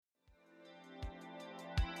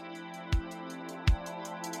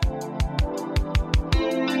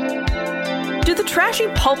Do the trashy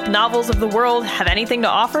pulp novels of the world have anything to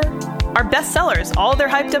offer? Are bestsellers all they're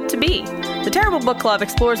hyped up to be? The Terrible Book Club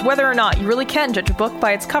explores whether or not you really can judge a book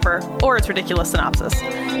by its cover or its ridiculous synopsis.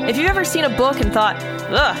 If you've ever seen a book and thought,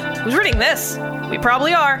 ugh, who's reading this? We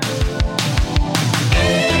probably are.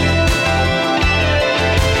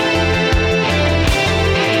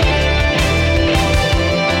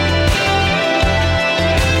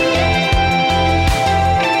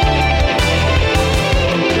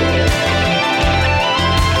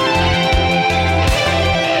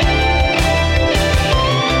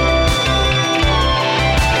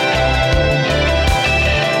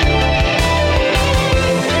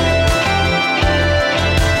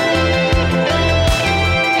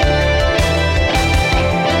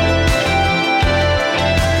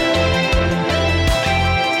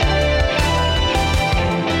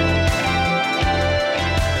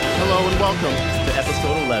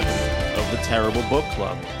 Terrible Book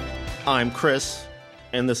Club. I'm Chris,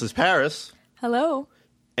 and this is Paris. Hello.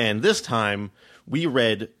 And this time, we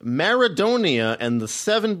read Maradonia and the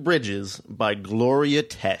Seven Bridges by Gloria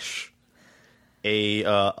Tesh.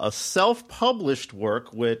 A self-published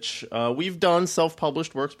work, which we've done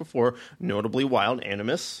self-published works before, notably Wild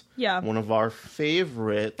Animus. Yeah. One of our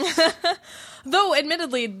favorites. Though,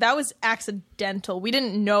 admittedly, that was accidental. We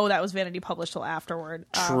didn't know that was Vanity published till afterward.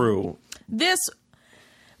 True.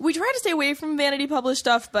 We try to stay away from Vanity published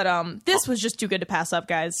stuff, but this was just too good to pass up,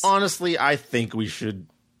 guys. Honestly, I think we should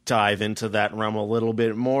dive into that realm a little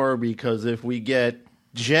bit more, because if we get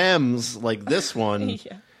gems like this one,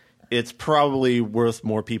 Yeah. It's probably worth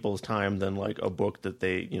more people's time than like a book that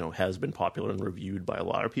has been popular and reviewed by a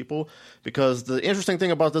lot of people. Because the interesting thing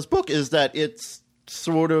about this book is that it's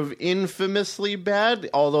sort of infamously bad,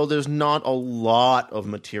 although there's not a lot of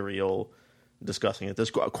material discussing it.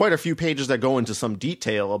 There's quite a few pages that go into some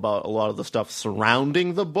detail about a lot of the stuff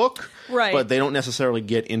surrounding the book, right? But they don't necessarily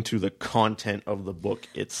get into the content of the book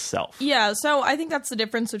itself. Yeah, so I think that's the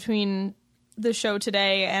difference between the show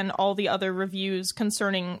today and all the other reviews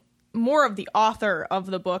concerning more of the author of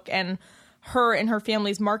the book and her and her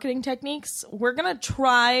family's marketing techniques. We're going to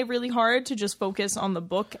try really hard to just focus on the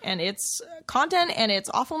book and its content and its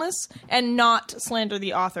awfulness and not slander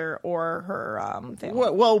the author or her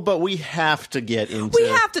family. Well, but we have to get into we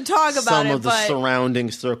have to talk about some it, of the surrounding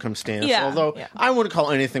circumstance. Yeah, although yeah. I wouldn't call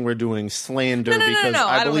anything we're doing slander, because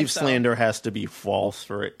I I don't believe think so. slander has to be false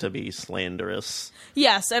for it to be slanderous.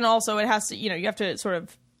 Yes, and also it has to, you have to sort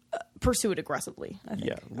of pursue it aggressively, I think.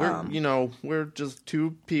 Yeah, we're just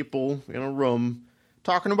two people in a room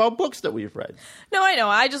talking about books that we've read. No, I know.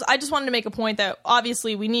 I just wanted to make a point that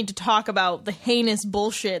obviously we need to talk about the heinous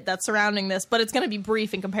bullshit that's surrounding this, but it's going to be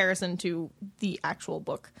brief in comparison to the actual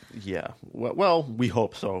book. Yeah. Well, we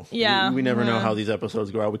hope so. Yeah. We never know how these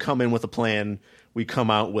episodes go out. We come in with a plan. We come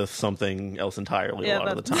out with something else entirely a lot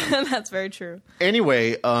of the time. That's very true.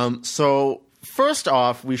 Anyway, so first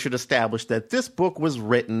off, we should establish that this book was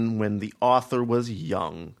written when the author was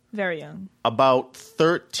young. Very young. About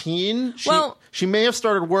 13? She may have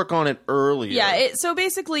started work on it earlier. Yeah, so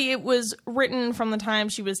basically it was written from the time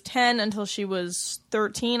she was 10 until she was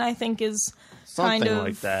 13, I think is something kind of...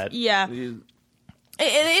 like that. Yeah.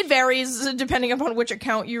 It varies depending upon which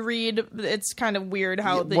account you read. It's kind of weird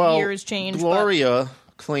how the years change. Gloria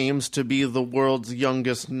claims to be the world's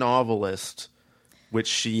youngest novelist, which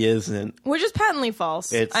she isn't. Which is patently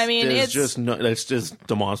false. It's just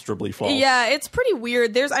demonstrably false. Yeah, it's pretty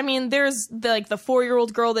weird. There's the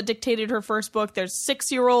 4-year-old girl that dictated her first book. There's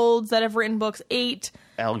 6-year-olds that have written books. 8.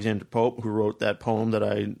 Alexander Pope, who wrote that poem that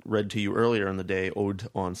I read to you earlier in the day, Ode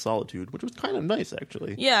on Solitude, which was kind of nice,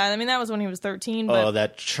 actually. Yeah, that was when he was 13. But...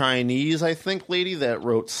 that Chinese, I think, lady that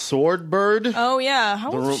wrote Swordbird. Oh, yeah.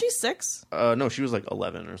 How old was she? 6? No, she was like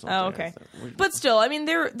 11 or something. Oh, okay. But still,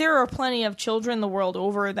 there are plenty of children the world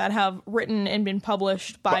over that have written and been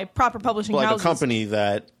published by proper publishing houses. A company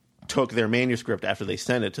that took their manuscript after they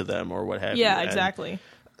sent it to them or what have you. Yeah, exactly.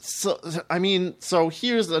 So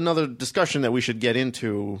here's another discussion that we should get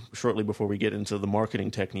into shortly before we get into the marketing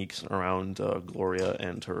techniques around Gloria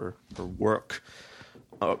and her work,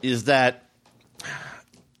 is that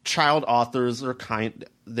child authors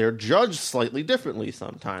they're judged slightly differently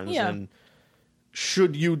sometimes. Yeah. And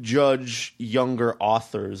should you judge younger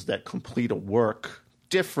authors that complete a work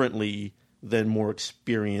differently than more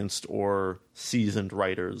experienced or seasoned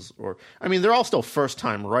writers? They're all still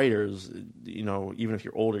first-time writers. Even if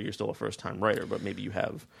you're older, you're still a first-time writer, but maybe you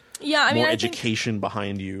have more education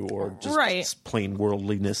behind you or just plain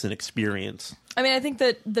worldliness and experience. I think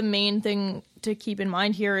that the main thing to keep in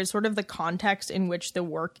mind here is sort of the context in which the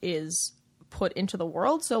work is put into the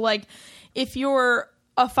world. So, if you're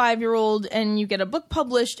a 5-year-old and you get a book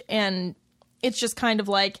published and it's just kind of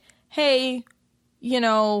like, hey, you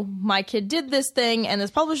know, my kid did this thing and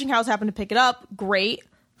this publishing house happened to pick it up. Great.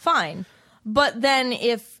 Fine. But then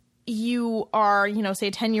if you are, you know, say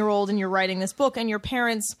a 10-year-old and you're writing this book and your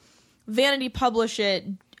parents vanity publish it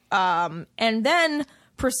and then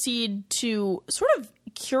proceed to sort of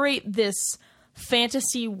curate this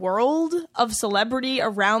fantasy world of celebrity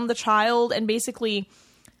around the child and basically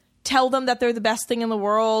tell them that they're the best thing in the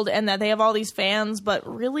world and that they have all these fans, but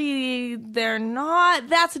really they're not.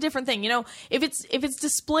 That's a different thing. You know, if it's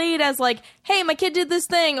displayed as like, hey, my kid did this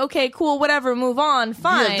thing. Okay, cool, whatever, move on,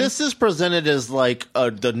 fine. Yeah, this is presented as like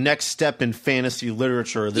the next step in fantasy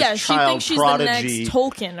literature. This she child thinks she's prodigy the next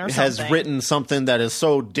Tolkien or something. Has written something that is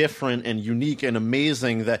so different and unique and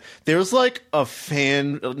amazing that there's like a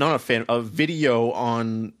video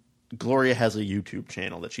on Gloria has a YouTube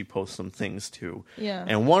channel that she posts some things to. Yeah.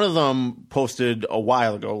 And one of them posted a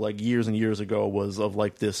while ago, like years and years ago, was of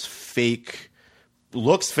like this fake.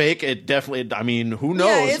 Looks fake. It definitely. I mean, who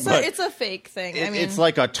knows? Yeah, it's a fake thing. I mean, it's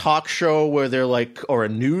like a talk show where they're like, or a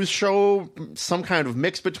news show, some kind of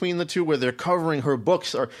mix between the two, where they're covering her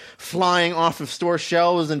books or flying off of store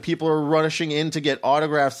shelves, and people are rushing in to get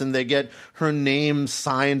autographs, and they get her name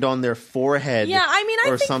signed on their forehead. Yeah, I mean,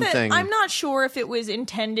 I think something. that I'm not sure if it was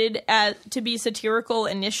intended to be satirical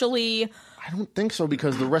initially. I don't think so,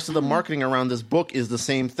 because the rest of the marketing around this book is the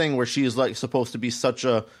same thing, where she is like supposed to be such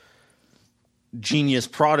a genius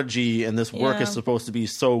prodigy, and this work is supposed to be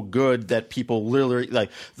so good that people literally like.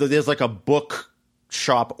 There's like a book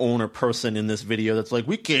shop owner person in this video that's like,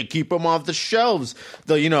 we can't keep them off the shelves.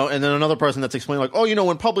 And then another person that's explaining like, oh, you know,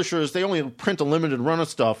 when publishers, they only print a limited run of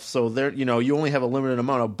stuff, so they're, you know, you only have a limited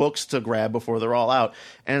amount of books to grab before they're all out.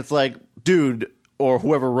 And it's like, dude, or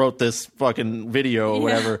whoever wrote this fucking video or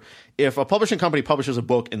whatever, if a publishing company publishes a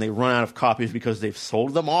book and they run out of copies because they've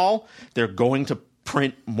sold them all, they're going to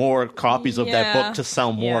print more copies of that book to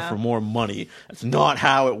sell more for more money. That's not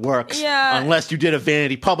how it works. Unless you did a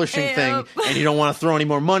vanity publishing thing and you don't want to throw any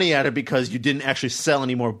more money at it because you didn't actually sell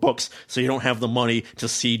any more books, so you don't have the money to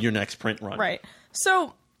seed your next print run. Right.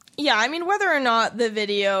 So, yeah, I mean, whether or not the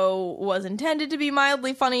video was intended to be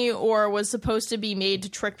mildly funny or was supposed to be made to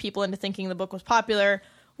trick people into thinking the book was popular,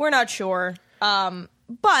 we're not sure.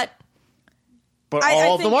 But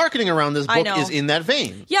all the marketing around this book is in that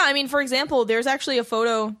vein. Yeah, I mean, for example, there's actually a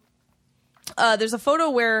photo. There's a photo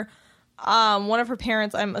where one of her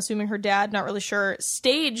parents, I'm assuming her dad, not really sure,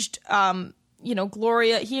 staged,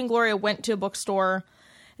 Gloria. He and Gloria went to a bookstore.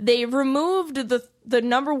 They removed the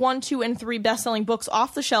number 1, 2, and 3 best-selling books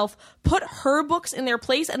off the shelf, put her books in their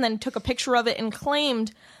place, and then took a picture of it and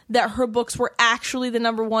claimed that her books were actually the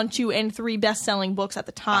number 1, 2, and 3 best-selling books at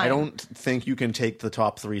the time. I don't think you can take the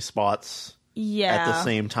top 3 spots. At the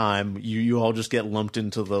same time, you all just get lumped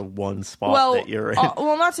into the one spot that you're in.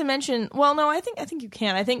 Not to mention, no, I think you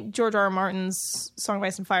can. I think George R. R. Martin's Song of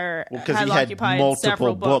Ice and Fire because he had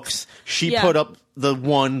multiple books. She put up the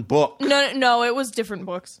one book. No, it was different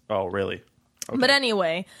books. Oh, really? Okay. But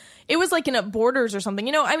anyway, it was like in a Borders or something.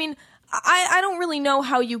 You know, I mean, I don't really know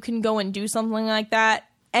how you can go and do something like that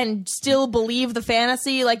and still believe the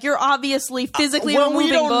fantasy. Like, you're obviously physically removing books.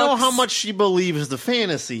 We don't know how much she believes the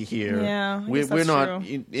fantasy here. Yeah, we're not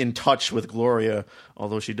in touch with Gloria,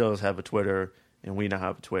 although she does have a Twitter, and we now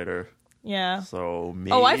have a Twitter. Yeah. So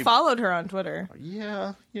maybe. Oh, I followed her on Twitter.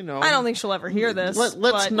 Yeah, you know. I don't think she'll ever hear this.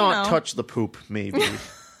 Let's not touch the poop, maybe.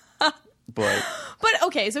 But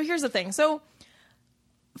okay, so here's the thing. So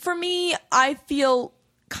for me, I feel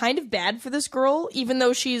kind of bad for this girl, even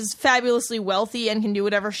though she's fabulously wealthy and can do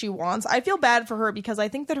whatever she wants. I feel bad for her because I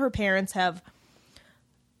think that her parents have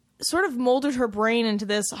sort of molded her brain into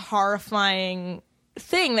this horrifying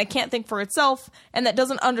thing that can't think for itself and that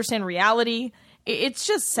doesn't understand reality. It's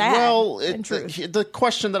just sad. Well, the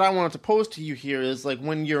question that I wanted to pose to you here is, like,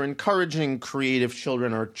 when you're encouraging creative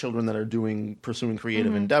children or children that are pursuing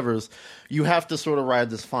creative endeavors, you have to sort of ride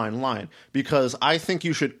this fine line, because I think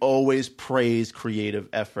you should always praise creative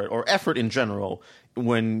effort or effort in general.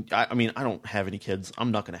 When I don't have any kids.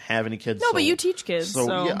 I'm not going to have any kids. No, but you teach kids.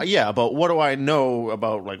 So. Yeah. But what do I know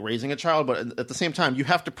about like raising a child? But at the same time, you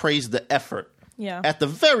have to praise the effort. Yeah. At the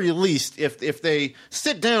very least, if they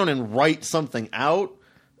sit down and write something out,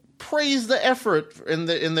 praise the effort in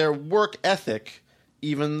their work ethic.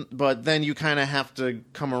 But then you kind of have to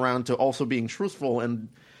come around to also being truthful and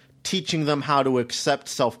teaching them how to accept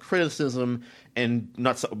self-criticism and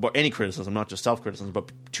but any criticism, not just self-criticism,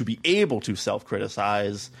 but to be able to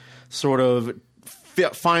self-criticize, sort of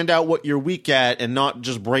find out what you're weak at and not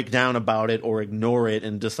just break down about it or ignore it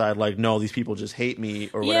and decide like, no, these people just hate me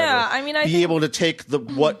or whatever. Yeah, I mean, able to take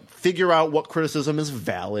figure out what criticism is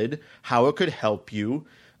valid, how it could help you,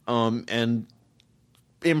 and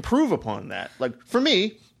improve upon that. Like, for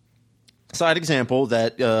me, side example,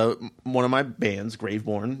 that one of my bands,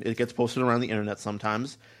 Graveborn, it gets posted around the internet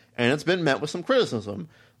sometimes, and it's been met with some criticism.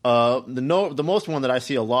 The most one that I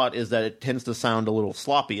see a lot is that it tends to sound a little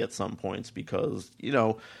sloppy at some points because,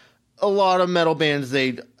 a lot of metal bands,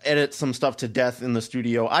 they edit some stuff to death in the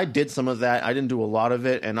studio. I did some of that. I didn't do a lot of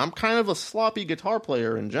it, and I'm kind of a sloppy guitar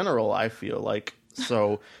player in general, I feel like.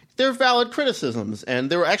 So they're valid criticisms, and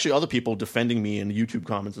there were actually other people defending me in YouTube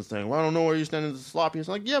comments and saying, well, I don't know where you're standing as sloppy. It's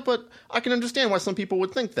like, yeah, but I can understand why some people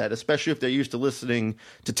would think that, especially if they're used to listening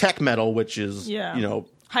to tech metal, which is,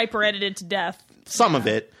 hyper edited to death. Some of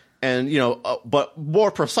it. And, but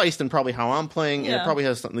more precise than probably how I'm playing. And it probably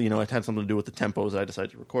has something, it had something to do with the tempos that I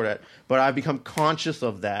decided to record at. But I've become conscious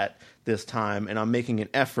of that this time. And I'm making an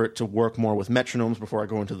effort to work more with metronomes before I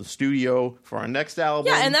go into the studio for our next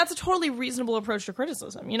album. Yeah, and that's a totally reasonable approach to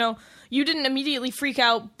criticism. You didn't immediately freak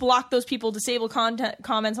out, block those people, disable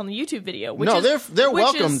comments on the YouTube video. They're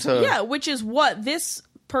welcome to. Yeah, which is what this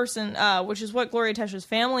person, which is what Gloria Tesh's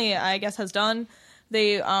family, I guess, has done.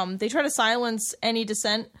 They try to silence any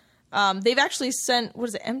dissent. They've actually sent, what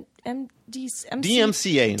is it, DMCA notice.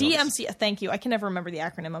 DMCA, thank you. I can never remember the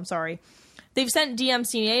acronym, I'm sorry. They've sent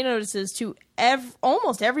DMCA notices to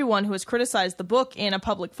almost everyone who has criticized the book in a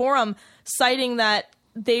public forum, citing that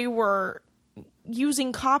they were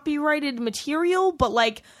using copyrighted material,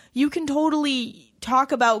 but, you can totally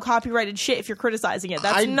talk about copyrighted shit if you're criticizing it.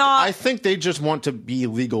 I think they just want to be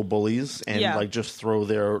legal bullies and just throw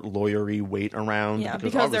their lawyery weight around. Yeah,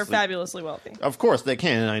 because they're fabulously wealthy. Of course they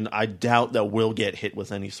can, and I doubt that we'll get hit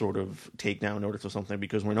with any sort of takedown notice or something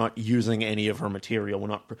because we're not using any of her material.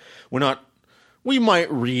 We're not. We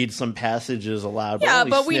might read some passages aloud. Yeah,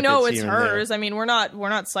 but we know it's hers. I mean, we're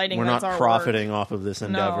not citing. We're not profiting off of this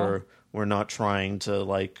endeavor. No. We're not trying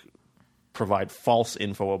to provide false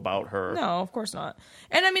info about her. No, of course not.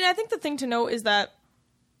 And I mean, I think the thing to note is that,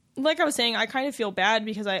 like I was saying, I kind of feel bad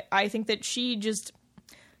because I think that she just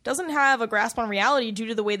doesn't have a grasp on reality due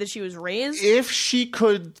to the way that she was raised. If she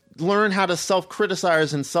could learn how to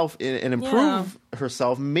self-criticize and improve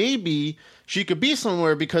herself, maybe she could be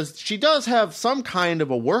somewhere because she does have some kind of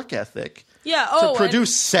a work ethic. Yeah. To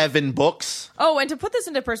produce 7 books. Oh, and to put this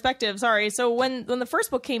into perspective, sorry. So when the first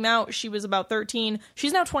book came out, she was about 13.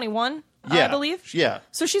 She's now 21. I believe. Yeah.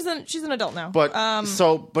 So she's an adult now. But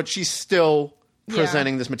but she's still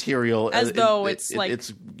presenting this material as though it's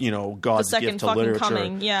God's gift to literature,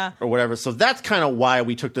 coming, or whatever. So that's kind of why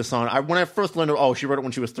we took this on. When I first learned, she wrote it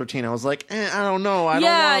when she was 13. I was like, I don't know. I don't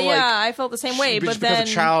know. I felt the same way. But then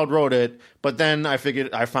because a child wrote it. But then I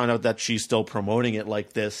found out that she's still promoting it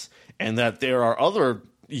like this, and that there are other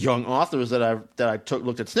young authors that I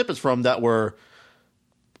looked at snippets from that were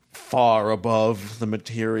far above the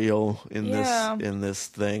material in this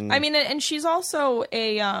thing. I mean, and she's also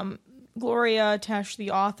a Gloria Tesh,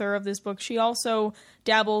 the author of this book. She also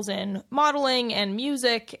dabbles in modeling and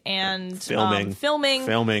music and filming.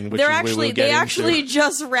 Which they actually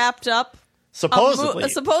just wrapped up.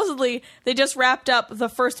 Supposedly, they just wrapped up the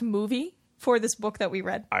first movie for this book that we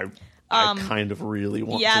read. I kind of really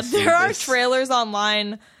want to see there are trailers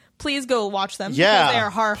online. Please go watch them. Yeah, because they are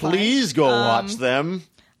horrifying. Please go watch them.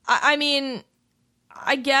 I mean,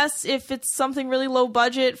 I guess if it's something really low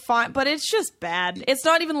budget, fine, but it's just bad. It's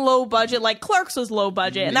not even low budget. Clerks was low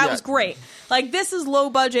budget, and that was great. This is low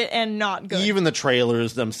budget and not good. Even the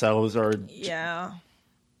trailers themselves are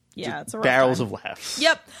it's a rough barrels time. of laughs.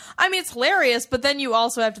 Yep. I mean, it's hilarious, but then you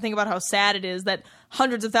also have to think about how sad it is that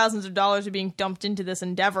hundreds of thousands of dollars are being dumped into this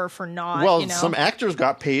endeavor for not, some actors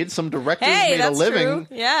got paid, some directors made a living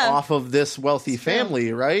off of this wealthy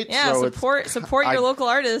family, right? Yeah, so support your local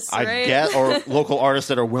artists, right? I get, or local artists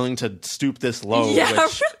that are willing to stoop this low, which, I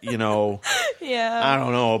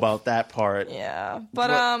don't know about that part. Yeah,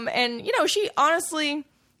 but and, she honestly...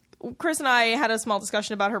 Chris and I had a small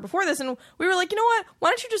discussion about her before this, and we were like, you know what? Why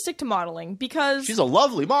don't you just stick to modeling? Because she's a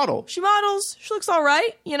lovely model. She models. She looks all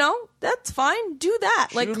right. That's fine. Do that.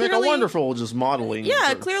 She would make a wonderful just modeling.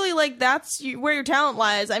 Yeah, clearly, that's where your talent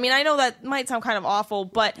lies. I mean, I know that might sound kind of awful,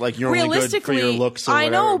 but you're only good for your looks or whatever. I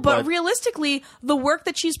know, but realistically, the work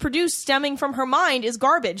that she's produced stemming from her mind is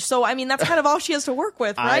garbage. So, I mean, that's kind of all she has to work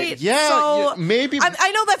with, right? Maybe.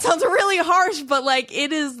 I know that sounds really harsh, but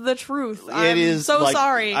it is the truth. It is so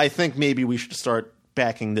sorry. I think maybe we should start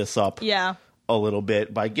backing this up a little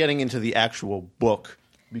bit by getting into the actual book,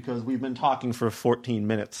 because we've been talking for 14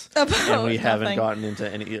 minutes and we haven't gotten into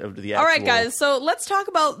any of the actual... All right, guys, so let's talk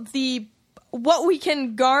about what we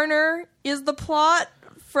can garner is the plot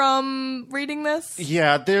from reading this.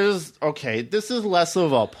 Yeah, this is less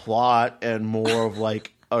of a plot and more of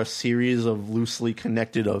a series of loosely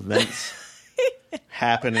connected events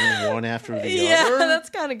happening one after the other. Yeah, that's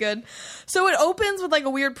kind of good. So it opens with like a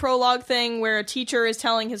weird prologue thing where a teacher is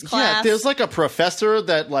telling his class. Yeah, there's like a professor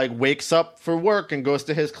that like wakes up for work and goes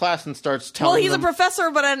to his class and starts telling Well, he's them, a professor,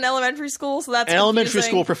 but at an elementary school, so that's an elementary confusing.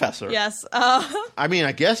 school professor. Yes. I mean,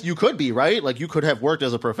 I guess you could be, right? Like, you could have worked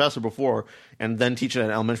as a professor before and then teach at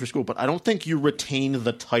an elementary school, but I don't think you retain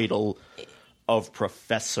the title of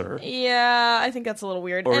professor. Yeah, I think that's a little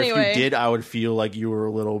weird. Or Anyway, if you did, I would feel like you were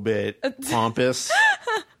a little bit pompous.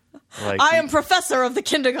 Like, I am professor of the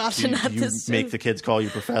kindergarten at you this. make the kids call you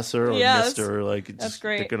professor or Yeah, mister. Like, that's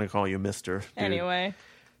great. They're going to call you mister. Dude. Anyway.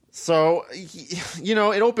 So, you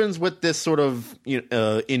know, it opens with this sort of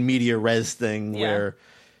in media res thing where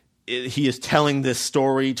he is telling this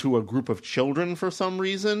story to a group of children for some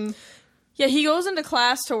reason. Yeah, he goes into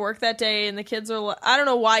class to work that day, and the kids are. I don't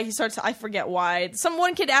know why he starts. I forget why.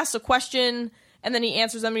 One kid asks a question, and then he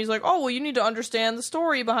answers them, and he's like, "Oh, well, you need to understand the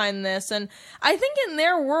story behind this." And I think in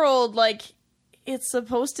their world, like, it's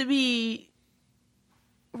supposed to be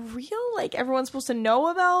real. Like, everyone's supposed to know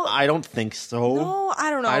about. I don't think so. No, I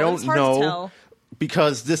don't know. I don't it's hard know. to tell.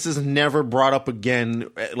 Because this is never brought up again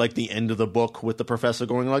at, like, the end of the book with the professor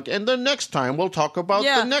going like, and the next time we'll talk about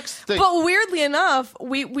the next thing. But weirdly enough,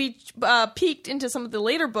 we peeked into some of the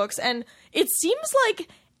later books, and it seems like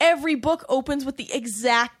every book opens with the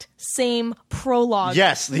exact same prologue.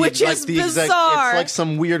 Yes, which like is the bizarre. It's like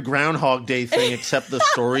some weird Groundhog Day thing, except the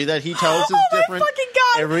story that he tells is different. Oh my fucking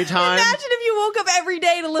god! Every time. Imagine if you woke up every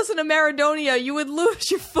day to listen to Maradonia, you would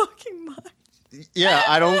lose your fucking mind. Yeah,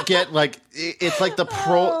 I don't get, like, it's like the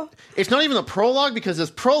it's not even the prologue because there's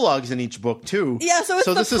prologues in each book too. Yeah, so it's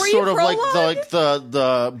the this is sort of like pre-prologue?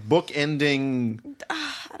 the book ending.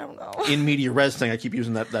 I don't know. In media res thing, I keep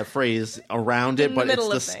using that phrase around it, but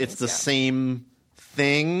it's the same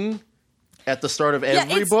thing at the start of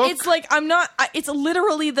every book. It's like it's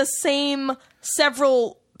literally the same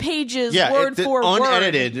several pages, word for word,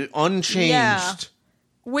 unedited, unchanged. Yeah.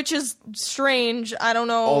 Which is strange. I don't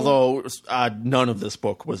know. Although none of this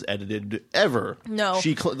book was edited ever. No.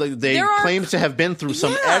 They claim to have been through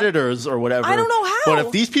some editors or whatever. I don't know how. But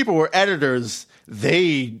if these people were editors,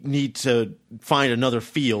 they need to find another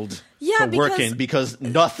field to work in because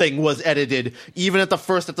nothing was edited. Even at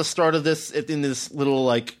the start of this, in this little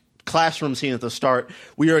like classroom scene at the start,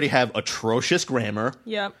 we already have atrocious grammar.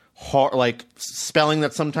 Yep. Like spelling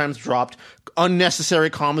that sometimes dropped,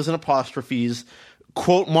 unnecessary commas and apostrophes.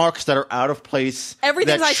 Quote marks that are out of place.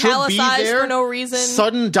 Everything's that italicized for no reason.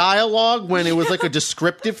 Sudden dialogue when it was like a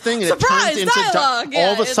descriptive thing. And Surprise, it turns into dialogue!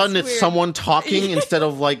 all of a sudden it's it's someone talking instead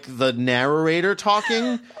of like the narrator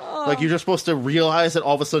talking. Like you're just supposed to realize that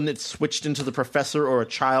all of a sudden it's switched into the professor or a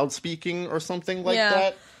child speaking or something like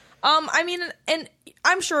that. I mean, and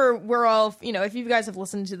I'm sure we're all, if you guys have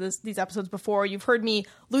listened to these episodes before, you've heard me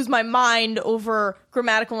lose my mind over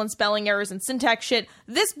grammatical and spelling errors and syntax shit.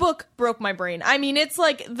 This book broke my brain. I mean, it's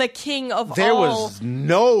like the king of there all was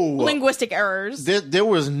no linguistic errors. There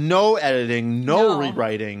was no editing, no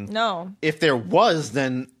rewriting. No. If there was,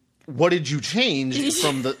 then what did you change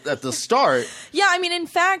at the start? Yeah, I mean, in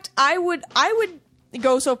fact, I would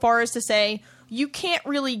go so far as to say you can't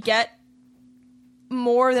really get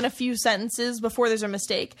more than a few sentences before there's a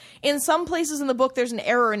mistake. In some places in the book, there's an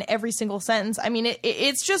error in every single sentence. I mean,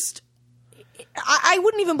 it's just... I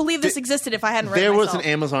wouldn't even believe this existed if I hadn't read it myself. There was an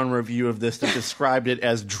Amazon review of this that described it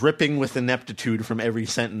as dripping with ineptitude from every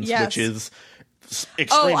sentence, which is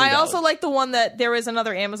extremely valid. also like the one that there was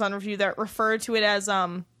another Amazon review that referred to it as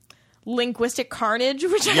linguistic carnage,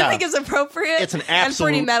 which I think is appropriate. It's an absolute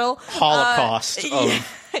and pretty metal. holocaust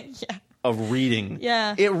of reading.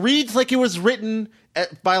 Yeah. It reads like it was written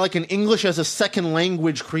by like an English as a second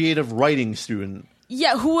language creative writing student.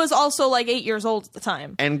 Yeah, who was also like 8 years old at the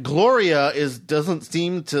time. And Gloria doesn't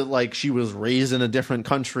seem to like she was raised in a different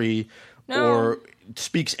country or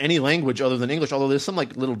speaks any language other than English, although there's some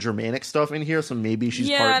like little Germanic stuff in here, so maybe she's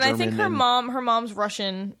part German. Yeah, and I think her mom's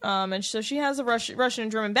Russian, and so she has a Russian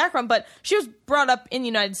and German background, but she was brought up in the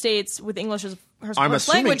United States with English as her first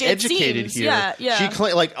language. Educated here. Yeah.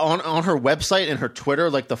 She like on her website and her Twitter,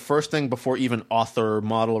 like the first thing before even author,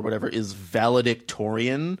 model, or whatever is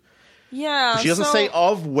valedictorian. Yeah. She doesn't say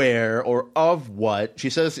of where or of what. She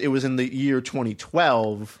says it was in the year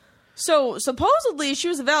 2012. So supposedly she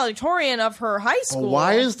was a valedictorian of her high school.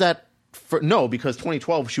 Why is that? No, because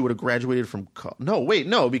 2012 she would have graduated from.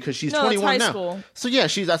 Because she's 21 high now. School. So yeah,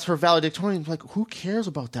 that's her valedictorian. Like, who cares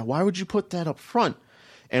about that? Why would you put that up front?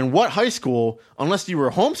 And what high school? Unless you were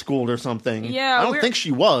homeschooled or something. Yeah, I don't think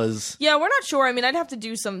she was. Yeah, we're not sure. I mean, I'd have to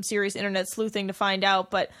do some serious internet sleuthing to find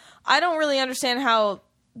out, but I don't really understand how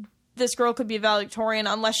this girl could be a valedictorian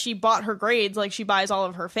unless she bought her grades, like she buys all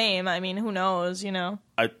of her fame. I mean, who knows, you know?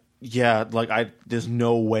 There's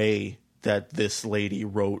no way that this lady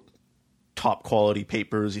wrote top quality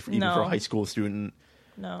papers even for a high school student.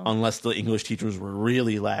 No. Unless the English teachers were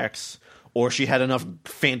really lax, or she had enough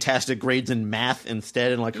fantastic grades in math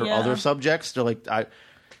instead and like her other subjects. They're like,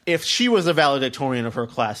 if she was a valedictorian of her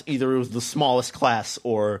class, either it was the smallest class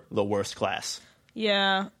or the worst class.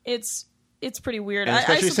 Yeah, it's pretty weird. And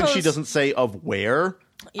especially I suppose, since she doesn't say of where,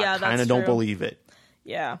 I kind of don't believe it.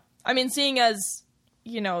 Yeah. I mean, seeing as,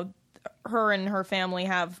 you know, her and her family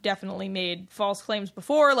have definitely made false claims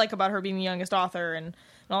before, like about her being the youngest author and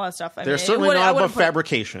all that stuff. They're certainly not above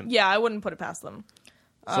fabrication. Yeah, I wouldn't put it past them.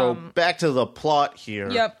 So back to the plot here.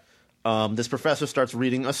 Yep. This professor starts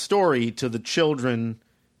reading a story to the children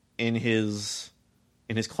in his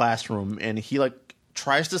classroom, and he like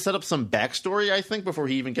tries to set up some backstory, I think, before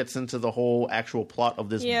he even gets into the whole actual plot of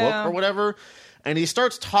this book or whatever. And he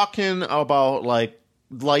starts talking about like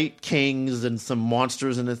light kings and some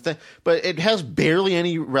monsters and a thing, but it has barely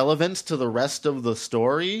any relevance to the rest of the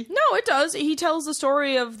story. No, it does. He tells the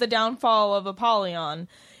story of the downfall of Apollyon.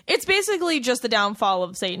 It's basically just the downfall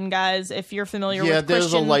of Satan, guys. If you're familiar with Christian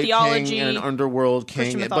there's a light theology, king and an underworld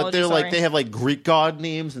king, mythology, but they have like Greek god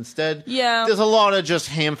names instead. Yeah, there's a lot of just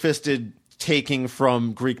ham-fisted taking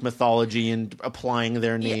from Greek mythology and applying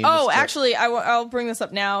their names. Actually, I'll bring this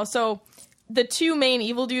up now. So the two main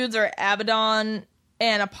evil dudes are Abaddon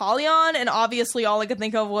and Apollyon, and obviously all I could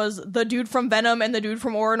think of was the dude from Venom and the dude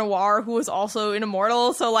from Aurora Noir, who was also an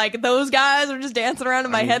immortal. So, like, those guys are just dancing around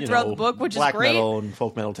in my head throughout the book, which is great. Black metal and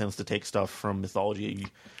folk metal tends to take stuff from mythology.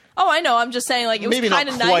 Oh, I know. I'm just saying, like, it was kind of nice.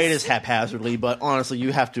 Maybe not quite as haphazardly, but honestly,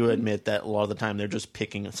 you have to admit that a lot of the time they're just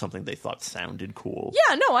picking something they thought sounded cool.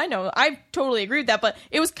 Yeah, no, I know. I totally agree with that, but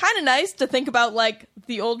it was kind of nice to think about, like,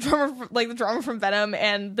 the old drummer, like, the drummer from Venom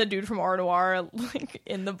and the dude from Aurora Noir, like,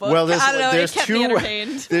 in the book. Well, I don't know, it kept me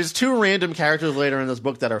entertained. There's two random characters later in this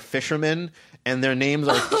book that are fishermen, and their names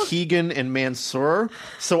are Keegan and Mansour.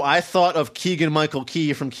 So I thought of Keegan-Michael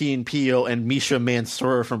Key from Key and Peele and Misha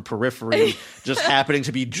Mansour from Periphery just happening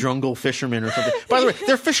to be jungle fishermen or something. By the way,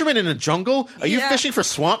 they're fishermen in a jungle? Are you fishing for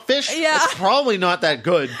swamp fish? Yeah. That's probably not that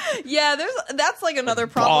good. Yeah, that's like another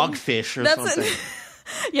problem. Dogfish or something.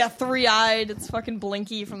 Yeah, three-eyed. It's fucking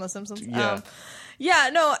Blinky from The Simpsons. Yeah.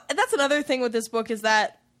 No, that's another thing with this book is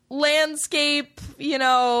that landscape, you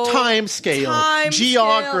know, time scale,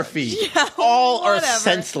 geography, all are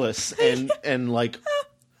senseless and like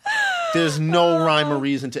there's no rhyme or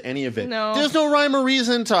reason to any of it. No. There's no rhyme or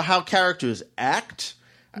reason to how characters act.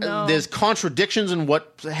 No. There's contradictions in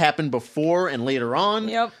what happened before and later on.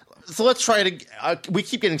 Yep. So let's try to. We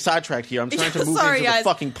keep getting sidetracked here. I'm trying to move into guys. the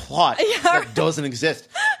fucking plot that doesn't exist.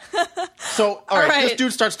 So, all right, this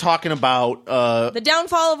dude starts talking about the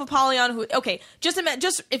downfall of Apollyon.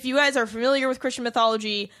 Just if you guys are familiar with Christian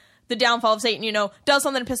mythology, the downfall of Satan, you know, does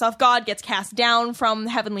something to piss off God, gets cast down from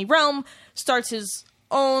the heavenly realm, starts his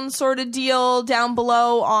own sort of deal down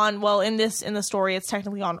below on, well, in the story, it's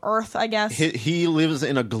technically on Earth, I guess. He lives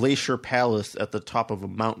in a glacier palace at the top of a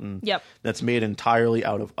mountain. Yep. That's made entirely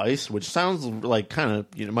out of ice, which sounds like kind of,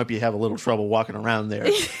 you know, might be have a little trouble walking around there.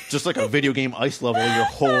 Just like a video game ice level your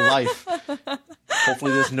whole life.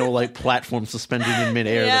 Hopefully there's no like platform suspended in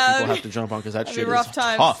midair that people have to jump on because that shit is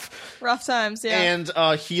tough. Rough times, yeah.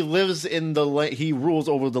 And he lives in he rules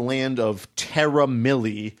over the land of Terra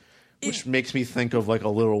Milli, which makes me think of like a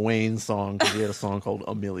Lil Wayne song because he had a song called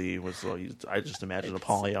Amelie. I just imagine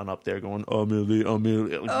Apollyon up there going Amelie,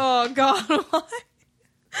 Amelie. Oh God,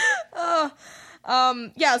 why?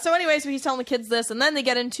 Yeah. So anyway, so he's telling the kids this, and then they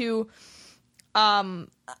get into. I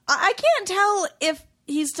can't tell if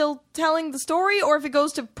he's still telling the story or if it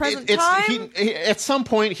goes to present time. At some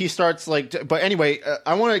point, he starts like. But anyway,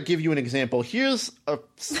 I want to give you an example. Here's a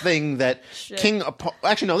thing that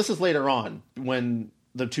Actually, no. This is later on when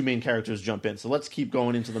the two main characters jump in. So let's keep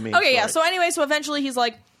going into the main story. Yeah. So anyway, so eventually he's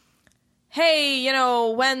like, hey, you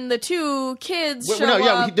know, when the two kids show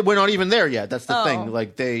up... we're not even there yet. That's the thing.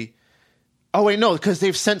 Like, they... Oh, wait, no, because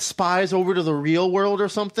they've sent spies over to the real world or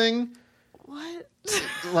something. What?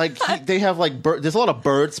 Like, they have, like, there's a lot of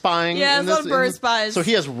bird spying. Yeah, there's a lot of bird spies. So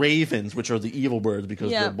he has ravens, which are the evil birds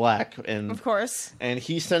because they're black. And of course. And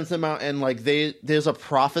he sends them out, and, like, there's a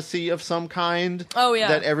prophecy of some kind. Oh, yeah.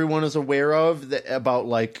 That everyone is aware of about,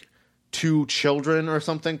 like, two children or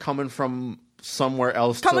something coming from somewhere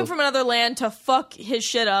else. Coming from another land to fuck his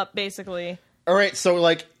shit up, basically. All right, so,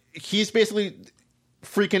 like, he's basically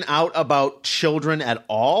freaking out about children at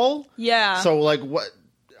all. Yeah. So, like, what...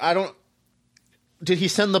 I don't... did he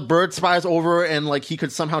send the bird spies over and like he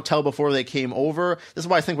could somehow tell before they came over? This is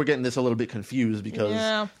why I think we're getting this a little bit confused because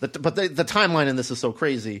the timeline in this is so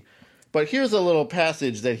crazy. But here's a little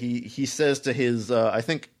passage that he says to his I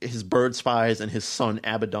think his bird spies and his son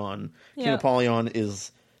Abaddon. King Apollyon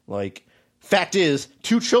is like, fact is,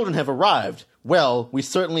 2 children have arrived. Well, we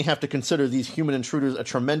certainly have to consider these human intruders a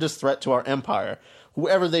tremendous threat to our empire.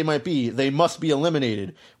 Whoever they might be, they must be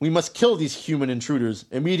eliminated. We must kill these human intruders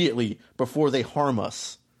immediately before they harm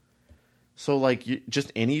us. So, like,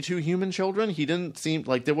 just any 2 human children? He didn't seem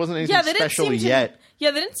like there wasn't anything special yet. They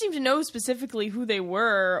didn't seem to know specifically who they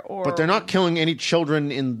were, but they're not killing any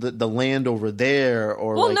children in the land over there,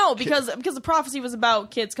 or no, because the prophecy was about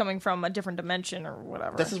kids coming from a different dimension or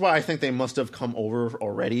whatever. This is why I think they must have come over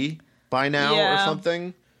already by now or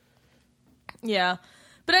something. Yeah.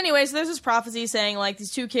 But anyway, so there's this prophecy saying, like,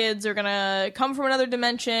 these 2 kids are gonna come from another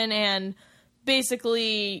dimension and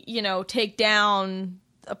basically, take down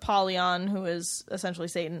Apollyon, who is essentially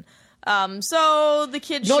Satan. So the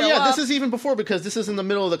kids show up. This is even before, because this is in the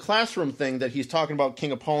middle of the classroom thing that he's talking about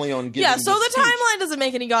King Apollyon giving so the speech. timeline doesn't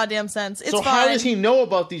make any goddamn sense. It's so fine. How does he know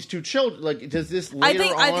about these 2 children? Like, does this later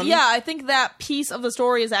on? I think that piece of the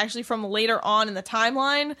story is actually from later on in the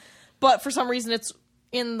timeline, but for some reason it's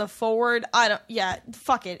in the forward.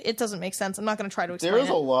 Fuck it. It doesn't make sense. I'm not going to try to explain There's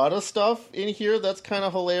a lot of stuff in here that's kind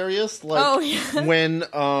of hilarious. Like, when,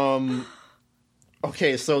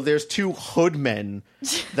 okay, so there's 2 hoodmen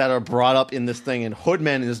that are brought up in this thing, and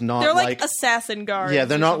hoodmen is not they're like assassin guards. Yeah,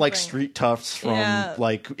 they're not like street toughs from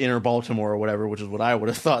like inner Baltimore or whatever, which is what I would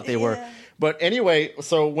have thought they were. But anyway,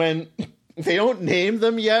 so when they don't name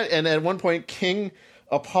them yet, and at one point King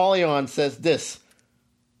Apollyon says this,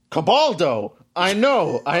 Cabaldo, I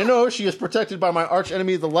know she is protected by my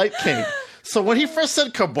archenemy, the Light King. So when he first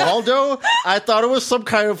said Cabaldo, I thought it was some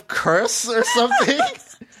kind of curse or something.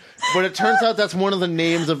 But it turns out that's one of the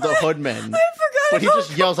names of the hoodmen. I forgot. But he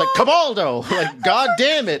just yells like, Cabaldo! Like, God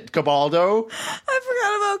damn it, Cabaldo! I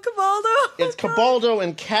forgot about Cabaldo. It's Cabaldo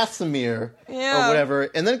and Casimir, or whatever.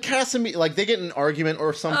 And then Casimir, like, they get in an argument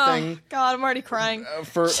or something. Oh, God, I'm already crying.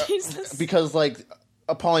 Jesus. Because, like,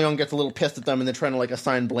 Apollyon gets a little pissed at them and they're trying to, like,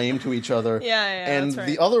 assign blame to each other. And that's right.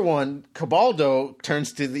 the other one, Cabaldo,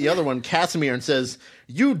 turns to the other one, Casimir, and says,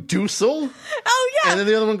 You Dousel? Oh, yeah. And then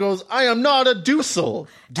the other one goes, I am not a Dousel.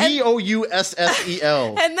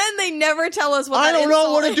 Doussel. And then they never tell us what I don't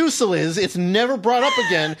know what a Dousel is. It's never brought up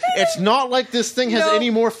again. It's not like this thing has any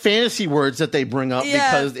more fantasy words that they bring up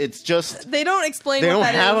because it's just... They don't explain what that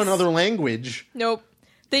is. They don't have another language. Nope.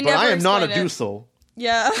 But I am not a Dousel.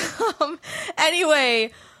 Yeah.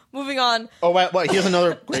 Anyway, moving on. Oh, wait, here's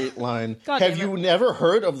another great line. Have you never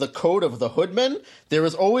heard of the code of the hoodmen? There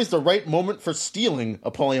is always the right moment for stealing,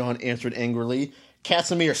 Apollyon answered angrily.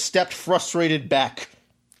 Casimir stepped frustrated back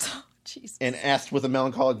and asked with a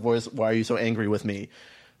melancholic voice, Why are you so angry with me?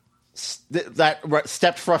 That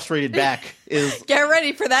stepped frustrated back is... Get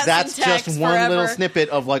ready for that That's syntax just one forever. little snippet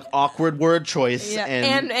of, like, awkward word choice. Yeah,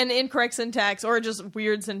 and incorrect syntax, or just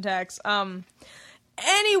weird syntax.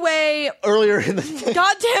 Anyway... Earlier in the...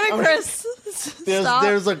 God damn it, Chris!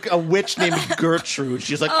 There's a witch named Gertrude.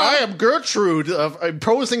 She's like, I am Gertrude, a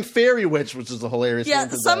imposing fairy witch, which is a hilarious name. Yeah,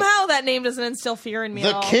 somehow that name doesn't instill fear in me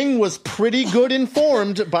at all. The king was pretty good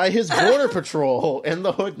informed by his border patrol and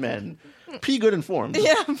the hoodmen. Pretty good informed.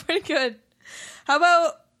 Yeah, pretty good. How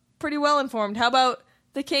about pretty well informed? How about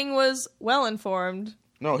the king was well informed?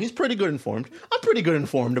 No, he's pretty good informed. I'm pretty good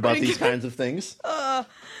informed about these kinds of things.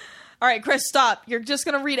 All right, Chris, stop. You're just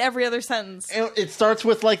going to read every other sentence. It starts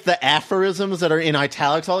with, like, the aphorisms that are in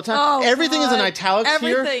italics all the time. Oh, Everything God. is in italics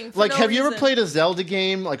Everything, here. for Like, no have you ever reason. played a Zelda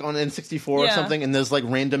game, like, on N64 or something, and there's, like,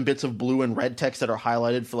 random bits of blue and red text that are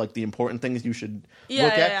highlighted for, like, the important things you should look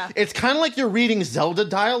at? Yeah. It's kind of like you're reading Zelda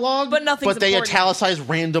dialogue, But nothing's they important. italicize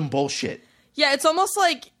random bullshit. Yeah, it's almost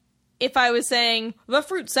like if I was saying, the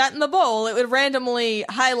fruit sat in the bowl, it would randomly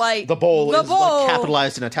highlight The bowl is like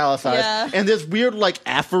capitalized and italicized. Yeah. And there's weird like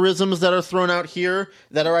aphorisms that are thrown out here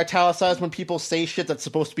that are italicized when people say shit that's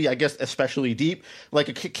supposed to be, I guess, especially deep.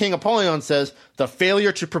 Like King Apollyon says, the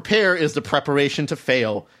failure to prepare is the preparation to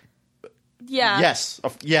fail. Yeah. Yes.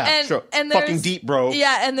 Sure. And fucking deep, bro.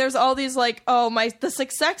 Yeah, and there's all these like,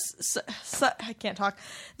 the I can't talk.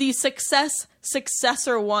 The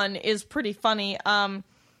successor one is pretty funny.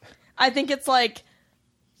 I think it's like,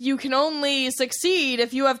 you can only succeed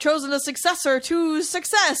if you have chosen a successor to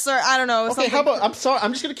success, or I don't know. Okay, how about, I'm sorry,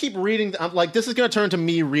 I'm just going to keep reading. This is going to turn to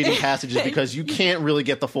me reading passages because you can't really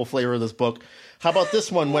get the full flavor of this book. How about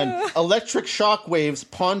this one? When electric shock waves,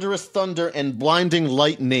 ponderous thunder, and blinding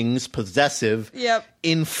lightnings, possessive, Yep.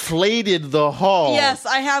 inflated the hall. Yes,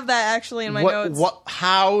 I have that actually in my notes.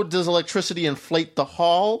 How does electricity inflate the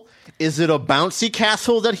hall? Is it a bouncy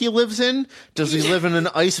castle that he lives in? Does he live in an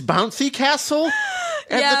ice bouncy castle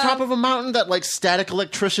at the top of a mountain that like static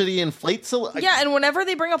electricity inflates? Yeah, and whenever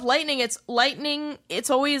they bring up lightning, it's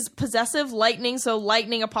always possessive lightning, so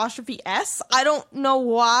lightning apostrophe S. I don't know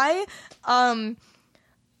why. And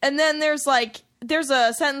then there's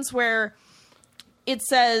a sentence where it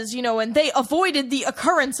says, and they avoided the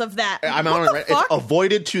occurrence of that. I'm on it, right?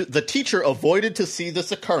 The teacher avoided to see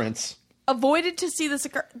this occurrence. Avoided to see this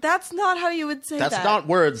occur. That's not how you would say that. That's not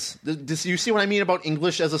words. You see what I mean about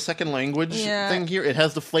English as a second language thing here? It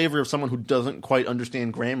has the flavor of someone who doesn't quite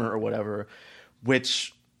understand grammar or whatever,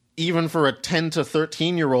 which even for a 10 to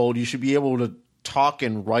 13-year-old, you should be able to talk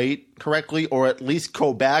and write correctly, or at least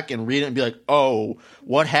go back and read it and be like, oh,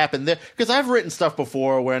 what happened there? Because I've written stuff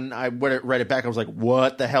before when I read it back, I was like,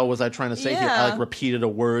 what the hell was I trying to say here? I repeated a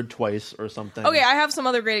word twice or something. Okay, I have some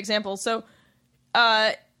other great examples. So,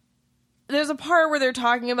 there's a part where they're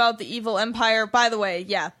talking about the evil empire. By the way,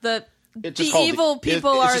 the evil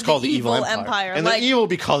people are the evil empire. And they're evil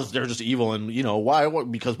because they're just evil, and why?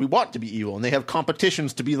 Because we want to be evil, and they have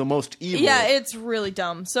competitions to be the most evil. Yeah, it's really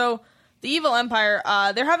dumb. So the evil empire,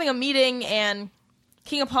 they're having a meeting, and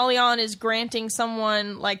King Apollyon is granting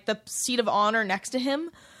someone like the seat of honor next to him.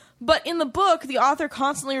 But in the book, the author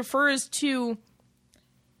constantly refers to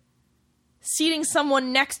seating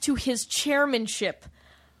someone next to his chairmanship.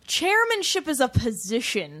 Chairmanship is a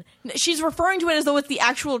position. She's referring to it as though it's the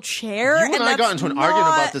actual chair. You and I got into an argument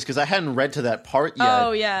about this because I hadn't read to that part yet.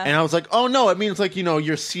 Oh, yeah. And I was like, oh, no, it means like,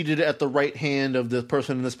 you're seated at the right hand of the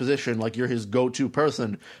person in this position, like you're his go-to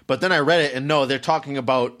person. But then I read it, and no, they're talking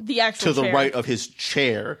about the actual to the right of his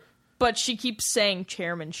chair. But she keeps saying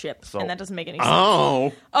chairmanship, and that doesn't make any sense.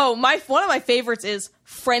 Oh, one of my favorites is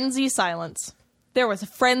frenzy silence. There was a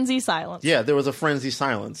frenzy silence. Yeah, there was a frenzy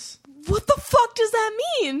silence. What the fuck does that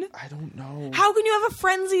mean? I don't know. How can you have a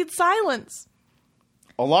frenzied silence?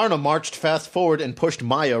 Alarna marched fast forward and pushed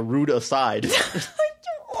Maya rude aside.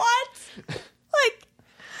 What?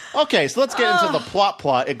 Okay, so let's get into the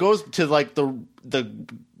plot. It goes to like the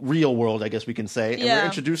real world, I guess we can say. And we're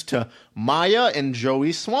introduced to Maya and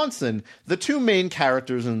Joey Swanson, the two main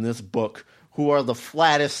characters in this book, who are the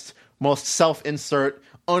flattest, most self-insert,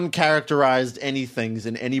 uncharacterized anythings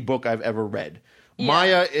in any book I've ever read.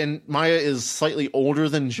 Yeah. Maya is slightly older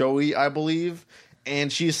than Joey, I believe,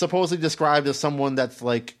 and she's supposedly described as someone that's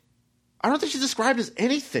like, I don't think she's described as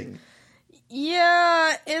anything.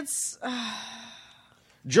 Yeah, it's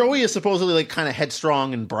Joey is supposedly like kind of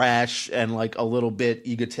headstrong and brash and like a little bit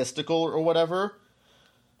egotistical or whatever.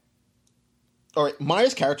 All right,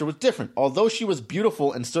 Maya's character was different. Although she was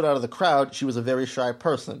beautiful and stood out of the crowd, she was a very shy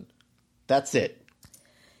person. That's it.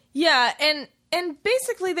 Yeah, and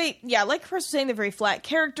basically like Chris was saying, they're very flat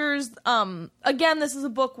characters. Again, this is a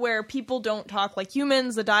book where people don't talk like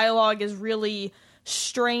humans. The dialogue is really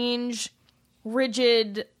strange,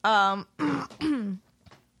 rigid.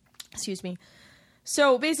 Excuse me.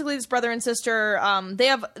 So basically, this brother and sister,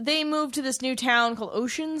 they moved to this new town called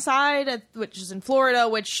Oceanside, which is in Florida.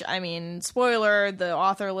 Which, I mean, spoiler: the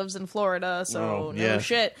author lives in Florida, so no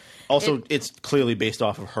shit. Also, it's clearly based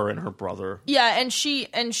off of her and her brother. Yeah, and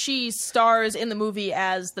she stars in the movie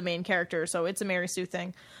as the main character, so it's a Mary Sue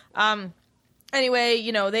thing. Anyway,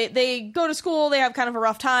 they go to school. They have kind of a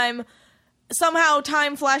rough time. Somehow,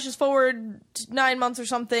 time flashes forward 9 months or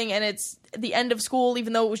something, and it's the end of school,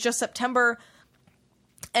 even though it was just September.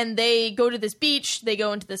 And they go to this beach, they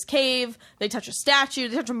go into this cave, they touch a statue,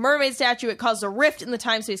 they touch a mermaid statue, it causes a rift in the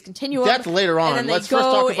time-space continuum. That's later on. Let's first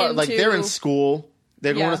talk about, they're in school.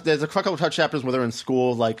 They're going to, there's a couple of chapters where they're in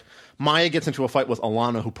school. Like, Maya gets into a fight with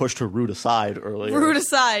Alanna, who pushed her rude aside earlier. Rude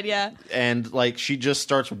aside, yeah. And, she just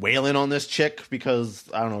starts wailing on this chick because,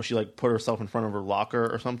 I don't know, she, put herself in front of her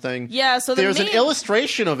locker or something. Yeah, so there's an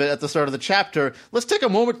illustration of it at the start of the chapter. Let's take a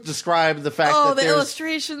moment to describe the fact that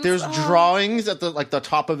illustrations. There's drawings at the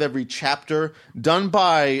top of every chapter done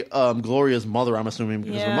by Gloria's mother, I'm assuming,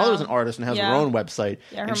 because her mother's an artist and has her own website.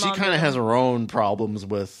 Yeah, and she kind of has her own problems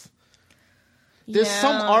with... There's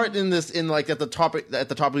some art in this, at the top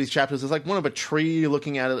of these chapters. There's one of a tree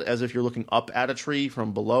looking at it as if you're looking up at a tree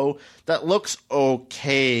from below. That looks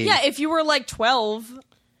okay. Yeah, if you were 12,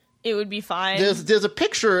 it would be fine. There's a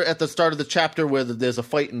picture at the start of the chapter where there's a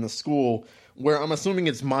fight in the school where I'm assuming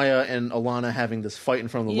it's Maya and Alana having this fight in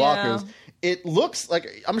front of the Yeah. lockers. It looks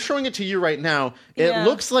like, I'm showing it to you right now, it Yeah.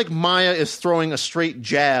 looks like Maya is throwing a straight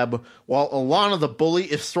jab, while Alana the bully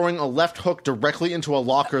is throwing a left hook directly into a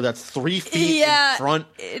locker that's 3 feet Yeah, in front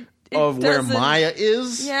it of where doesn't- Maya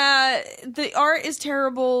is. Yeah, the art is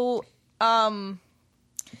terrible.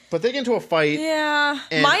 But they get into a fight. Yeah,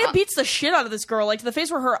 And Maya beats the shit out of this girl, like to the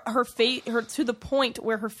face where her face, to the point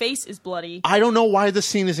where her face is bloody. I don't know why this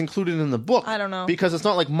scene is included in the book. I don't know. Because it's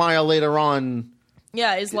not like Maya later on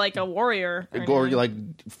Yeah, is like a warrior. Or or anything. like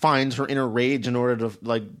finds her inner rage in order to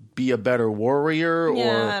like be a better warrior,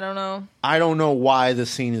 Yeah, or I don't know. I don't know why this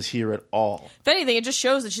scene is here at all. If anything, it just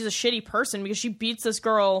shows that she's a shitty person because she beats this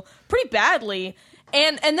girl pretty badly,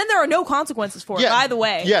 and then there are no consequences for it. By the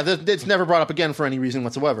way, Yeah, it's never brought up again for any reason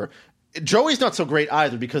whatsoever. Joey's not so great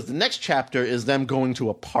either, because the next chapter is them going to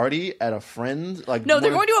a party at a friend. Like no,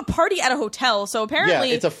 they're going to a party at a hotel. So Yeah,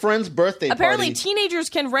 apparently, it's a friend's birthday apparently party. teenagers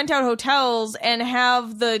can rent out hotels and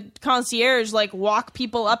have the concierge like walk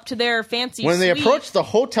people up to their fancy. When they suite. approached the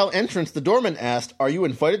hotel entrance, the doorman asked, "Are you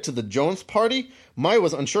invited to the Jones party?" Maya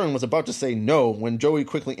was unsure and was about to say no when Joey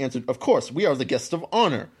quickly answered, "Of course, we are the guests of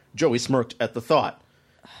honor." Joey smirked at the thought.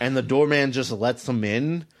 And the doorman just lets them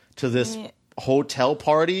in to this hotel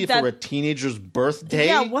party for a teenager's birthday.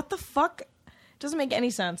 Yeah, what the fuck? Doesn't make any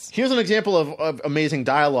sense. Here's an example of amazing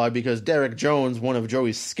dialogue, because Derek Jones, one of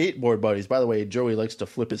Joey's skateboard buddies, by the way, Joey likes to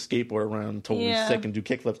flip his skateboard around until he's Yeah. sick and do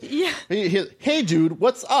kickflips. Yeah. Hey, dude,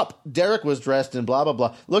 what's up? Derek was dressed in blah, blah,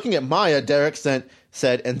 blah. Looking at Maya, Derek said,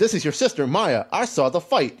 "And this is your sister, Maya. I saw the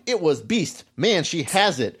fight. It was beast. Man, she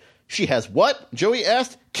has it." "She has what?" Joey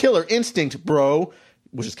asked. "Killer instinct, bro,"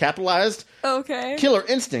 which is capitalized. Okay. "Killer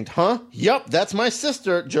instinct, huh?" "Yup, that's my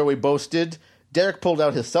sister," Joey boasted. Derek pulled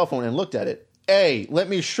out his cell phone and looked at it. "Hey, let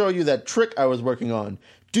me show you that trick I was working on.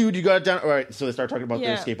 Dude, you got it down." All right, so they start talking about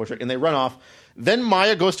their skateboard trick, and they run off. Then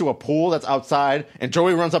Maya goes to a pool that's outside, and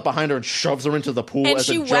Joey runs up behind her and shoves her into the pool And as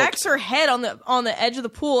she a joke. whacks her head on the edge of the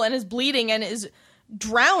pool and is bleeding and is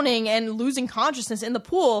drowning and losing consciousness in the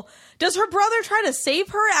pool. Does her brother try to save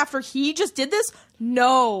her after he just did this?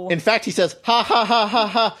 No. In fact, he says, "Ha ha ha ha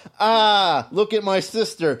ha, ah, look at my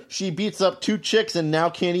sister. She beats up 2 chicks and now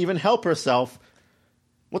can't even help herself."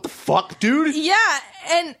 What the fuck, dude? Yeah,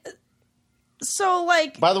 and so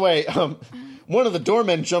like By the way, one of the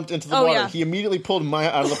doormen jumped into the water. yeah. He immediately pulled Maya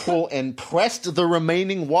out of the pool and pressed the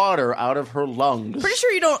remaining water out of her lungs. pretty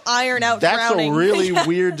sure you don't iron out That's drowning. a really Yes.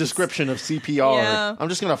 weird description of CPR. Yeah. I'm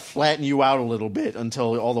just going to flatten you out a little bit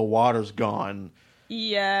until all the water's gone.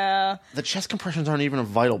 Yeah. The chest compressions aren't even a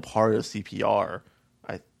vital part of CPR.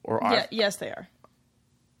 Yes, they are.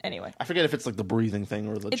 Anyway. I forget if it's like the breathing thing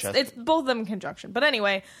or the chest. It's both of them in conjunction. But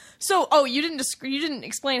anyway, so you didn't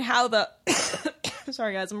explain how the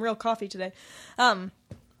sorry guys, I'm real coffee today.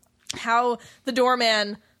 How the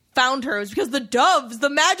doorman found her was because the doves, the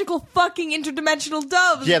magical fucking interdimensional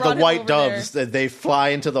doves. Yeah, the brought him white over doves. there. They fly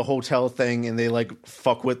into the hotel thing and they like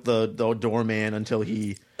fuck with the doorman until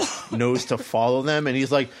he knows to follow them. And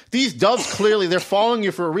he's like, "These doves clearly they're following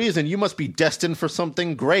you for a reason. You must be destined for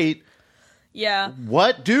something great." Yeah.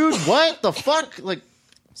 What, dude? What the fuck? Like,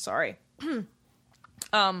 Sorry.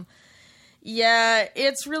 Yeah,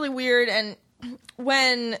 it's really weird. And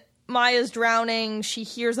when Maya's drowning, she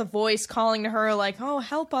hears a voice calling to her like, "Oh,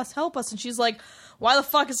 help us, help us." And she's like, "Why the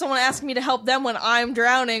fuck is someone asking me to help them when I'm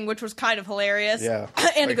drowning?" Which was kind of hilarious. yeah,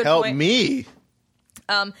 and like, a good help point. me.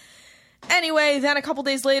 Anyway, then a couple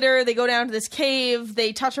days later, they go down to this cave,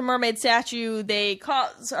 they touch a mermaid statue, they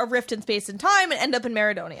cause a rift in space and time, and end up in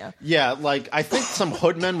Maradonia. Yeah, like I think some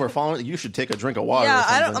hoodmen were following. You should take a drink of water. Yeah, or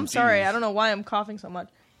something. I'm sorry, Jeez. I don't know why I'm coughing so much.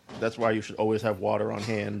 That's why you should always have water on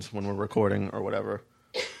hand when we're recording or whatever.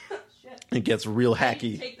 It gets real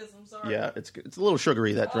hacky. Take this, I'm sorry. Yeah, it's a little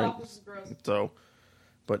sugary, that drink. this is gross. So,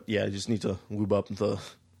 but yeah, you just need to lube up the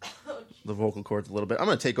vocal cords a little bit. I'm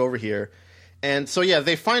going to take over here. And so, yeah,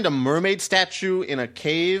 they find a mermaid statue in a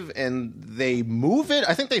cave and they move it.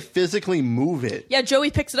 I think they physically move it. Yeah,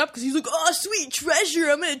 Joey picks it up because he's like, "Oh, sweet treasure,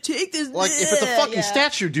 I'm gonna take this." Like, if it's a fucking Yeah.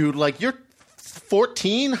 statue, dude, like, you're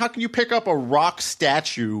 14? How can you pick up a rock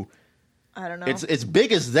statue? I don't know. It's as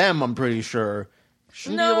big as them, I'm pretty sure.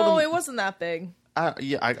 Shouldn't be able no, to, it wasn't that big.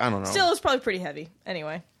 yeah, I don't know. Still, it was probably pretty heavy.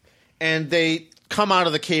 Anyway. And they come out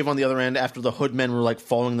of the cave on the other end after the hoodmen were, like,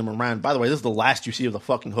 following them around. By the way, this is the last you see of the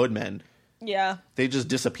fucking hoodmen. Yeah. They just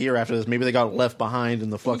disappear after this. Maybe they got left behind in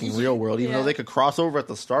the fucking real world, even Yeah. though they could cross over at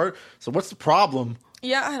the start. So what's the problem?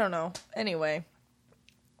 Yeah, I don't know. Anyway.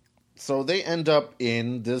 So they end up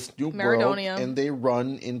in this new world, Maradonia. and they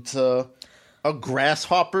run into a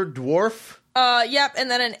grasshopper dwarf. Yep, and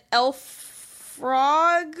then an elf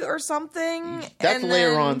frog or something. That's and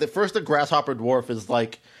later then- on. The first, the grasshopper dwarf is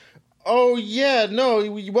like, oh yeah, no,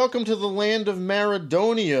 welcome to the land of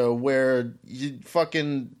Maradonia, where you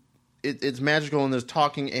fucking it's magical and there's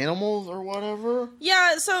talking animals or whatever.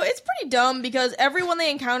 Yeah, so it's pretty dumb because everyone they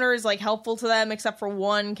encounter is like helpful to them except for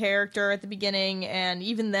one character at the beginning, and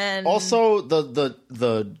even then. Also,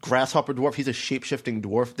 the grasshopper dwarf, he's a shape-shifting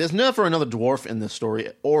dwarf. There's never another dwarf in this story,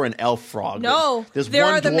 or an elf frog. No, There's there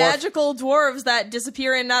one are the dwarf. magical dwarves that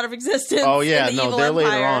disappear in and out of existence. Oh yeah, in the no, Evil they're Empire.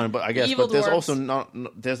 later on, but I guess. Evil But there's dwarves. also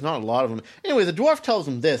there's not a lot of them. Anyway, the dwarf tells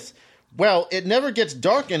him this. Well, it never gets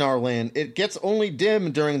dark in our land. It gets only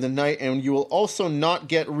dim during the night, and you will also not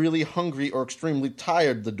get really hungry or extremely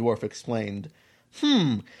tired, the dwarf explained.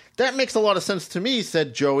 That makes a lot of sense to me,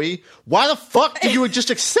 said Joey. Why the fuck did you just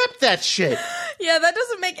accept that shit? Yeah, that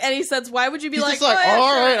doesn't make any sense. Why would you be He's like, just like, oh, yeah, all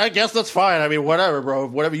sure." right, I guess that's fine. I mean, whatever, bro.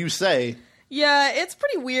 Whatever you say. Yeah, it's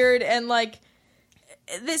pretty weird, and like,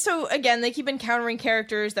 so again, they keep encountering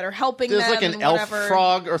characters that are helping There's them. like an and elf whatever.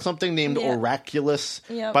 frog or something named Yeah. Oraculus.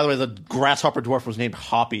 Yep. By the way, the grasshopper dwarf was named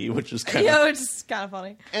Hoppy, which is kind of... Yeah, which is kind of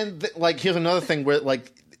funny. And like, here's another thing where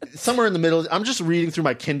like somewhere in the middle, I'm just reading through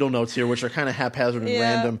my Kindle notes here, which are kind of haphazard and Yeah.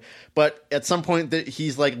 random. But at some point,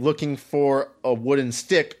 he's like looking for a wooden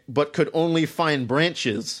stick, but could only find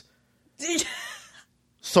branches.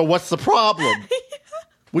 So what's the problem?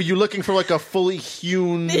 Were you looking for like a fully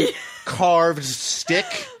hewn, carved stick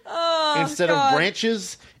instead God. of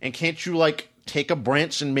branches? And can't you like take a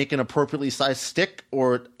branch and make an appropriately sized stick?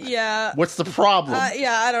 Or Yeah. what's the problem?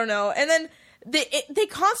 Yeah, I don't know. And then they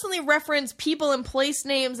constantly reference people and place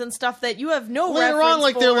names and stuff that you have no Later reference on,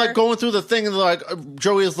 like for. they're like going through the thing, and they're like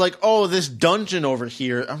Joey is like, "Oh, this dungeon over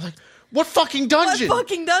here." I'm like, "What fucking dungeon? What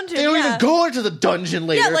fucking dungeon? They don't Yeah. even go into the dungeon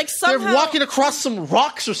later. Yeah, like, somehow- they're walking across some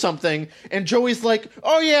rocks or something, and Joey's like,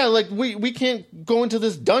 "Oh yeah, like we can't go into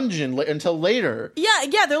this dungeon until later."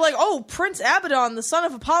 Yeah, they're like, oh, Prince Abaddon, the son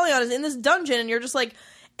of Apollyon, is in this dungeon, and you're just like,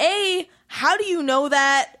 A, how do you know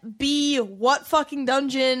that? B, what fucking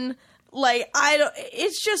dungeon? Like, I don't.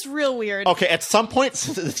 It's just real weird. Okay, at some point,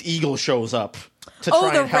 this eagle shows up to Oh,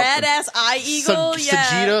 try the and help rad them. ass eye eagle.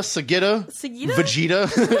 Yeah. Sagita, Sagita?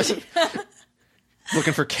 Vegeta.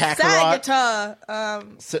 Looking for Kakarot. Sagita.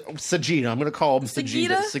 Sagita. I'm going to call him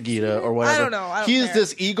Sagita. Sagita or whatever. I don't know. I don't He's care.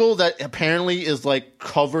 this eagle that apparently is like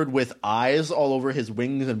covered with eyes all over his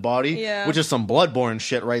wings and body, Yeah. which is some Bloodborne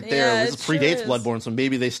shit right there. Yeah, This it predates sure is. Bloodborne, so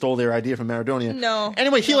maybe they stole their idea from Maradonia. No.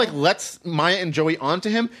 Anyway, he No. like lets Maya and Joey onto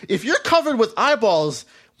him. If you're covered with eyeballs,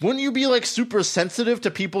 wouldn't you be like super sensitive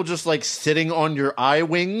to people just like sitting on your eye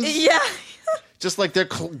wings? Yeah. Just like they're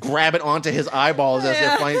grabbing onto his eyeballs as they're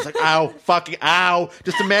Yeah. flying. It's like, ow, fucking, ow.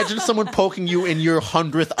 Just imagine someone poking you in your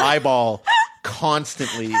 100th eyeball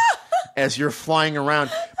constantly as you're flying around.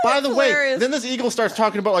 By the way, hilarious. then this eagle starts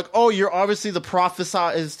talking about like, oh, you're obviously the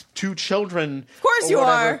prophesized two children. Of course you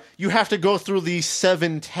are. You have to go through these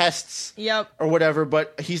 7 tests. Yep. Or whatever,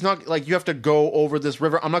 but he's not, like, you have to go over this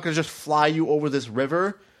river. I'm not going to just fly you over this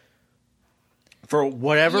river. For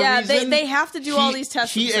whatever Yeah, reason, they have to do all these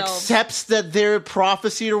tests He themselves. accepts that they're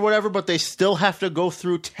prophesied or whatever, but they still have to go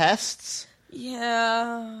through tests.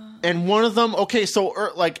 Yeah. And one of them, okay, so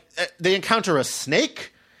they encounter a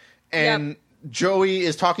snake, and Yep. Joey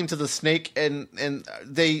is talking to the snake, and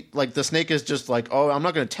they like the snake is just like, oh, I'm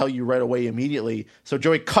not going to tell you right away immediately. So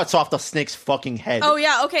Joey cuts off the snake's fucking head. Oh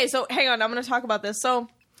yeah. Okay. So hang on. I'm going to talk about this. So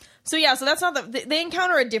yeah. So that's not they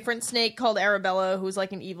encounter a different snake called Arabella, who's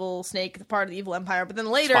like an evil snake, part of the evil empire. But then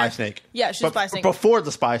later, Spy snake. Yeah, she's But a spy snake. Before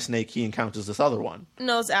the spy snake, he encounters this other one.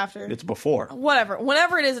 No, it's after. It's before. Whatever.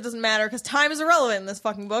 Whenever it is, it doesn't matter because time is irrelevant in this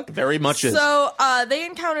fucking book. Very much is. So they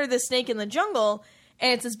encounter this snake in the jungle,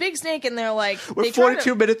 and it's this big snake, and they're like, We're they try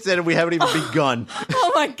 42 minutes in and we haven't even begun.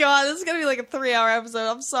 Oh my god, this is gonna be like a 3-hour episode.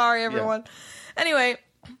 I'm sorry, everyone. Anyway,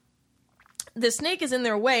 the snake is in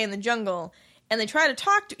their way in the jungle, and they try to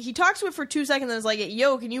talk to. He talks to it for 2 seconds, and is like,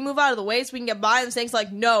 "Yo, can you move out of the way so we can get by?" And the snake's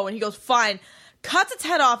like, "No," and he goes, "Fine." Cuts its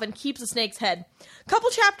head off and keeps the snake's head. A couple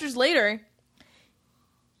chapters later,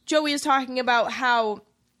 Joey is talking about how,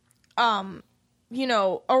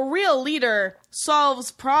 a real leader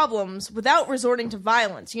solves problems without resorting to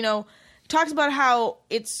violence. Talks about how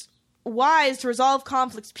it's wise to resolve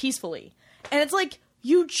conflicts peacefully. And it's like,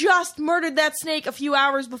 you just murdered that snake a few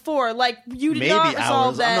hours before. Like, you did Maybe not resolve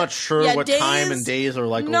hours. that. I'm not sure Yeah, what time and days are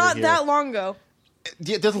like Not over here. that long ago.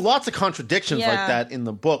 Yeah, there's lots of contradictions like Yeah. that in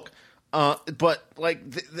the book. But like,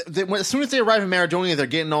 as soon as they arrive in Maradonia, they're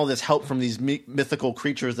getting all this help from these mythical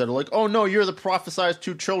creatures that are like, "Oh no, you're the prophesized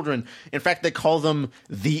two children." In fact, they call them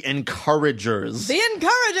the Encouragers, The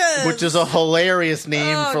Encouragers! which is a hilarious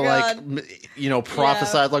name Oh, for God.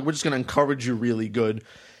 prophesied. Like, we're just going to encourage you really good.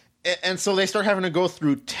 And so they start having to go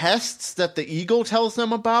through tests that the Eagle tells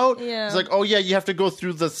them about. Yeah. It's like, oh yeah, you have to go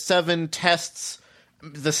through the 7 tests.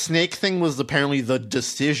 The snake thing was apparently the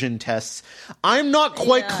decision tests. I'm not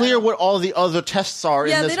quite clear what all the other tests are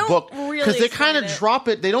in this book. Because they kind of drop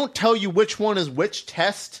it. They don't tell you which one is which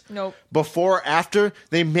test. Nope. Before or after.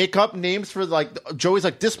 They make up names for, like, Joey's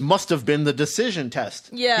like, this must have been the decision test.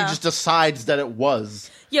 Yeah. He just decides that it was.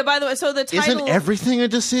 Yeah, by the way, so the title... Isn't everything a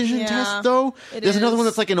decision test, though? There's another one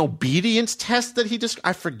is. that's like an obedience test that he just...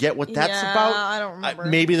 I forget what that's about. I don't remember.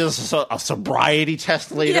 Maybe there's a sobriety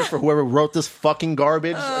test later for whoever wrote this fucking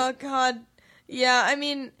garbage. Oh, God. Yeah, I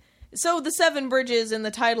mean... So the 7 bridges in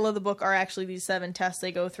the title of the book are actually these 7 tests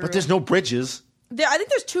they go through. But there's no bridges. I think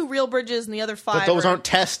there's 2 real bridges and the other 5 But those aren't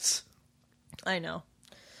tests. I know.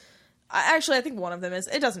 I think one of them is.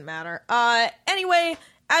 It doesn't matter. Anyway...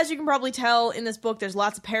 As you can probably tell in this book, there's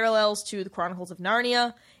lots of parallels to the Chronicles of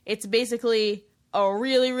Narnia. It's basically a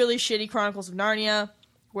really, really shitty Chronicles of Narnia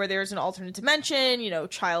where there's an alternate dimension,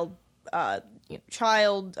 child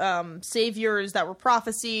saviors that were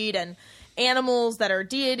prophesied and animals that are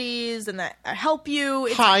deities and that help you.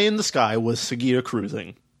 High in the sky was Sagira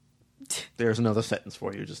cruising. There's another sentence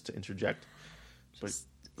for you just to interject. But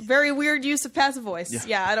very weird use of passive voice.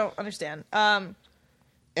 Yeah, I don't understand.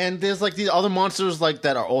 And there's, like, these other monsters, like,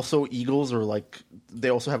 that are also eagles, or, like, they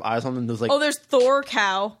also have eyes on them. There's, like... Oh, there's Thor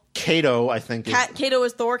Cow. Cato, I think. Cato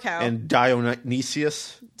is Thor Cow. And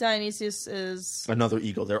Dionysius. Dionysius is... Another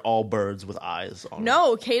eagle. They're all birds with eyes on them.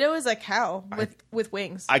 No, Cato is a cow with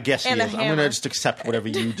wings. I guess he and is. I'm going to just accept whatever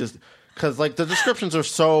you just... Because, like, the descriptions are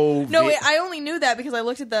so... No, I only knew that because I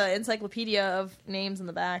looked at the encyclopedia of names in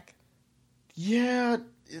the back. Yeah...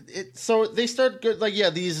 So they start, like,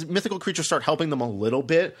 these mythical creatures start helping them a little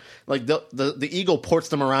bit. Like, the eagle ports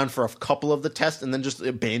them around for a couple of the tests and then just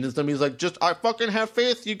abandons them. He's like, I fucking have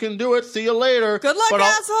faith. You can do it. See you later. Good luck,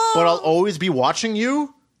 asshole. But I'll always be watching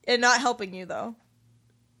you. And not helping you, though.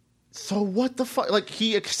 So what the fuck? Like,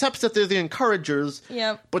 he accepts that they're the encouragers.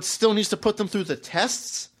 Yeah. But still needs to put them through the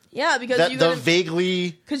tests. Yeah, because you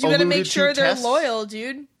gotta make sure they're loyal,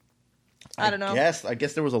 dude. I don't know. I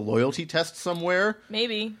guess there was a loyalty test somewhere.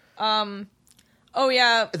 Maybe. Oh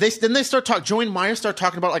yeah. Then they start talking. Joey and Maya start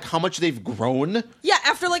talking about, like, how much they've grown. Yeah,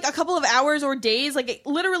 after like a couple of hours or days, like it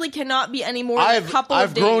literally cannot be any more than a couple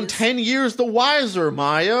of days. I've grown 10 years the wiser,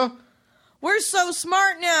 Maya. We're so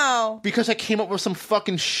smart now. Because I came up with some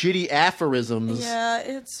fucking shitty aphorisms. Yeah,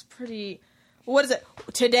 it's pretty. What is it?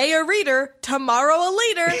 Today a reader, tomorrow a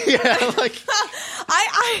leader. Yeah, like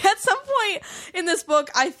I at some point in this book,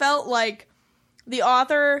 I felt like the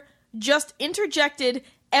author just interjected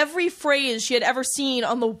every phrase she had ever seen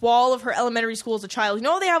on the wall of her elementary school as a child. You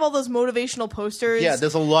know, they have all those motivational posters. Yeah,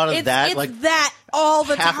 there's a lot of that. It's like that all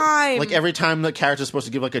the time. Like every time the character's supposed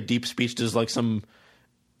to give like a deep speech, there's like some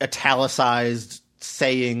italicized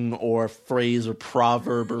saying or phrase or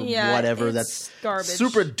proverb or whatever that's garbage.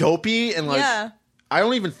 Super dopey and like I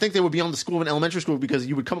don't even think they would be on the school of an elementary school because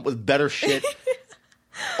you would come up with better shit.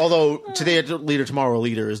 Although today a leader, tomorrow a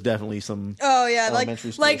leader is definitely some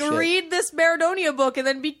elementary school shit. Read this Maradonia book and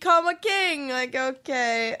then become a king. Like,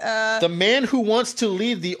 okay. The man who wants to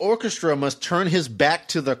lead the orchestra must turn his back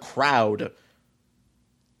to the crowd.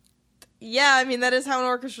 Yeah, I mean that is how an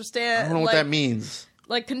orchestra stands. I don't know what that means.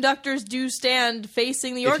 Like, conductors do stand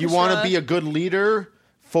facing the orchestra. If you want to be a good leader,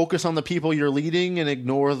 focus on the people you're leading and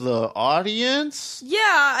ignore the audience. Yeah,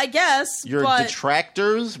 I guess. Your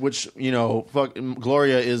detractors, which, you know,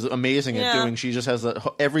 Gloria is amazing at doing. She just has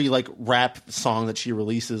every, like, rap song that she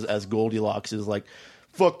releases as Goldilocks is like,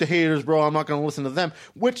 fuck the haters, bro, I'm not going to listen to them.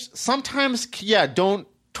 Which sometimes, don't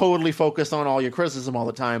totally focus on all your criticism all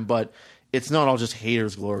the time, but... It's not all just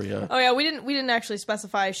haters, Gloria. Oh yeah, we didn't actually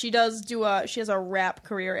specify. She does she has a rap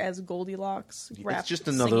career as Goldilocks. It's just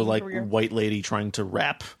another like career. white lady trying to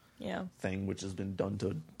rap thing, which has been done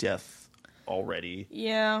to death already.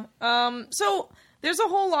 Yeah. So there's a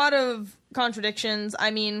whole lot of contradictions.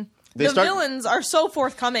 I mean, villains are so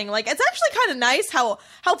forthcoming. Like, it's actually kind of nice how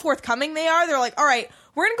forthcoming they are. They're like, all right,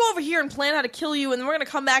 we're going to go over here and plan how to kill you, and then we're going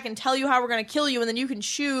to come back and tell you how we're going to kill you, and then you can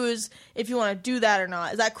choose if you want to do that or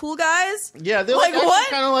not. Is that cool, guys? Yeah, they're like what?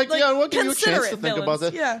 Kind of like, we'll give you a chance to think villains. about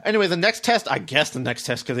this. Yeah. Anyway, the next test,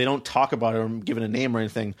 because they don't talk about it or give it a name or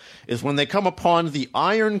anything, is when they come upon the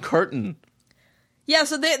Iron Curtain. Yeah,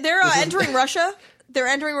 so they're entering Russia. They're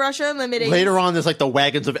entering Russia in the mid-80s. Later on, there's like the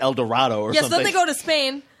wagons of El Dorado or something. Yes, then they go to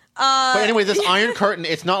Spain. But anyway, this Iron Curtain,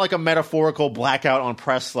 it's not like a metaphorical blackout on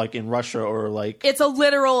press like in Russia or like... It's a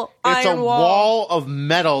literal It's iron a wall of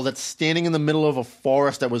metal that's standing in the middle of a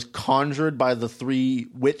forest that was conjured by the 3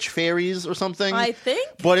 witch fairies or something. I think.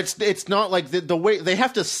 But it's not like the way... They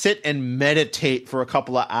have to sit and meditate for a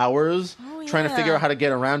couple of hours trying to figure out how to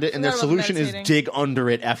get around it. And their solution is dig under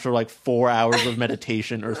it after like 4 hours of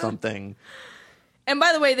meditation or something. And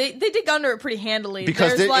by the way, they dig under it pretty handily.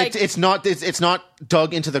 Because it's not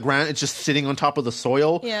dug into the ground. It's just sitting on top of the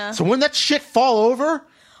soil. Yeah. So when that shit fall over...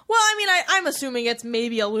 Well, I mean, I'm assuming it's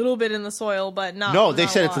maybe a little bit in the soil, but not... No, they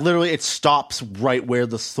not said a it's lot. literally... It stops right where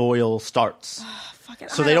the soil starts.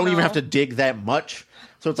 So they don't even have to dig that much.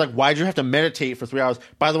 So it's like, why'd you have to meditate for 3 hours?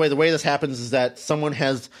 By the way this happens is that someone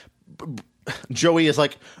has... Joey is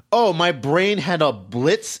like, oh, my brain had a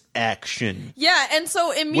blitz action. Yeah, and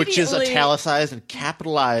so immediately... Which is italicized and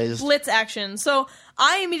capitalized. Blitz action. So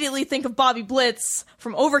I immediately think of Bobby Blitz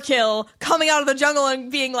from Overkill coming out of the jungle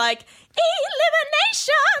and being like,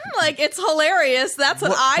 elimination! Like, it's hilarious. That's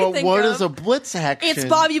what I think of. What is a blitz action? It's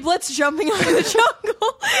Bobby Blitz jumping out of the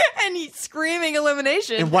jungle and he's screaming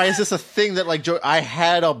elimination. And why is this a thing that, like, I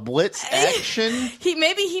had a blitz action?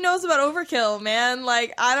 Maybe he knows about Overkill, man.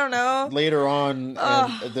 Like, I don't know. Later on,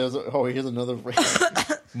 here's another phrase.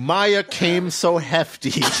 Maya came so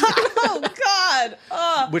hefty. Oh,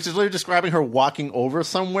 God. Which is literally describing her walking over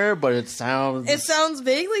somewhere, but it sounds... It sounds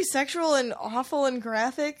vaguely sexual and awful and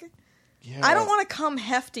graphic. Yeah. I don't want to come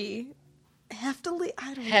hefty. Heftily?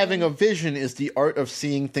 I don't know. Having a vision is the art of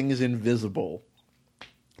seeing things invisible.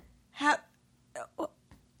 What?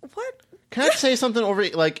 Can I say something over...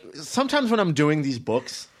 Like, sometimes when I'm doing these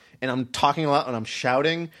books, and I'm talking a lot and I'm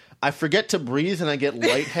shouting, I forget to breathe and I get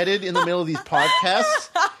lightheaded in the middle of these podcasts.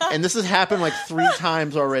 And this has happened like 3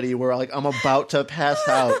 times already where like I'm about to pass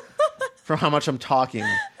out from how much I'm talking.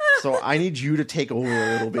 So I need you to take over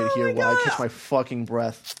a little bit here while I catch my fucking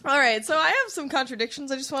breath. All right, so I have some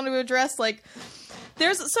contradictions I just wanted to address. Like,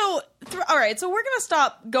 all right, so we're gonna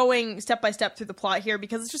stop going step by step through the plot here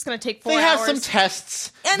because it's just gonna take 4 hours. They have some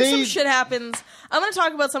tests. And some shit happens. I'm gonna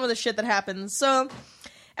talk about some of the shit that happens. So,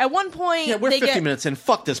 at one point, yeah, we're 50 minutes in.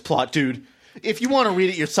 Fuck this plot, dude. If you want to read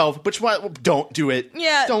it yourself, don't do it.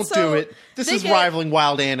 Yeah, don't do it. This is rivaling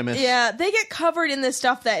Wild Animus. Yeah, they get covered in this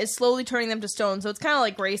stuff that is slowly turning them to stone. So it's kind of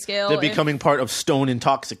like Grayscale. They're becoming part of stone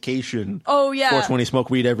intoxication. Oh yeah. 420 smoke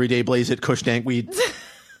weed every day, blaze it, kush dank weed.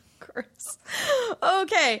 Gross.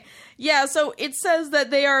 Okay. Yeah, so it says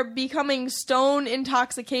that they are becoming stone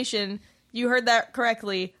intoxication. You heard that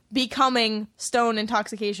correctly. Becoming stone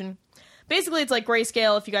intoxication. Basically, it's like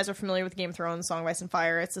Grayscale, if you guys are familiar with Game of Thrones, Song of Ice and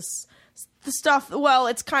Fire. It's the stuff, well,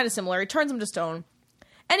 it's kind of similar. It turns them to stone.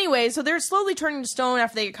 Anyway, so they're slowly turning to stone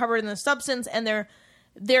after they get covered in the substance, and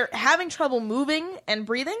they're having trouble moving and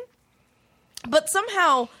breathing. But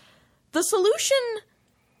somehow, the solution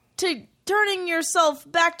to turning yourself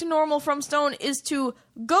back to normal from stone is to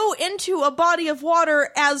go into a body of water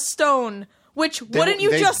as stone. Which, wouldn't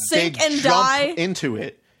you just sink and die? Into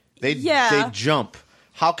it. They jump.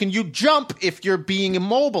 How can you jump if you're being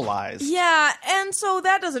immobilized? Yeah, and so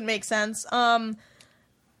that doesn't make sense.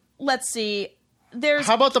 Let's see.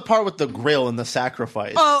 How about the part with the grill and the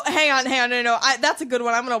sacrifice? Oh, hang on, no. That's a good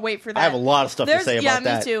one. I'm going to wait for that. I have a lot of stuff to say about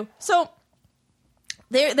that. Yeah, me too. So,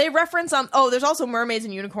 they reference, there's also mermaids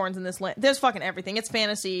and unicorns in this land. There's fucking everything. It's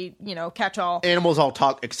fantasy, catch-all. Animals all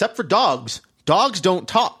talk, except for dogs. Dogs don't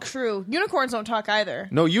talk. True. Unicorns don't talk either.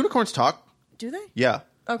 No, unicorns talk. Do they? Yeah.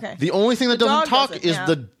 Okay. The only thing that doesn't talk is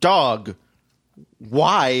the dog.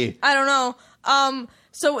 Why? I don't know.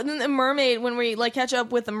 So then the mermaid, when we catch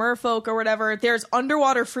up with the merfolk or whatever, there's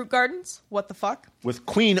underwater fruit gardens. What the fuck? With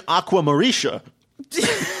Queen Aqua Marisha.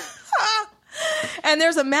 And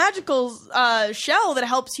there's a magical shell that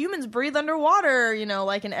helps humans breathe underwater,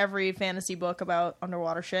 like in every fantasy book about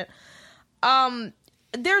underwater shit.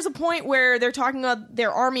 There's a point where they're talking about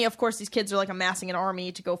their army. Of course, these kids are amassing an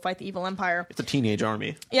army to go fight the evil empire. It's a teenage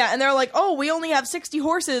army. Yeah, and they're like, oh, we only have 60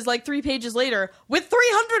 horses 3 pages later with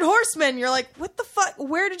 300 horsemen. You're like, what the fuck?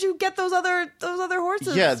 Where did you get those other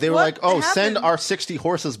horses? Yeah, they were like, oh, send our 60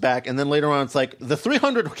 horses back. And then later on, it's like the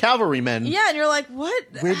 300 cavalrymen. Yeah, and you're like, what?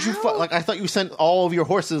 Where'd you I thought you sent all of your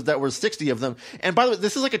horses that were 60 of them. And by the way,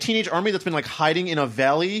 this is a teenage army that's been hiding in a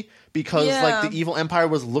valley because the evil empire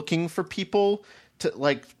was looking for people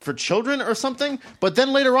for children or something. But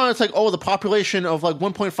then later on, it's like, oh, the population of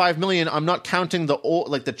 1.5 million. I'm not counting the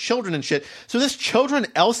old, the children and shit. So there's children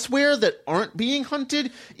elsewhere that aren't being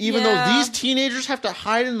hunted, even though these teenagers have to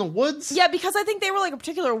hide in the woods. Yeah, because I think they were a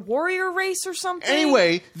particular warrior race or something.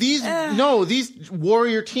 Anyway, these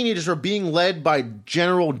warrior teenagers are being led by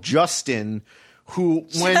General Justin, who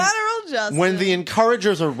when General Justin. when the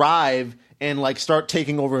encouragers arrive and like start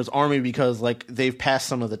taking over his army because like they've passed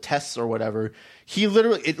some of the tests or whatever,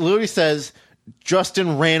 it literally says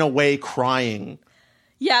Justin ran away crying.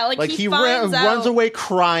 Yeah, like he finds out, runs away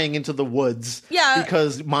crying into the woods. Yeah.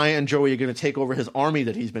 Because Maya and Joey are going to take over his army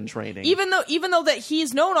that he's been training. Even though that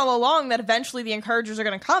he's known all along that eventually the encouragers are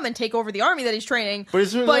going to come and take over the army that he's training. But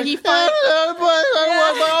he finds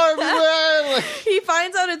he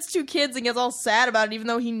finds out it's 2 kids and gets all sad about it, even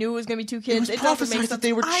though he knew it was going to be 2 kids. It was prophesied that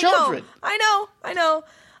they were children. I know.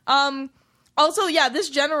 Also, yeah,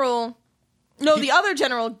 this general. No, the other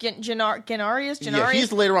general, Gennarius. Yeah,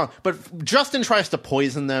 he's later on. But Justin tries to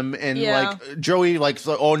poison them, and like Joey, like,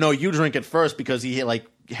 oh no, you drink it first because he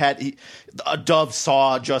a dove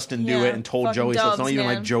saw Justin do it and told Joey. So it's not even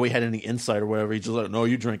like Joey had any insight or whatever. He's just like, no,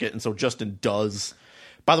 you drink it, and so Justin does.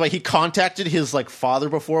 By the way, he contacted his like father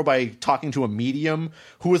before by talking to a medium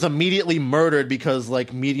who was immediately murdered because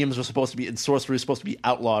like mediums were supposed to be, and sorcery was supposed to be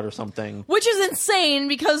outlawed or something. Which is insane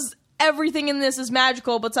because everything in this is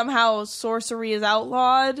magical, but somehow sorcery is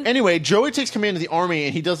outlawed. Anyway, Joey takes command of the army,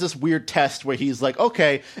 and he does this weird test where he's like,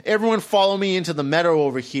 okay, everyone follow me into the meadow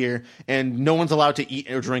over here, and no one's allowed to eat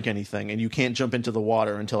or drink anything, and you can't jump into the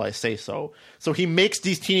water until I say so. So he makes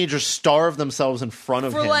these teenagers starve themselves in front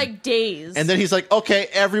of him. For like days. And then he's like, okay,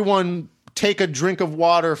 everyone take a drink of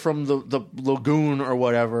water from the lagoon or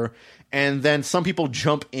whatever, and then some people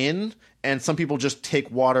jump in, and some people just take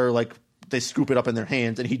water like they scoop it up in their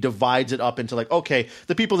hands, and he divides it up into like, okay,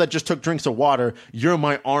 the people that just took drinks of water, you're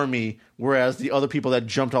my army, whereas the other people that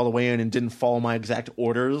jumped all the way in and didn't follow my exact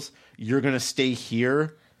orders, you're gonna stay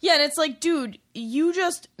here. Yeah, and it's like, dude, you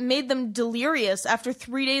just made them delirious after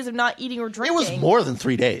 3 days of not eating or drinking. It was more than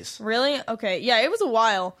 3 days. Really? Okay. Yeah, it was a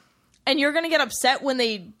while. And you're gonna get upset when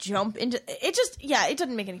they jump into it. It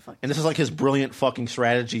doesn't make any fucking sense. And this is like his brilliant fucking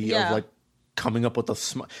strategy of like coming up with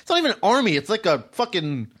it's not even an army, it's like a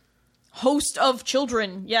fucking host of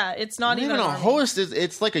children. Yeah, it's not even a host.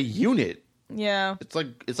 It's like a unit. Yeah, it's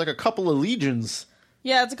like a couple of legions.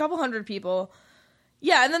 Yeah, it's a couple hundred people.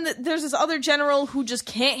 Yeah, and then there's this other general who just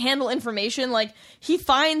can't handle information. Like, he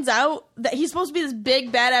finds out that he's supposed to be this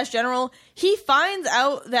big badass general. He finds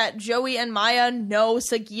out that Joey and Maya know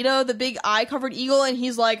Sagita, the big eye-covered eagle, and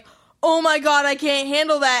he's like, oh my god, I can't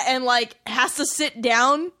handle that, and like has to sit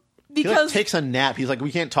down. Because he like takes a nap. He's like,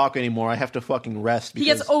 we can't talk anymore. I have to fucking rest. He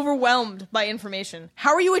gets overwhelmed by information.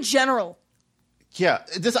 How are you a general? Yeah,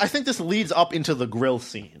 I think this leads up into the grill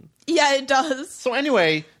scene. Yeah, it does. So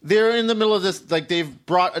anyway, they're in the middle of this, like they've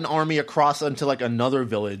brought an army across into like another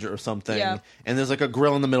village or something. Yeah. And there's like a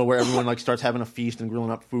grill in the middle where everyone like starts having a feast and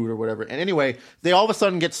grilling up food or whatever. And anyway, they all of a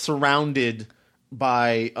sudden get surrounded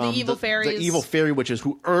by the evil fairies. The evil fairy witches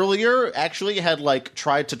who earlier actually had like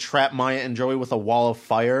tried to trap Maya and Joey with a wall of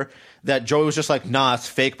fire that Joey was just like, nah, it's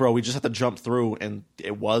fake, bro. We just have to jump through. And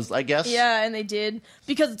it was, I guess. Yeah, and they did.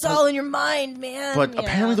 Because it's all in your mind, man. But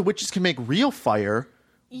apparently the witches can make real fire.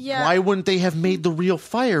 Yeah. Why wouldn't they have made the real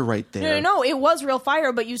fire right there? No, it was real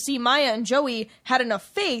fire, but you see, Maya and Joey had enough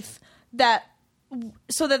faith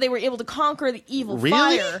so that they were able to conquer the evil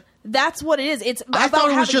fire. That's what it is. I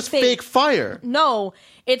thought it was just fake fire. No,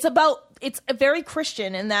 it's very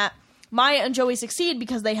Christian in that Maya and Joey succeed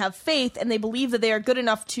because they have faith and they believe that they are good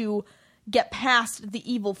enough to get past the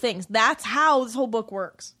evil things. That's how this whole book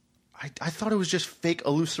works. I thought it was just fake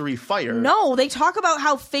illusory fire. No, they talk about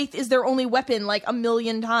how faith is their only weapon like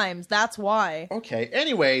 1,000,000 times. That's why. Okay.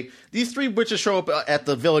 Anyway, these 3 witches show up at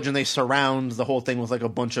the village and they surround the whole thing with like a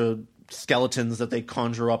bunch of skeletons that they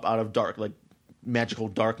conjure up out of magical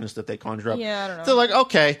darkness that they conjure up. Yeah, I don't know. They're like,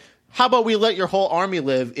 okay, how about we let your whole army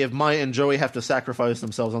live if Maya and Joey have to sacrifice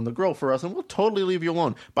themselves on the grill for us, and we'll totally leave you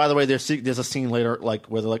alone. By the way, there's a scene later like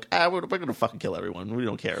where they're like, we're going to fucking kill everyone. We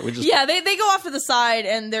don't care. We just they go off to the side,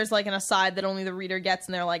 and there's like an aside that only the reader gets,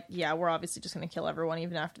 and they're like, yeah, we're obviously just going to kill everyone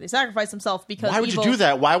even after they sacrifice themselves because why would you do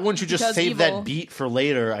that? Why wouldn't you just save that beat for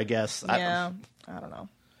later, I guess? Yeah, I don't know.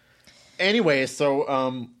 Anyway,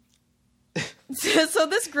 so so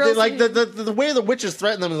this grill like the way the witches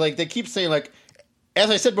threaten them is like they keep saying like, as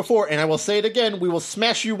I said before, and I will say it again, we will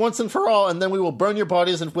smash you once and for all, and then we will burn your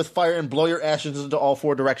bodies with fire and blow your ashes into all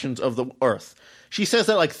 4 directions of the earth. She says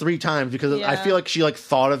that like 3 times because I feel like she like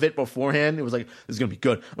thought of it beforehand. It was like, this is gonna be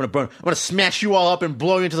good. I'm gonna smash you all up and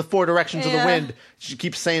blow you into the 4 directions of the wind. She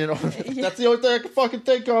keeps saying it. That's the only thing I can fucking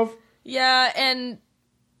think of. Yeah, and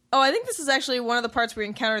I think this is actually one of the parts where we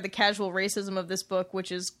encounter the casual racism of this book,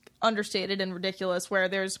 which is understated and ridiculous, where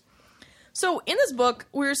there's so in this book,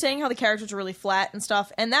 we were saying how the characters are really flat and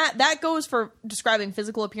stuff, and that goes for describing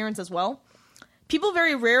physical appearance as well. People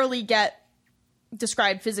very rarely get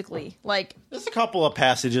described physically. Like, there's a couple of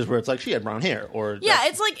passages where it's like she had brown hair, or yeah,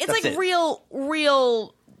 it's like real.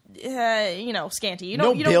 Scanty. You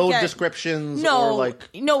don't build get descriptions. No, or like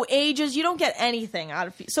no ages. You don't get anything out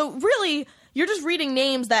of. So really, you're just reading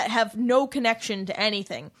names that have no connection to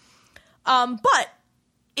anything. But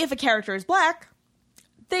if a character is black,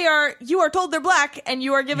 you are told they're black, and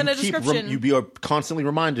you are given a description. You are constantly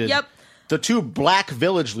reminded. Yep. The two black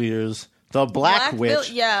village leaders, the Black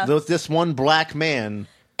Witch, this one black man.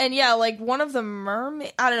 And yeah, like one of the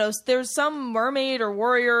mermaid, I don't know, there's some mermaid or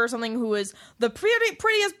warrior or something who is the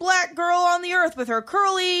prettiest black girl on the earth with her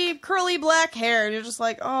curly black hair. And you're just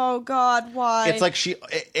like, oh God, why? It's like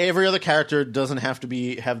every other character doesn't have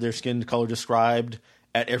to have their skin color described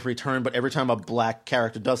at every turn, but every time a black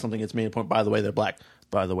character does something, it's made a point, by the way, they're black.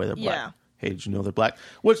 By the way, they're black. Yeah. Hey, did you know they're black?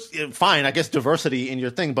 Which, fine, I guess diversity in your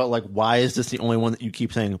thing, but like, why is this the only one that you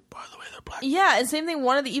keep saying, by the way, they're black? Yeah, and same thing,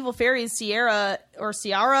 one of the evil fairies, Ciara,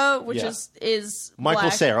 which is Michael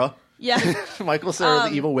black. Cera. Yeah. Michael Cera,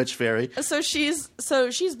 the evil witch fairy. So she's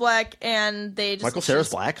black, and they just... Michael Cera's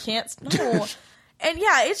black? Can't... No. And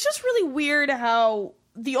yeah, it's just really weird how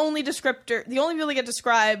the only people that get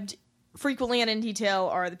described frequently and in detail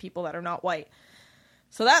are the people that are not white.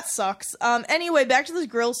 So that sucks. Anyway, back to this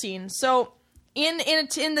grill scene. So in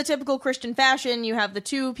the typical Christian fashion, you have the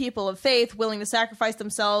two people of faith willing to sacrifice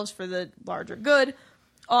themselves for the larger good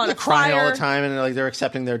on They're a fire. crying all the time, and like they're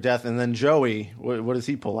accepting their death. And then Joey, what does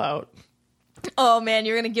he pull out? Oh man,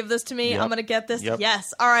 you're gonna give this to me? Yep. I'm gonna get this? Yep.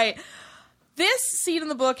 Yes. All right. This scene in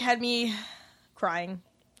the book had me crying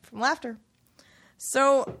from laughter.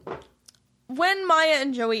 So when Maya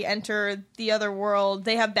and Joey enter the other world,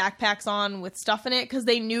 they have backpacks on with stuff in it because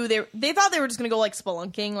they knew they thought they were just going to go like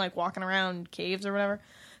spelunking, like walking around caves or whatever.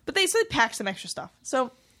 But they said pack some extra stuff.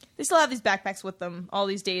 So they still have these backpacks with them all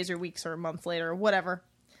these days or weeks or months later or whatever.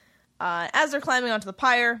 As they're climbing onto the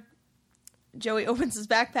pyre, Joey opens his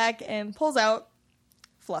backpack and pulls out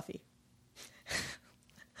Fluffy.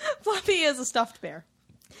 Fluffy is a stuffed bear.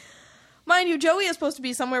 Mind you, Joey is supposed to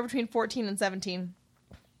be somewhere between 14 and 17.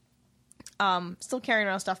 Still carrying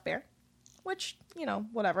around a stuffed bear, which,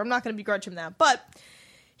 whatever. I'm not going to begrudge him that. But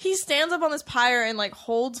he stands up on this pyre and, like,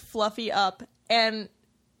 holds Fluffy up and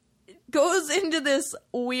goes into this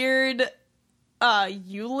weird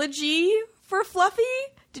eulogy for Fluffy.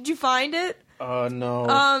 Did you find it?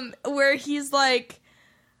 No. Where he's like,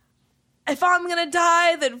 if I'm going to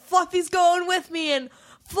die, then Fluffy's going with me, and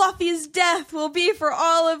Fluffy's death will be for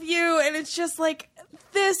all of you. And it's just like,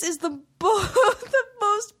 this is the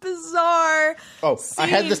most bizarre scene. I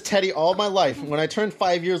had this teddy all my life. When I turned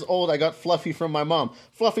 5 years old, I got Fluffy from my mom.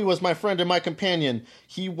 Fluffy was my friend and my companion.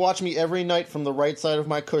 He watched me every night from the right side of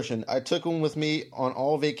my cushion. I took him with me on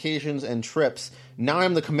all vacations and trips. Now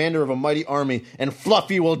I'm the commander of a mighty army, and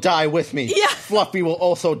Fluffy will die with me. Yeah. Fluffy will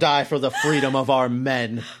also die for the freedom of our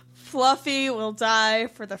men. Fluffy will die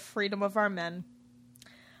for the freedom of our men.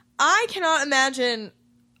 I cannot imagine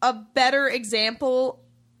a better example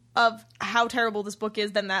of how terrible this book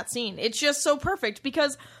is than that scene. It's just so perfect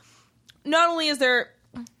because not only is there,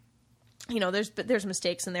 there's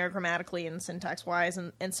mistakes in there grammatically and syntax wise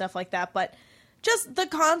and stuff like that, but just the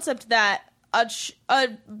concept that a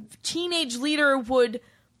teenage leader would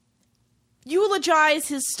eulogize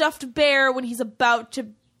his stuffed bear when he's about to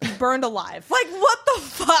be burned alive. Like, what the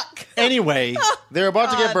fuck? Anyway, they're about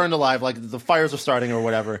to get burned alive, like the fires are starting or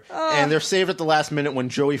whatever, and they're saved at the last minute when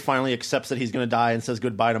Joey finally accepts that he's going to die and says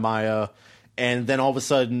goodbye to Maya, and then all of a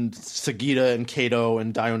sudden Sagita and Kato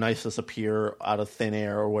and Dionysus appear out of thin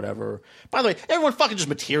air or whatever. By the way, everyone fucking just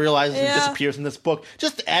materializes and disappears in this book,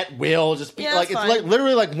 just at will. Just it's like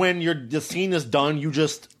literally like when the scene is done, you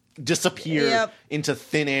just disappear into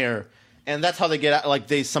thin air, and that's how they get out. Like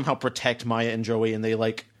they somehow protect Maya and Joey, and they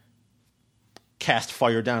like cast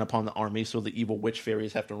fire down upon the army so the evil witch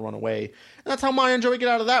fairies have to run away. And that's how Maya and Joey get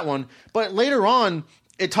out of that one. But later on,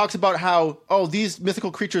 it talks about how, these mythical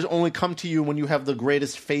creatures only come to you when you have the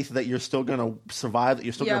greatest faith that you're still going to survive, that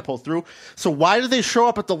you're still going to pull through. So why do they show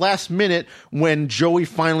up at the last minute when Joey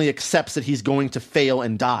finally accepts that he's going to fail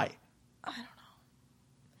and die? I don't know.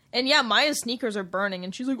 And yeah, Maya's sneakers are burning,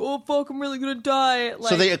 and she's like, oh, fuck, I'm really going to die. Like,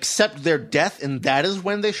 so they accept their death, and that is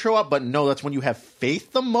when they show up? But no, that's when you have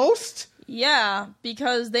faith the most? Yeah,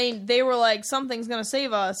 because they were like, something's gonna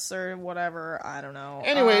save us, or whatever, I don't know.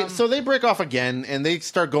 Anyway, so they break off again, and they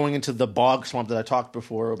start going into the bog swamp that I talked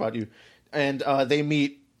before about you. And they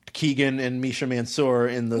meet Keegan and Misha Mansour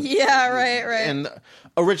in the... Yeah, right. And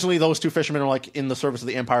originally those two fishermen are like in the service of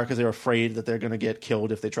the Empire because they're afraid that they're gonna get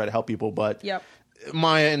killed if they try to help people, but... Yep.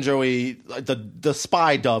 Maya and Joey, like, the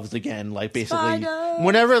spy doves again, like basically Spy doves.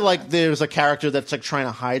 whenever like there's a character that's like trying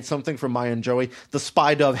to hide something from Maya and Joey, the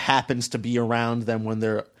spy dove happens to be around them when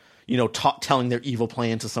they're, you know, telling their evil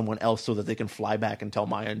plan to someone else so that they can fly back and tell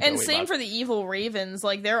Maya and Joey. And same about for the evil ravens.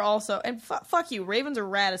 Like, they're also... And fuck you. Ravens are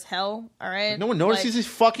rad as hell, all right? No one notices like, these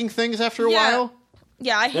fucking things after a yeah. while?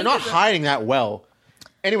 Yeah, I hate They're not hiding that well.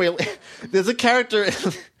 Anyway, there's a character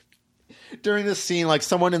during this scene, like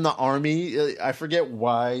someone in the army, I forget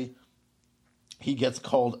why he gets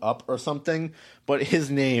called up or something, but his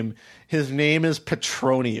name is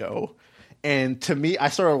Petronio. And to me, I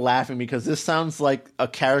started laughing because this sounds like a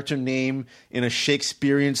character name in a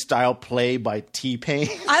Shakespearean-style play by T-Pain.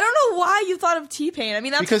 I don't know why you thought of T-Pain. I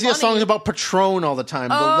mean, that's because he has funny. songs about Patron all the time,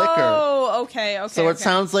 the liquor. Oh, okay. So it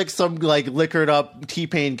sounds like some like liquored up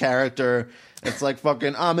T-Pain character. It's like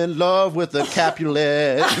fucking, I'm in love with the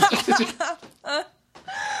Capulet.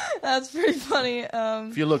 That's pretty funny.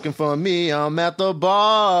 If you're looking for me, I'm at the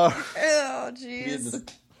bar. Oh, jeez.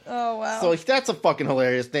 Oh, wow. So that's a fucking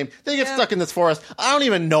hilarious name. They get stuck in this forest. I don't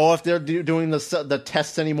even know if they're doing the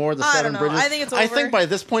tests anymore, the I seven don't know. bridges. I think it's over. I think by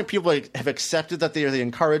this point, people have accepted that they are the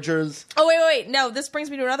encouragers. Oh, wait. No, this brings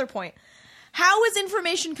me to another point. How is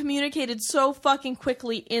information communicated so fucking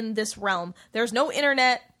quickly in this realm? There's no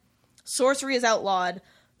internet. Sorcery is outlawed.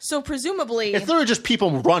 So presumably... It's literally just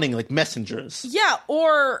people running like messengers. Yeah,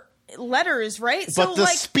 or letters, right? But so, the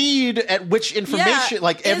like, speed at which information,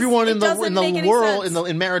 Yeah, everyone it in the doesn't make any world sense.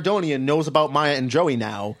 in Maradonia knows about Maya and Joey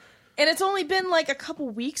now. And it's only been like a couple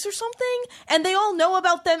weeks or something, and they all know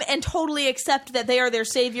about them and totally accept that they are their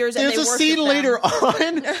saviors. There's and they a worship scene them. later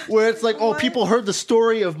on where it's like, oh, What? people heard the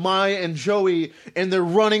story of Maya and Joey, and they're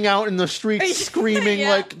running out in the streets screaming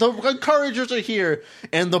Yeah. like, the encouragers are here.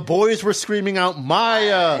 And the boys were screaming out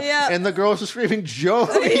Maya, Yeah. and the girls were screaming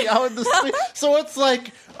Joey out in the street. So it's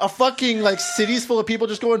like a fucking like cities full of people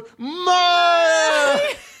just going, Maya,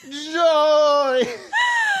 Joy.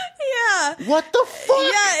 Yeah. What the fuck?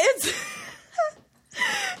 Yeah, it's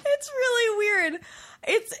it's really weird.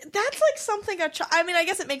 That's like something I mean, I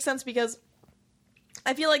guess it makes sense because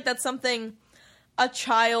I feel like that's something a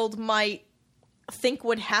child might think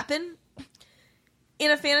would happen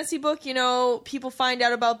in a fantasy book. You know, people find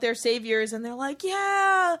out about their saviors and they're like,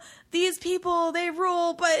 yeah, these people, they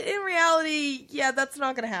rule, but in reality, yeah, that's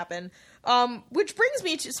not going to happen. Which brings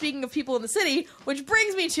me to, speaking of people in the city, which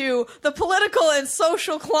brings me to the political and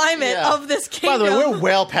social climate Yeah. of this By kingdom. the way, we're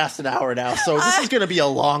well past an hour now, so this is going to be a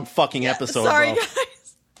long fucking episode. Sorry, bro. guys.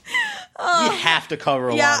 We have to cover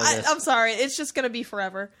a Yeah, lot of this. I'm sorry. It's just going to be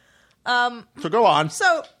forever. So go on.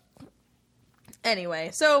 So,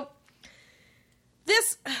 anyway, so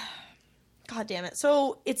this, god damn it.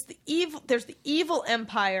 So it's the evil. There's the evil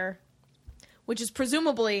empire, which is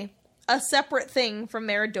presumably a separate thing from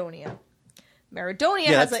Maradonia. Maradonia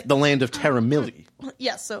Yeah, has that's a the land of Terramilli.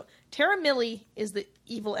 yes. So Terramilli is the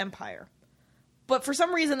evil empire, but for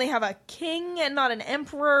some reason they have a king and not an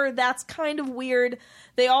emperor. That's kind of weird.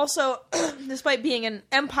 They also, despite being an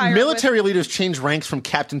empire, Military leaders change ranks from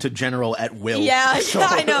captain to general at will. Yeah, So- yeah,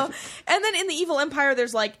 I know. And then in the Evil Empire,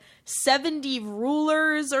 there's like 70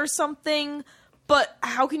 rulers or something. But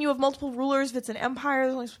how can you have multiple rulers if it's an empire?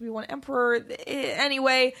 There's only supposed to be one emperor.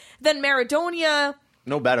 Anyway, then Maradonia.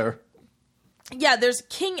 No better. Yeah, there's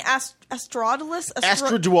King Astrodolus.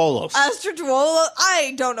 Astraduolos. Astraduola.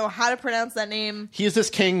 I don't know how to pronounce that name. He is this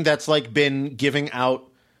king that's like been giving out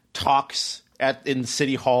talks in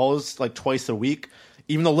city halls like twice a week.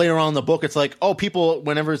 Even though later on in the book, it's like, oh, people,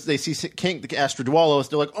 whenever they see King Astraduolos,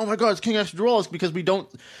 they're like, oh my god, it's King Astraduolos, because we don't...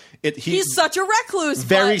 He's such a recluse.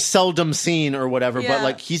 very but, seldom seen or whatever, but Yeah.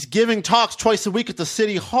 like he's giving talks twice a week at the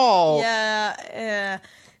city hall. Yeah.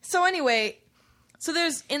 So anyway, so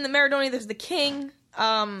there's in the Maradonia, there's the king.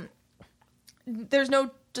 There's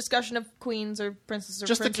no discussion of queens or princesses or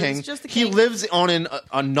Just the princes. king. Just the He king. lives on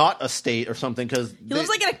a not estate or something because He lives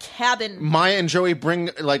like in a cabin. Maya and Joey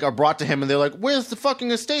are brought to him and they're like, "Where's the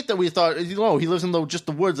fucking estate that we thought?" Oh, he lives in just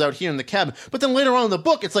the woods out here in the cabin. But then later on in the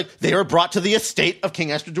book, it's like they are brought to the estate of King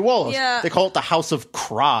Astraduolos. Yeah. They call it the House of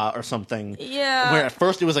Kra or something. Yeah. Where at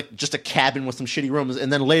first it was like just a cabin with some shitty rooms,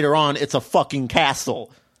 and then later on it's a fucking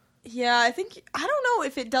castle. Yeah, I don't know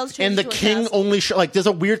if it does change. And the to a king castle. only there's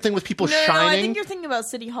a weird thing with people No, shining. I think you're thinking about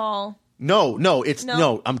City Hall. No,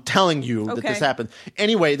 No? I'm telling you that Okay. this happened.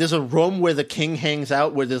 Anyway, there's a room where the king hangs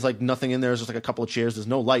out where there's like nothing in there. There's just like a couple of chairs. There's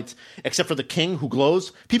no lights except for the king who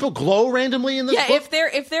glows. People glow randomly in this Yeah, book.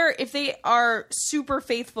 if they are super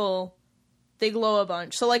faithful, they glow a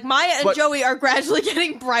bunch. So like Maya and But- Joey are gradually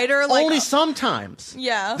getting brighter. Like only sometimes.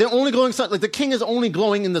 Yeah. They're only glowing. Like the king is only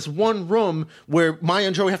glowing in this one room where Maya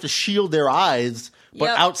and Joey have to shield their eyes But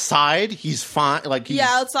Yep. outside, he's fine. Like, he's, Yeah,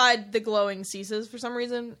 outside the glowing ceases for some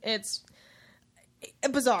reason. It's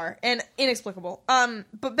bizarre and inexplicable.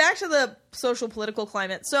 But back to the social political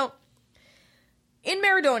climate. So, in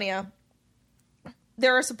Maradonia,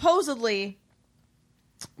 there are supposedly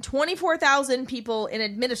 24,000 people in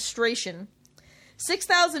administration,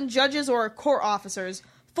 6,000 judges or court officers,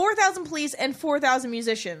 4,000 police, and 4,000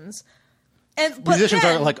 musicians. But musicians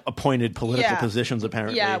then, are like appointed political Yeah. positions,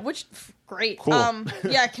 apparently. yeah, which great. Cool.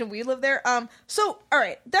 Yeah, can we live there? So all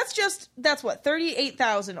right, that's what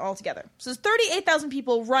 38,000 altogether. So there's 38,000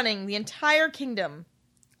 people running the entire kingdom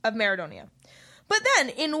of Maradonia. But then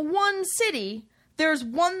in one city, there's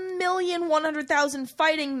 1,100,000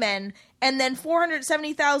 fighting men, and then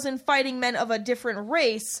 470,000 fighting men of a different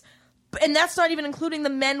race, and that's not even including the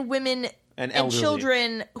men, women, And and elderly.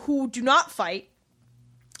 children who do not fight.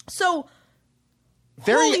 So.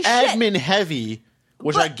 Very Holy shit. admin heavy,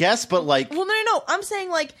 which I But- guess, but like, Well, no. I'm saying,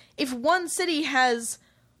 like, if one city has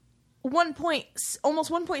almost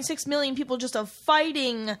 1.6 million people just of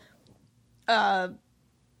fighting,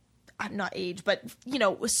 not age, but,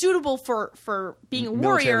 suitable for being a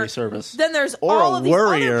military warrior, service. then there's or all a of these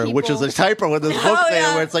warrior, other which is people- a typo in this Oh, book there,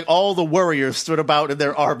 yeah. where it's like all the warriors stood about in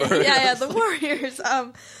their armor. yeah, the warriors.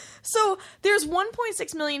 So there's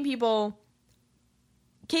 1.6 million people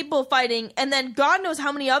capable of fighting, and then God knows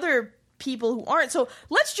how many other people who aren't. So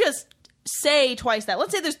let's just say twice that.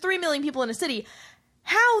 Let's say there's 3 million people in a city.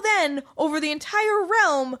 How then, over the entire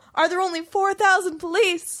realm, are there only 4,000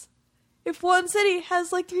 police? If one city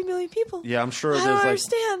has like 3 million people. Yeah, I'm sure I don't there's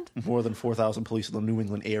understand. like more than 4,000 police in the New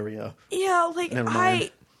England area. Yeah, like Never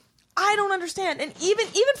mind. I don't understand. And even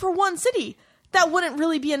for one city, that wouldn't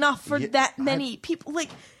really be enough for Yeah, that many people. Like,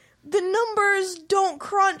 the numbers don't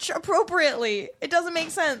crunch appropriately. It doesn't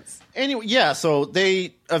make sense. Anyway, yeah, so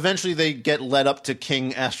they eventually get led up to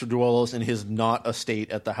King Astradualos in his not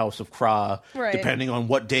estate at the House of Kra. Right. Depending on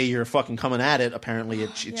what day you're fucking coming at it, apparently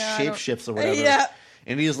it Yeah, I don't- shapeshifts or whatever. Yeah.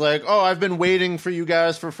 And he's like, "Oh, I've been waiting for you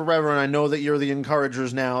guys for forever, and I know that you're the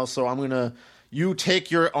encouragers now, so I'm gonna you take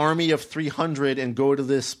your army of 300 and go to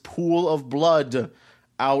this pool of blood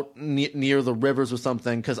out near the rivers or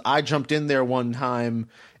something, because I jumped in there one time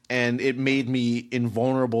and it made me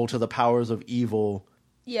invulnerable to the powers of evil."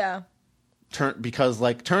 Yeah. Because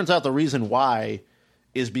turns out the reason why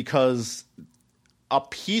is because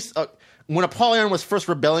when Apollyon was first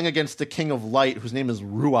rebelling against the King of Light, whose name is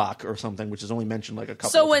Ruach or something, which is only mentioned like a couple.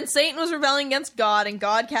 So of when Satan was rebelling against God and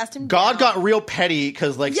God cast him God down. got real petty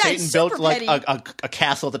because Yeah, Satan he's built super like petty. a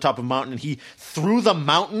castle at the top of a mountain, and he threw the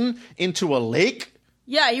mountain into a lake.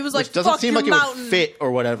 Yeah, he was like, Which doesn't fuck seem your like mountain. it would fit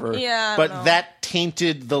or whatever. Yeah, I but don't know. that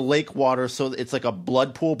tainted the lake water, so it's like a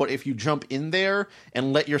blood pool. But if you jump in there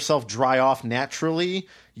and let yourself dry off naturally,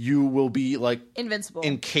 you will be like Invincible.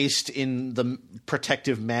 encased in the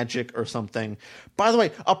protective magic or something. By the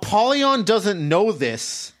way, Apollyon doesn't know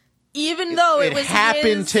this. Even though it was happened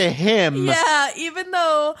his- to him. Yeah, even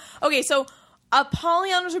though... Okay, so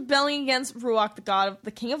Apollyon was rebelling against Ruach, the god of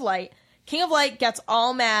the King of Light. King of Light gets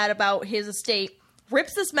all mad about his estate,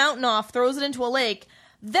 rips this mountain off, throws it into a lake.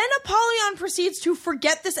 Then Apollyon proceeds to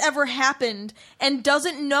forget this ever happened and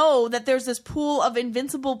doesn't know that there's this pool of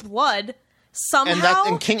invincible blood somehow.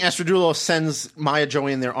 And King Astradulos sends Maya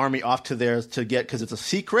Joey and their army off to theirs to get, because it's a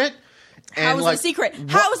secret. How is it a secret?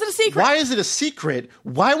 How is it a secret? Why is it a secret?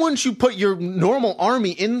 Why wouldn't you put your normal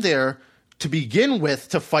army in there to begin with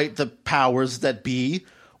to fight the powers that be?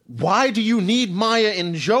 Why do you need Maya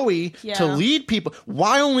and Joey to Yeah. lead people?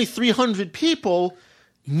 Why only 300 people?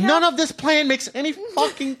 None of this plan makes any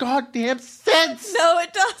fucking goddamn sense. No,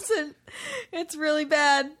 it doesn't. It's really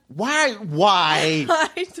bad. Why? I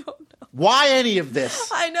don't know. Why any of this?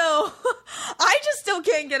 I know. I just still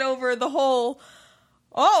can't get over the whole...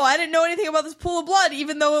 Oh, I didn't know anything about this pool of blood,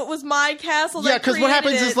 even though it was my castle. Yeah, because because what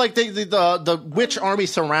happens is like the witch army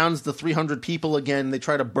surrounds the 300 people again. They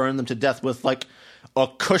try to burn them to death with like a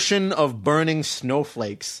cushion of burning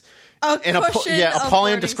snowflakes. cushion of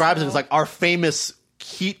Apollyon burning describes it snow. as like our famous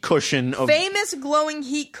heat cushion of. Famous glowing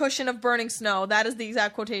heat cushion of burning snow. That is the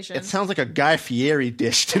exact quotation. It sounds like a Guy Fieri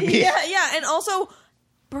dish to me. yeah, and also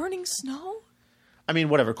burning snow. I mean,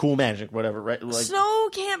 whatever, cool magic, whatever, right? Like, Snow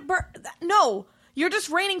can't burn. No, you're just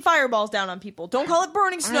raining fireballs down on people. Don't call it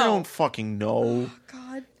burning I snow. don't fucking know.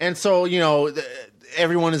 God. And so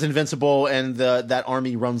everyone is invincible, and that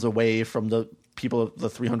army runs away from the people, the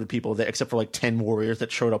 300 people, that, except for like 10 warriors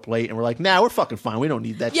that showed up late and were like, nah, we're fucking fine. We don't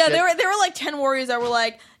need that Yeah, shit. there were like 10 warriors that were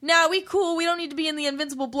like, nah, we cool. We don't need to be in the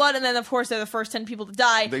invincible blood. And then, of course, they're the first 10 people to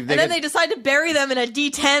die. They decide to bury them in a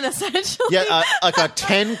D10, essentially. Yeah, like a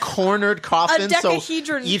 10-cornered coffin. A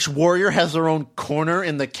decahedron. So each warrior has their own corner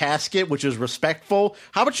in the casket, which is respectful.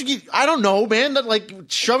 How about you get, I don't know, man, that, like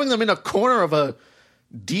shoving them in a corner of a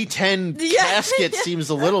D10 casket seems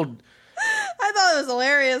a little... I thought it was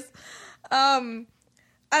hilarious. I don't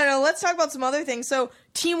know. Let's talk about some other things. So,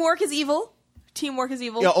 teamwork is evil. Teamwork is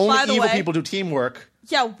evil. Yeah, only by the evil way. people do teamwork.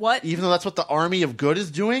 Yeah, what? Even though that's what the army of good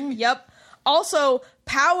is doing? Yep. Also,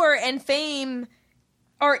 power and fame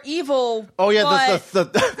are evil. Oh, yeah. Then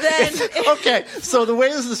okay, so the way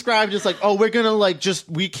this is described is like, oh, we're going to like just,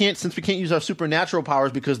 since we can't use our supernatural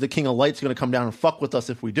powers because the King of Light's going to come down and fuck with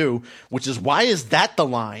us if we do, which is, why is that the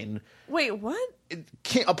line? Wait, what?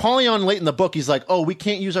 Apollyon late in the book, he's like, oh, we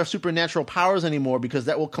can't use our supernatural powers anymore because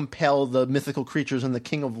that will compel the mythical creatures and the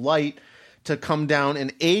King of Light to come down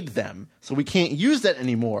and aid them. So we can't use that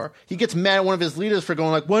anymore. He gets mad at one of his leaders for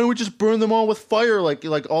going like, why don't we just burn them all with fire like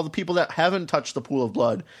all the people that haven't touched the pool of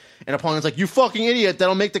blood? And Apollon's like, you fucking idiot,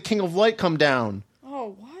 that'll make the King of Light come down.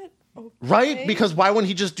 Oh, what? Okay. Right? Because why wouldn't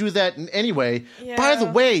he just do that anyway? Yeah. By the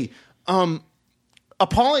way, King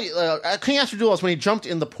Astradulos, when he jumped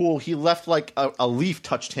in the pool, he left like a leaf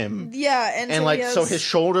touched him. Yeah, and so like so his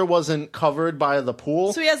shoulder wasn't covered by the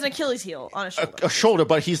pool. So he has an Achilles heel on his shoulder. A shoulder,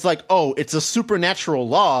 but he's like, oh, it's a supernatural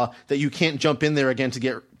law that you can't jump in there again to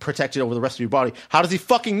get protected over the rest of your body. How does he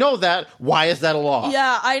fucking know that? Why is that a law?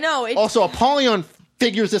 Yeah, I know. Also, Apollyon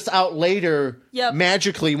figures this out later Yep.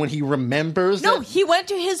 magically when he remembers. No, he went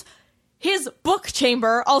to his book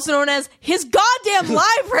chamber, also known as his goddamn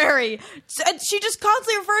library. She just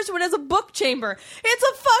constantly refers to it as a book chamber. It's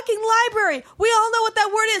a fucking library. We all know what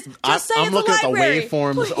that word is. Just say I'm it's looking a at the library.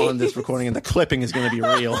 waveforms on this recording, and the clipping is going to be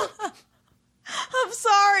real. I'm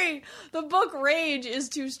sorry. The book rage is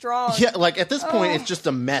too strong. Yeah, like at this point, it's just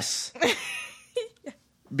a mess.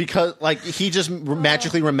 Because, like, he just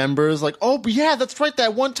magically remembers, like, oh, but yeah, that's right.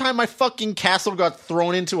 That one time my fucking castle got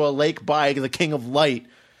thrown into a lake by the King of Light,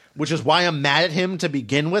 which is why I'm mad at him to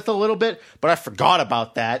begin with a little bit, but I forgot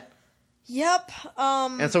about that. Yep.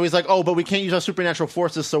 And so he's like, oh, but we can't use our supernatural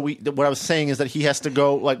forces, so what I was saying is that he has to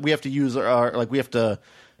go, like, we have to use our, like, we have to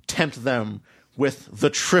tempt them with the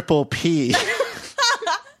triple P.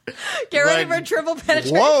 Get ready for triple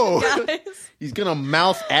penetration, whoa. guys. He's gonna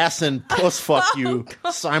mouth, ass, and puss fuck you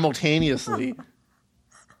simultaneously.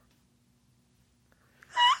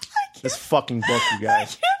 This fucking book, you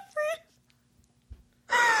guys.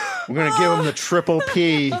 We're gonna give him the triple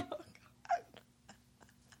P. I don't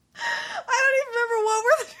even remember what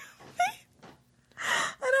we're doing.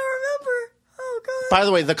 I don't remember. Oh, God. By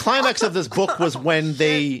the way, the climax of this book was when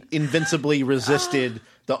they invincibly resisted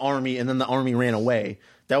the army, and then the army ran away.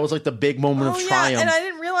 That was like the big moment of triumph. And I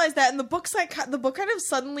didn't realize that. And the book kind of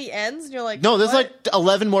suddenly ends, and you're like, no, there's what? like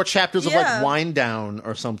 11 more chapters of like wind down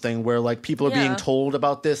or something where like people are being told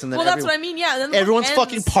about this, and then that's what I mean. Yeah, and then the everyone's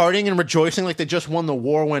book ends. fucking partying and rejoicing like they just won the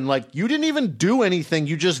war when like you didn't even do anything,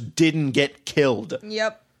 you just didn't get killed.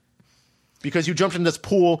 Yep. Because you jumped in this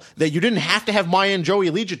pool that you didn't have to have Maya and Joey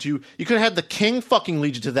lead you to. You could have had the king fucking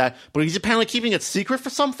lead you to that, but he's apparently keeping it secret for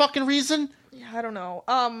some fucking reason. Yeah, I don't know.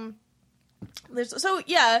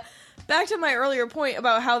 Back to my earlier point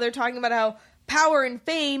about how they're talking about how power and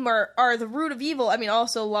fame are the root of evil. I mean,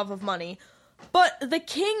 also love of money. But the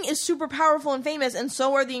king is super powerful and famous, and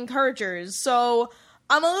so are the encouragers. So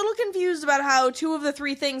I'm a little confused about how two of the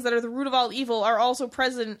three things that are the root of all evil are also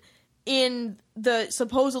present in the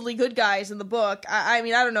supposedly good guys in the book. I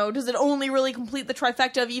mean, I don't know. Does it only really complete the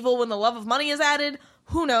trifecta of evil when the love of money is added?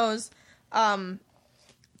 Who knows? You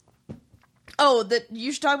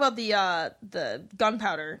should talk about the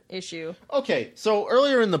gunpowder issue. Okay, so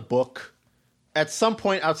earlier in the book, at some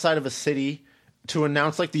point outside of a city, to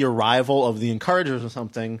announce like the arrival of the encouragers or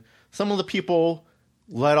something, some of the people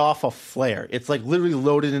let off a flare. It's like literally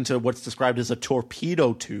loaded into what's described as a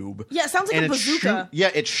torpedo tube. Yeah, it sounds like a bazooka.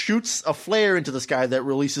 It shoots a flare into the sky that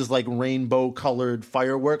releases like rainbow-colored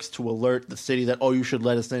fireworks to alert the city that, oh, you should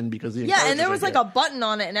let us in because the encouragers and there was are like here. a button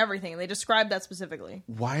on it and everything. They described that specifically.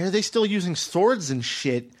 Why are they still using swords and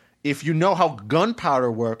shit if you know how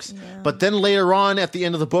gunpowder works? Yeah. But then later on at the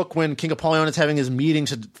end of the book when King Apollyon is having his meeting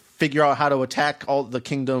to figure out how to attack all the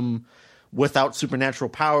kingdom without supernatural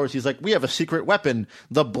powers, he's like, we have a secret weapon,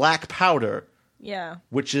 the black powder. Yeah.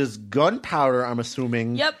 Which is gunpowder, I'm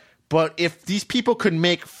assuming. Yep. But if these people could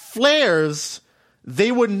make flares,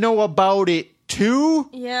 they would know about it too.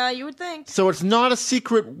 Yeah, you would think. So it's not a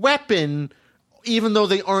secret weapon, even though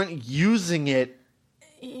they aren't using it.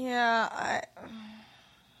 Yeah, I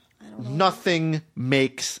don't know. Nothing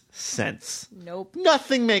makes sense. Nope.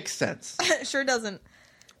 Nothing makes sense. It sure doesn't.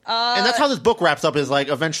 And that's how this book wraps up, is like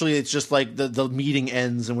eventually it's just like the meeting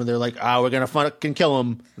ends and when they're like, we're gonna fucking kill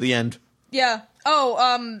him. The end. Yeah.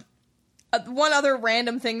 Oh, one other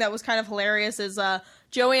random thing that was kind of hilarious is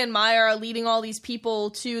Joey and Maya are leading all these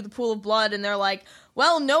people to the pool of blood, and they're like,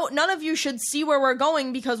 well, no, none of you should see where we're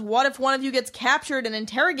going, because what if one of you gets captured and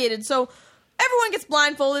interrogated? So everyone gets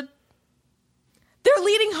blindfolded. They're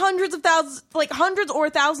leading hundreds or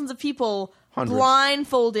thousands of people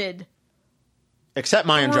blindfolded. Except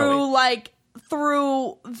Maya and Joey.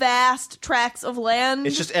 Through vast tracts of land.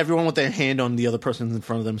 It's just everyone with their hand on the other person in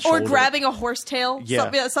front of them. Shoulder. Or grabbing a horsetail.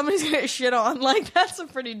 Yeah. Somebody's gonna get shit on. Like, that's a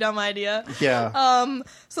pretty dumb idea. Yeah.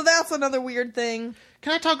 So that's another weird thing.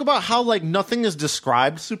 Can I talk about how, like, nothing is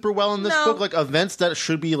described super well in this book? Like, events that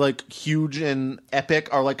should be, like, huge and epic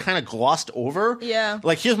are, like, kind of glossed over. Yeah.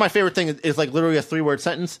 Like, here's my favorite thing. It's, like, literally a 3-word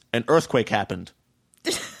sentence. An earthquake happened.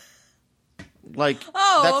 Like,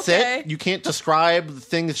 that's it? You can't describe the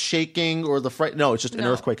things shaking or the fright. No, it's just an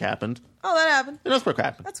earthquake happened. Oh, that happened. An earthquake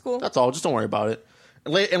happened. That's cool. That's all. Just don't worry about it.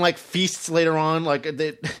 And like, feasts later on, like,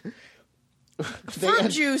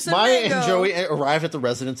 fruit juice and Maya mango. and Joey arrived at the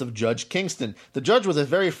residence of Judge Kingston. The judge was a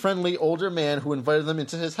very friendly older man who invited them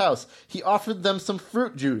into his house. He offered them some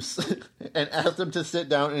fruit juice and asked them to sit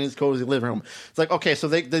down in his cozy living room. It's like, okay, so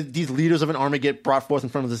these leaders of an army get brought forth in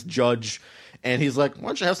front of this judge, and he's like, why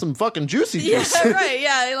don't you have some fucking juicy juice? Yeah, right,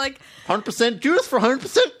 yeah. Like 100% juice for 100%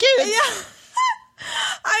 kids. Yeah.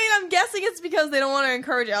 I mean, I'm guessing it's because they don't want to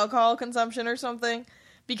encourage alcohol consumption or something,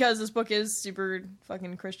 because this book is super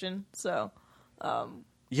fucking Christian, so...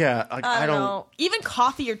 yeah, I don't know. Even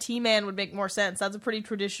coffee or tea man would make more sense. That's a pretty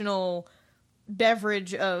traditional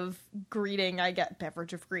beverage of greeting. I don't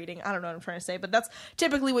know what I'm trying to say, but that's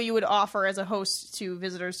typically what you would offer as a host to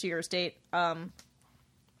visitors to your estate.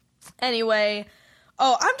 Anyway,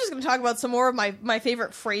 I'm just going to talk about some more of my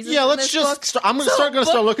favorite phrases. Yeah, in let's this just. book. I'm going to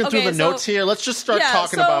start looking through the notes here. Let's just start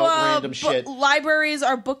talking about random shit. Libraries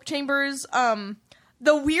are book chambers.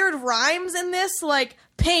 The weird rhymes in this, like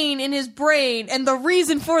pain in his brain and the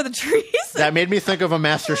reason for the trees. That made me think of a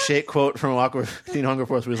Master Shake quote from Aqua Teen Hunger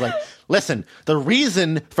Force, where he's like, listen, the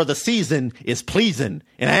reason for the season is pleasing,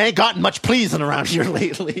 and I ain't gotten much pleasing around here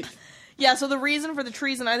lately. Yeah, so the reason for the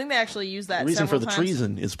treason, I think they actually use that. The reason for the times.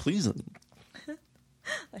 treason is pleasing.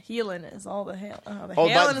 The healing is all the hail.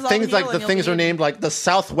 The things are named like the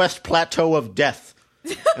Southwest Plateau of Death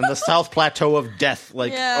and the South Plateau of Death.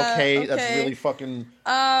 Like, okay, that's really fucking.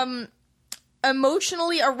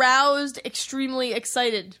 Emotionally aroused, extremely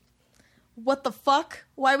excited. What the fuck?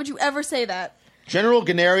 Why would you ever say that? General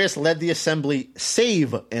Gunnarius led the assembly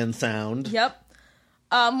save and sound. Yep.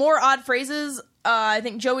 More odd phrases. I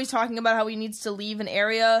think Joey's talking about how he needs to leave an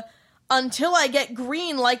area until I get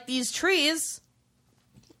green like these trees.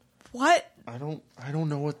 What? I don't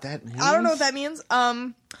know what that means. I don't know what that means.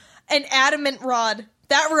 An adamant rod.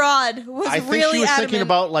 That rod was I think really she was adamant. thinking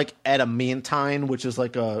about like adamantine, which is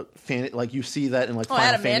like a like you see that in like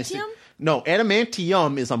Final Fantasy. Adamantium? No,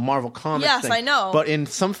 adamantium is a Marvel comic Yes, thing. I know. But in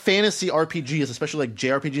some fantasy RPGs, especially like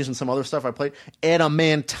JRPGs and some other stuff I played,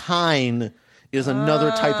 adamantine is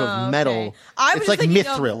another type of metal. Okay. I was It's like thinking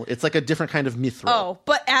mithril. It's like a different kind of mithril. Oh,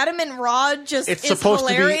 but adamant rod just it's is supposed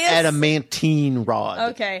hilarious. to be adamantine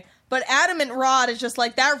rod. Okay, but adamant rod is just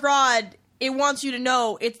like that rod. It wants you to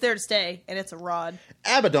know it's there to stay, and it's a rod.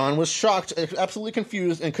 Abaddon was shocked, absolutely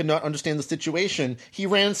confused, and could not understand the situation. He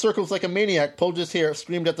ran in circles like a maniac, pulled his hair,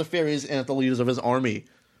 screamed at the fairies and at the leaders of his army.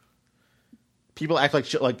 People act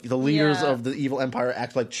like the leaders of the evil empire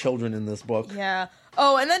act like children in this book. Yeah.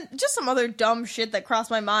 Oh, and then just some other dumb shit that crossed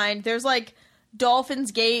my mind. There's like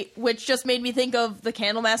Dolphin's Gate, which just made me think of the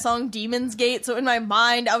Candlemass song Demon's Gate. So in my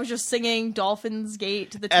mind, I was just singing Dolphin's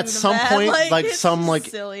Gate to the tune At of some that. point, like it's some like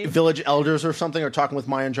silly. village elders or something are talking with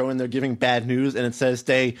Maya and Joe, and they're giving bad news, and it says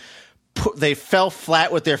they fell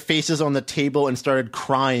flat with their faces on the table and started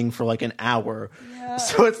crying for like an hour. Yeah.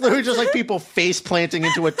 So it's literally just like people face planting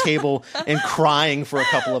into a table and crying for a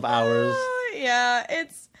couple of hours. Yeah,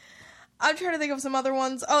 it's. I'm trying to think of some other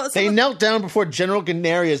ones. Oh, they knelt down before General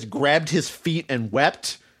Gunnarius grabbed his feet and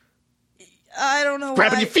wept. I don't know.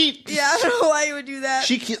 Grabbing your feet. Yeah, I don't know why you would do that.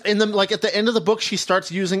 She at the end of the book, she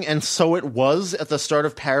starts using "and so it was" at the start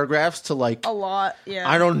of paragraphs to like a lot. Yeah,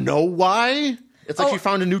 I don't know why. It's like she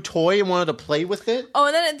found a new toy and wanted to play with it. Oh,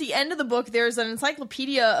 and then at the end of the book, there's an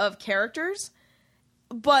encyclopedia of characters,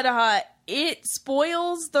 but it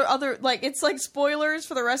spoils the other, like, it's like spoilers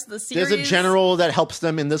for the rest of the series. There's a general that helps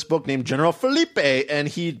them in this book named General Felipe, and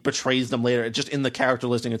he betrays them later. Just in the character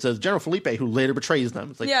listing, it says General Felipe, who later betrays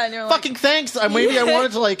them. It's like, yeah, and you're fucking like, thanks. Maybe I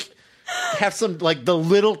wanted to, like, have some, like, the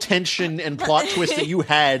little tension and plot twist that you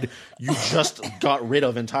had, you just got rid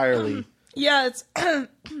of entirely. Yeah, it's...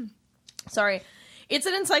 Sorry. It's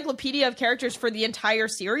an encyclopedia of characters for the entire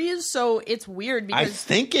series, so it's weird because... I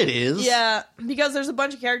think it is. Yeah, because there's a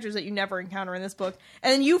bunch of characters that you never encounter in this book.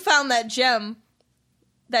 And then you found that gem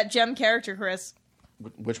character, Chris.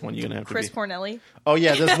 Which one are you going to have Chris to be? Cornelli. Oh,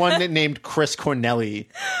 yeah, there's one named Chris Cornelli,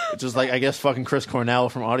 which is like, I guess fucking Chris Cornell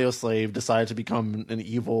from Audioslave decided to become an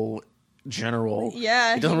evil general.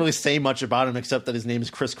 Yeah. He doesn't really say much about him except that his name is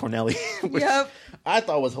Chris Cornelli, which I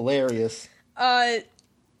thought was hilarious.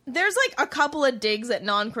 There's, like, a couple of digs at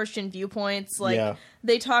non-Christian viewpoints. Like,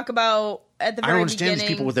 they talk about, at the very beginning... I don't understand these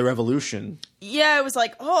people with their evolution. Yeah, it was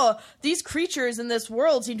like, oh, these creatures in this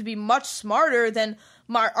world seem to be much smarter than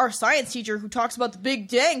our science teacher who talks about the Big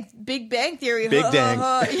Bang Theory. Big Dang.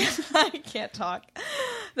 I can't talk.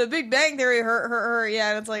 The Big Bang Theory, yeah,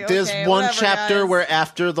 and it's like, there's okay, one whatever, chapter guys. where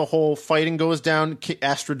after the whole fighting goes down,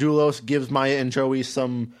 Astradulos gives Maya and Joey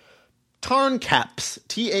some... Tarnkaps,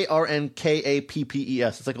 Tarnkappes.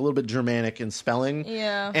 It's like a little bit Germanic in spelling.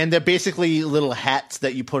 Yeah. And they're basically little hats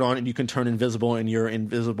that you put on and you can turn invisible, and you're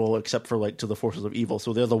invisible except for, like, to the forces of evil.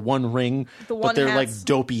 So they're the One Ring, but they're hats. Like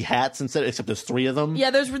dopey hats instead, except there's 3 of them.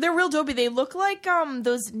 Yeah, they're real dopey. They look like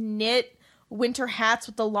those knit winter hats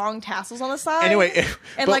with the long tassels on the side. Anyway,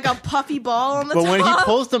 and like a puffy ball on the top. But when he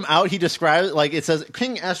pulls them out, he describes it like, it says,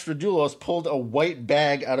 King Astradulos pulled a white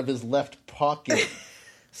bag out of his left pocket.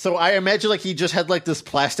 So I imagine, like, he just had, like, this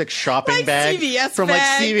plastic shopping like bag CVS from,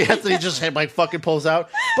 bag. like, CVS that he just had, like, fucking pulls out.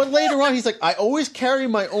 But later on, he's like, I always carry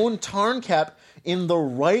my own tarn cap in the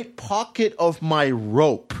right pocket of my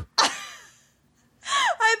rope.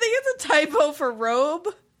 I think it's a typo for robe.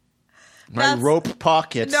 My rope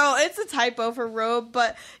pocket. No, it's a typo for robe,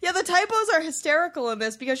 but yeah, the typos are hysterical in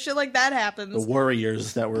this because shit like that happens. The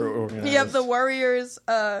warriors that were organized. Yep, the warriors.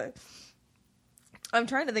 I'm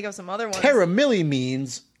trying to think of some other ones. Terramilli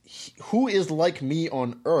means who is like me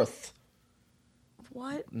on Earth.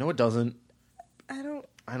 What? No, it doesn't. I don't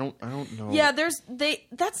know. Yeah, that's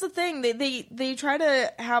the thing. They try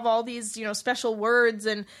to have all these, special words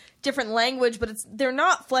and different language, but they're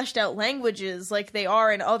not fleshed out languages like they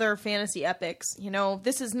are in other fantasy epics.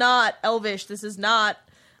 This is not Elvish. This is not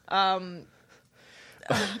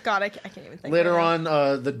God, I can't even think. Later on,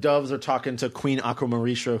 the doves are talking to Queen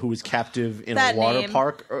Aquamarisha, who is captive in a water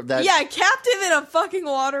park. Yeah, captive in a fucking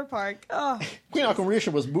water park. Oh. Queen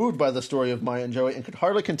Aquamarisha was moved by the story of Maya and Joey and could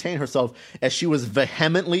hardly contain herself as she was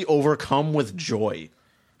vehemently overcome with joy.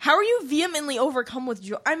 How are you vehemently overcome with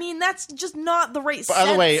joy? I mean, that's just not the right sense.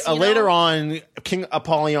 By the way, later on, King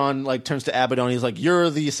Apollyon turns to Abaddon. He's like, "You're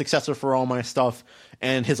the successor for all my stuff."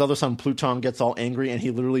 And his other son Pluton gets all angry, and he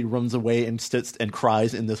literally runs away and sits and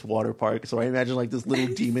cries in this water park. So I imagine this little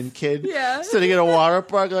demon kid sitting in a water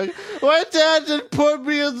park, like, "My dad didn't put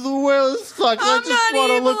me in the whale sucks. I just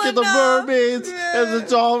want to look at the mermaids and the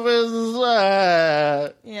dolphins."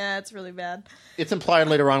 Yeah, it's really bad. It's implied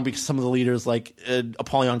later on because some of the leaders,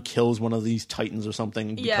 Apollyon kills one of these titans or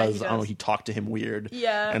something because, I don't know, he talked to him weird.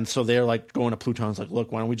 Yeah. And so they're going to Pluton's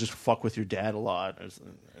look, why don't we just fuck with your dad a lot?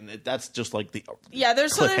 And that's just the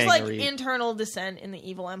there's internal dissent in the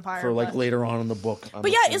evil empire. For later on in the book.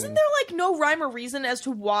 But isn't there no rhyme or reason as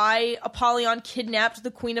to why Apollyon kidnapped the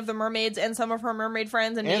queen of the mermaids and some of her mermaid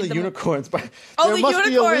friends and the unicorns? But there must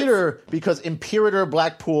be a leader because Imperator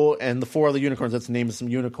Blackpool and the 4 other unicorns, that's the name of some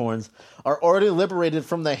unicorns, are already liberated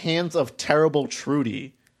from the hands of Terrible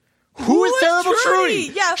Trudy. Who is Terrible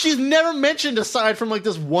Trudy? Yeah. She's never mentioned aside from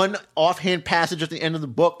this one offhand passage at the end of the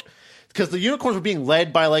book. Because the unicorns were being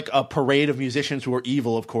led by a parade of musicians who are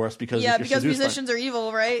evil, of course. Because musicians are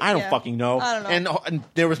evil, right? I don't fucking know. I don't know. And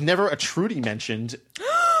there was never a Trudy mentioned.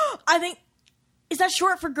 I think, is that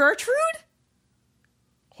short for Gertrude?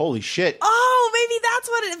 Holy shit! Oh, maybe that's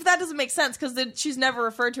what. If that doesn't make sense, because she's never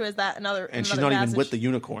referred to as that. And she's not even with the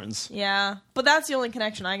unicorns. Yeah, but that's the only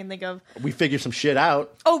connection I can think of. We figure some shit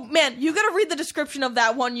out. Oh man, you got to read the description of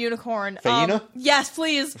that one unicorn. Phaina? Yes,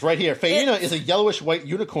 please. It's right here. Phaina is a yellowish-white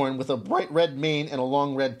unicorn with a bright red mane and a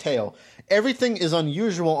long red tail. Everything is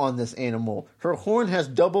unusual on this animal. Her horn has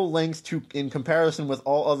double lengths in comparison with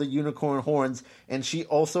all other unicorn horns, and she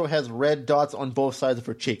also has red dots on both sides of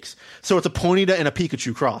her cheeks. So it's a Ponyta and a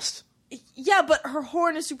Pikachu crossed. Yeah, but her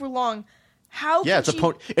horn is super long. How? Yeah, it's a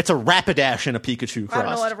Rapidash and a Pikachu crossed. I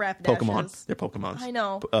don't know what a Rapidash Pokemon. is. They're Pokemons. I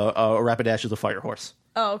know. A Rapidash is a fire horse.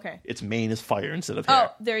 Oh, okay. Its mane is fire instead of hair.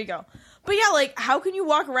 Oh, there you go. But yeah, like, how can you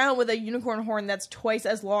walk around with a unicorn horn that's twice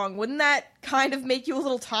as long? Wouldn't that kind of make you a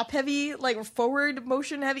little top heavy, like forward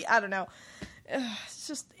motion heavy? I don't know. It's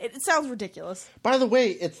just, it sounds ridiculous. By the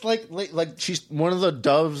way, it's like she's one of the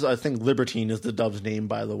doves. I think Libertine is the dove's name,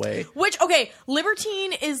 by the way. Which, okay,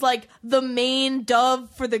 Libertine is like the main dove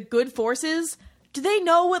for the good forces. Do they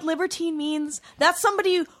know what libertine means? That's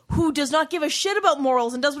somebody who does not give a shit about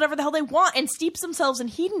morals and does whatever the hell they want and steeps themselves in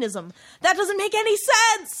hedonism. That doesn't make any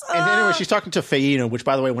sense. And anyway, she's talking to Faina, which,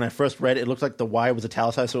 by the way, when I first read it, it looked like the Y was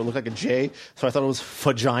italicized, so it looked like a J. So I thought it was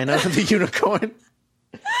vagina, the unicorn.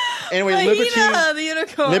 Anyway, Faina, the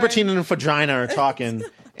unicorn. Libertine and Vagina are talking,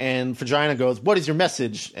 and Vagina goes, "What is your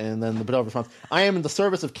message?" And then the dove responds, "I am in the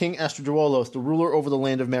service of King Estraduolos, the ruler over the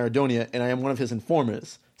land of Maradonia, and I am one of his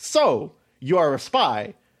informers. So, you are a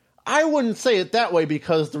spy." I wouldn't say it that way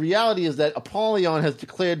because the reality is that Apollyon has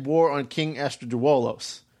declared war on King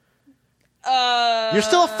Estraduolos. You're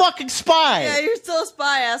still a fucking spy. Yeah, you're still a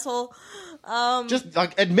spy, asshole. Just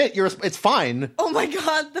like admit it's fine. Oh my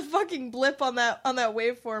god, the fucking blip on that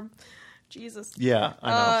waveform. Jesus. Yeah,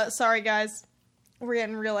 I know. Sorry guys. We're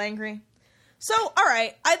getting real angry. So,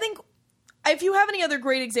 alright, I think if you have any other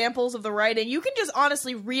great examples of the writing, you can just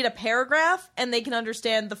honestly read a paragraph and they can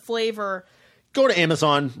understand the flavor. Go to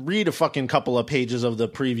Amazon, read a fucking couple of pages of the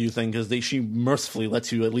preview thing because she mercifully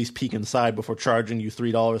lets you at least peek inside before charging you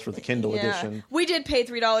 $3 for the Kindle edition. We did pay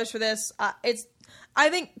 $3 for this. I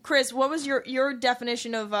think, Chris, what was your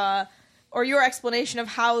definition of or your explanation of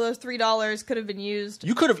how those $3 could have been used?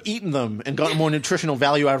 You could have eaten them and gotten more nutritional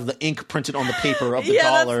value out of the ink printed on the paper of the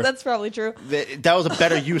dollar. Yeah, that's probably true. That was a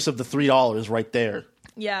better use of the $3 right there.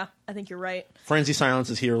 Yeah, I think you're right. Frenzy Silence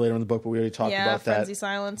is here later in the book, but we already talked about that. Yeah, Frenzy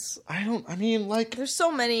Silence. There's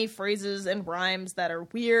so many phrases and rhymes that are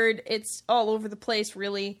weird. It's all over the place,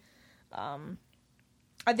 really.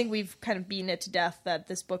 I think we've kind of beaten it to death that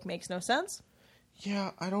this book makes no sense.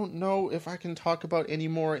 Yeah, I don't know if I can talk about any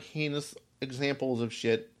more heinous examples of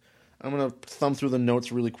shit. I'm going to thumb through the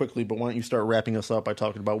notes really quickly, but why don't you start wrapping us up by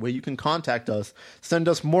talking about where you can contact us. Send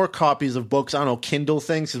us more copies of books, I don't know, Kindle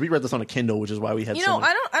things, because we read this on a Kindle, which is why we had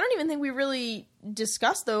I don't even think we really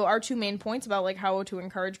discussed, though, our two main points about like how to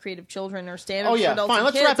encourage creative children or standards for adults fine. and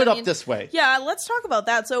Let's kids. wrap it up this way. Yeah, let's talk about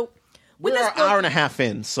that. So, with we're this an book, hour and a half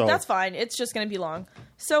in, so... That's fine. It's just going to be long.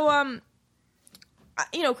 So,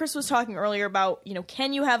 Chris was talking earlier about,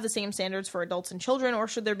 can you have the same standards for adults and children, or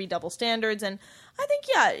should there be double standards? And I think,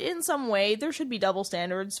 yeah, in some way, there should be double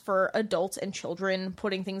standards for adults and children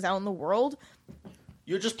putting things out in the world.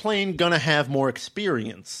 You're just plain gonna have more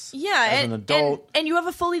experience as an adult. And you have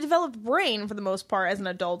a fully developed brain, for the most part, as an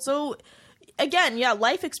adult. So, again, yeah,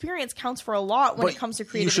 life experience counts for a lot when it comes to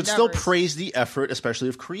creative You should endeavors. still praise the effort, especially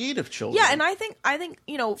of creative children. Yeah, and I think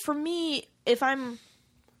for me, if I'm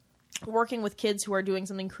working with kids who are doing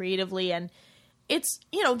something creatively and it's,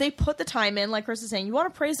 they put the time in, like Chris is saying, you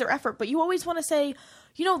want to praise their effort, but you always want to say,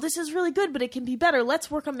 this is really good, but it can be better. Let's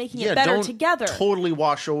work on making it better together. Totally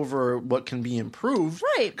wash over what can be improved.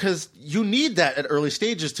 Right. Because you need that at early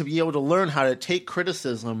stages to be able to learn how to take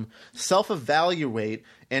criticism, self-evaluate,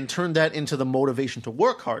 and turn that into the motivation to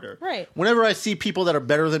work harder. Right. Whenever I see people that are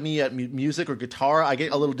better than me at music or guitar, I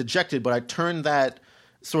get a little dejected, but I turn that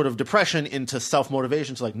sort of depression into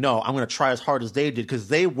self-motivation. So like, no, I'm going to try as hard as they did because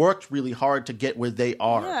they worked really hard to get where they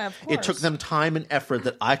are. Yeah, of course. It took them time and effort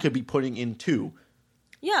that I could be putting in too.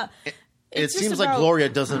 Yeah. It seems like Gloria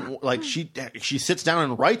doesn't, like, she sits down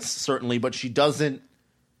and writes, certainly, but she doesn't,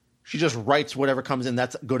 she just writes whatever comes in.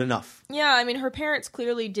 That's good enough. Yeah, I mean, her parents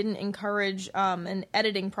clearly didn't encourage an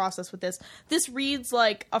editing process with this. This reads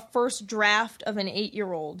like a first draft of an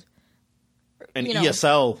 8-year-old. An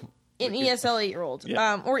ESL. An ESL 8-year-old.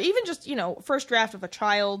 Yeah. Or even just, first draft of a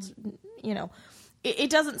child,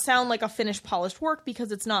 It doesn't sound like a finished, polished work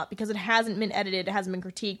because it's not, because it hasn't been edited, it hasn't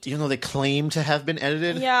been critiqued. Even though they claim to have been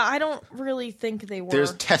edited? Yeah, I don't really think they were.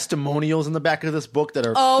 There's testimonials in the back of this book that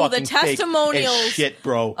are the fucking testimonials. fake as shit,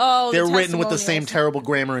 bro. Oh, they're written with the same terrible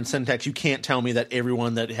grammar and syntax. You can't tell me that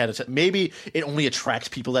everyone that had maybe it only attracts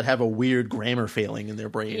people that have a weird grammar failing in their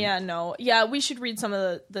brain. Yeah, no. Yeah, we should read some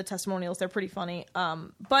of the testimonials. They're pretty funny.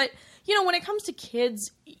 But, when it comes to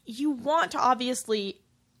kids, you want to obviously...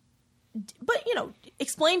 But,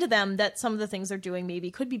 explain to them that some of the things they're doing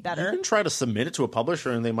maybe could be better. You can try to submit it to a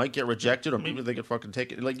publisher and they might get rejected or maybe they could fucking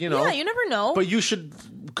take it. Like, Yeah, you never know. But you should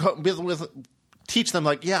teach them,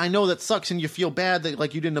 like, yeah, I know that sucks and you feel bad that,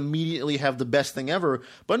 like, you didn't immediately have the best thing ever,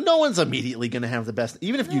 but no one's immediately going to have the best.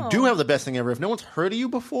 Even if you do have the best thing ever, if no one's heard of you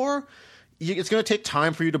before, it's going to take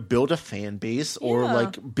time for you to build a fan base or Yeah.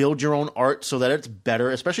 like build your own art so that it's better.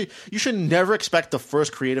 Especially, you should never expect the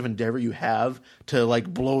first creative endeavor you have to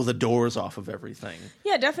like blow the doors off of everything.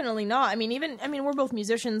 Yeah, definitely not. I mean, we're both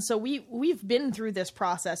musicians, so we've been through this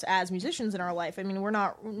process as musicians in our life. I mean,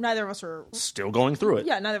 neither of us are. Still going through it.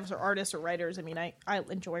 Yeah, neither of us are artists or writers. I mean, I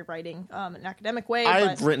enjoy writing in an academic way.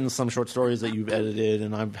 I've written some short stories that you've edited,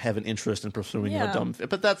 and I have an interest in pursuing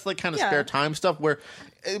but that's like kind of spare time stuff where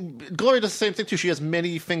Gloria does the same thing too. She has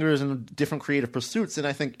many fingers in different creative pursuits, and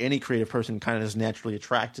I think any creative person kind of is naturally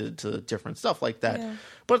attracted to different stuff like that. Yeah.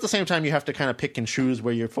 But at the same time, you have to kind of pick and choose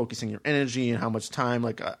where you're focusing your energy and how much time.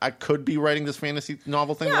 Like I could be writing this fantasy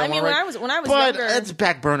novel thing. Yeah, that I mean, when I was but younger, it's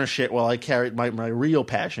back burner shit while I carried my real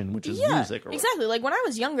passion, which is music. Exactly. Like when I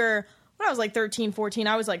was younger, when I was like 13, 14,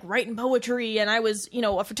 I was like writing poetry, and I was,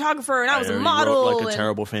 a photographer, and I was a model. Wrote, like a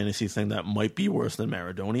terrible fantasy thing that might be worse than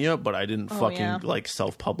Maradonia, but I didn't like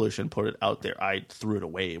self-publish and put it out there. I threw it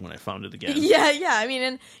away when I found it again. Yeah. I mean,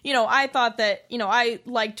 and I thought that I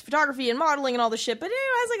liked photography and modeling and all this shit, but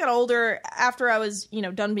as I got older, after I was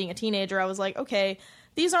done being a teenager, I was like, okay,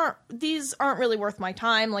 these aren't really worth my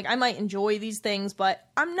time. Like, I might enjoy these things, but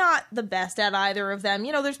I'm not the best at either of them.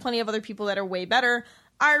 There's plenty of other people that are way better.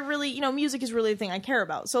 I really, music is really the thing I care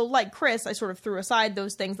about. So, like Chris, I sort of threw aside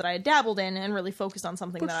those things that I had dabbled in and really focused on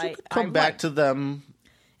something that I come back to them.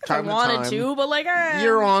 If I wanted to, but like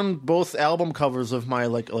you're on both album covers of my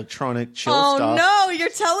like electronic chill stuff. Oh no, you're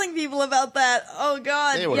telling people about that. Oh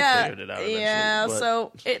god, they would have figured it out eventually. Yeah,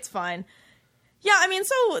 so it's fine. Yeah, I mean,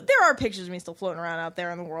 so there are pictures of me still floating around out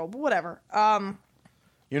there in the world, but whatever.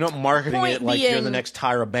 You're not marketing it like you're the next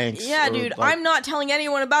Tyra Banks. Yeah, dude, I'm not telling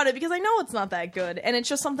anyone about it because I know it's not that good. And it's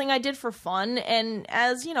just something I did for fun and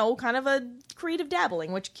as, kind of a creative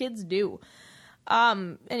dabbling, which kids do.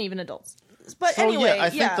 And even adults. But so, anyway, I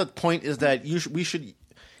think the point is that we should...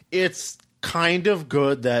 It's kind of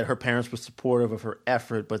good that her parents were supportive of her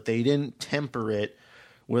effort, but they didn't temper it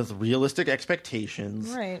with realistic expectations,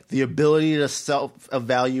 right? The ability to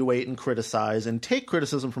self-evaluate and criticize and take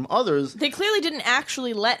criticism from others. They clearly didn't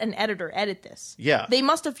actually let an editor edit this. Yeah. They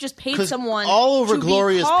must have just paid someone all over to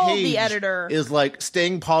Gloria's be called page the editor. Is like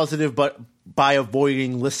staying positive, but by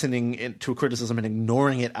avoiding listening to criticism and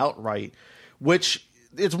ignoring it outright, which...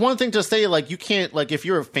 It's one thing to say, like, you can't, like, if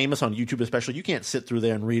you're famous on YouTube especially, you can't sit through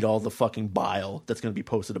there and read all the fucking bile that's going to be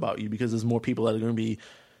posted about you because there's more people that are going to be,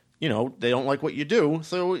 they don't like what you do.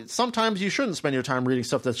 So sometimes you shouldn't spend your time reading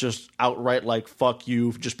stuff that's just outright like, fuck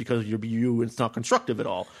you, just because you're you, it's not constructive at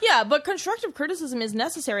all. Yeah, but constructive criticism is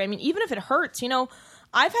necessary. I mean, even if it hurts,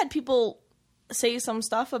 I've had people say some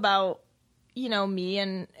stuff about, me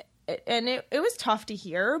and it was tough to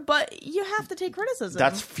hear, but you have to take criticism.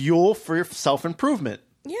 That's fuel for self-improvement.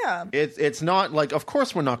 Yeah. It's not like, of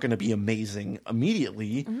course we're not going to be amazing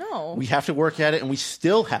immediately. No. We have to work at it, and we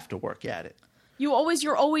still have to work at it. You're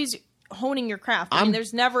always honing your craft. I mean,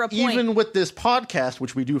 there's never a point. Even with this podcast,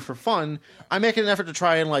 which we do for fun, I make an effort to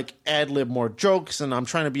try and like ad-lib more jokes, and I'm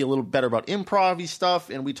trying to be a little better about improv-y stuff,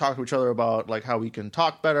 and we talk to each other about like how we can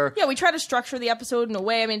talk better. Yeah, we try to structure the episode in a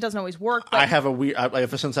way. I mean, it doesn't always work. But... I have a weird...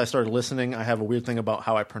 ever since I started listening, I have a weird thing about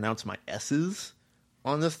how I pronounce my S's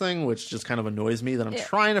on this thing, which just kind of annoys me that I'm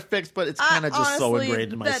trying to fix, but it's kind of just so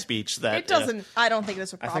ingrained in my speech that... It doesn't... I don't think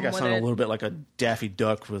there's a problem with it. I think I sound a little bit like a Daffy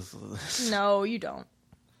Duck with... No, you don't.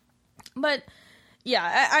 But...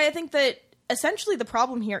 Yeah, I think that essentially the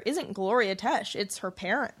problem here isn't Gloria Tesh. It's her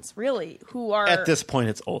parents, really, who are... At this point,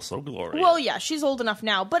 it's also Gloria. Well, yeah, she's old enough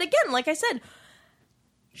now. But again, like I said,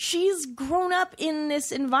 she's grown up in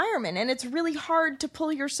this environment, and it's really hard to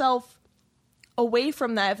pull yourself away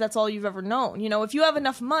from that if that's all you've ever known. If you have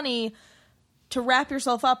enough money to wrap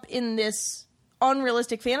yourself up in this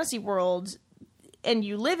unrealistic fantasy world and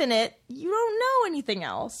you live in it, you don't know anything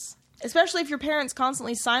else. Especially if your parents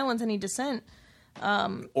constantly silence any dissent.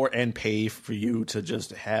 And pay for you to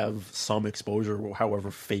just have some exposure, however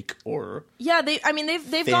fake or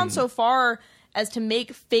they've gone so far as to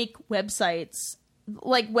make fake websites,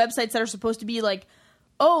 like websites that are supposed to be like,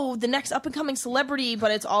 oh, the next up and coming celebrity,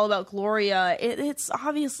 but it's all about Gloria. It's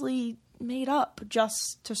obviously made up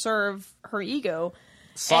just to serve her ego.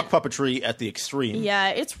 Sock puppetry at the extreme. Yeah,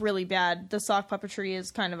 it's really bad. The sock puppetry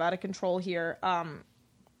is kind of out of control here.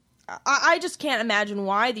 I just can't imagine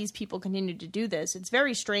why these people continue to do this. It's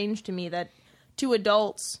very strange to me that two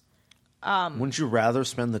adults... wouldn't you rather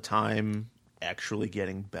spend the time actually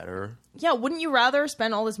getting better? Yeah, wouldn't you rather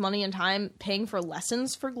spend all this money and time paying for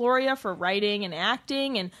lessons for Gloria, for writing and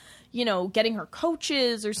acting, and, getting her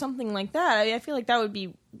coaches or something like that? I feel like that would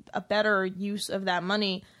be a better use of that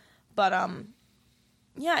money. But,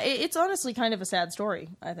 it's honestly kind of a sad story,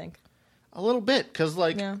 I think. A little bit, because,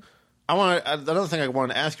 Another thing I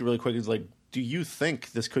want to ask you really quick is, like, do you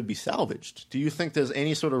think this could be salvaged? Do you think there's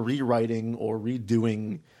any sort of rewriting or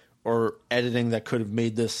redoing or editing that could have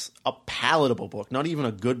made this a palatable book? Not even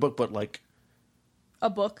a good book, but like A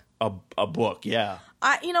book. a book, yeah.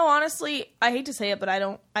 Honestly, I hate to say it, but I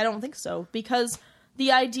don't think so, because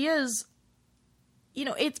the idea is,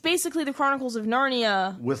 it's basically the Chronicles of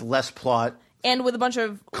Narnia With less plot, and with a bunch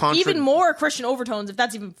of even more Christian overtones, if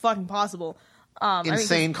that's even fucking possible.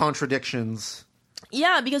 insane contradictions.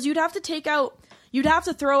 Yeah, because you'd have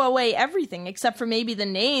to throw away everything except for maybe the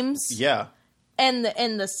names. Yeah. And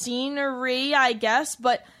the scenery, I guess,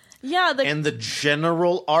 but yeah, and the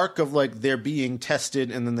general arc of, like, they're being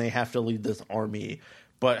tested and then they have to lead this army.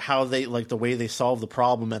 But how they, like, the way they solve the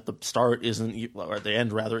problem at the start or at the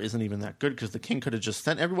end rather, isn't even that good, because the king could have just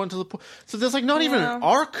sent everyone to the so there's, like, not even an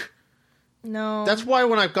arc. No. That's why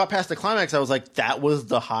when I got past the climax, I was like, that was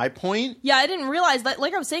the high point? Yeah, I didn't realize that.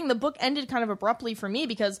 Like I was saying, the book ended kind of abruptly for me,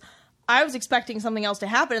 because I was expecting something else to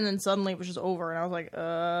happen, and then suddenly it was just over, and I was like,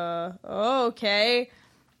 okay.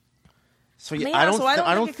 So yeah, I don't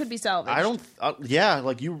think it could be salvaged.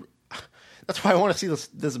 That's why I want to see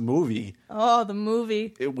this movie. Oh, the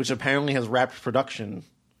movie. Which apparently has wrapped production.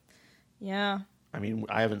 Yeah. I mean,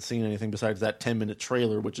 I haven't seen anything besides that 10-minute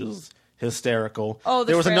trailer, which is hysterical. Oh,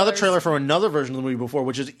 there was another trailer for another version of the movie before,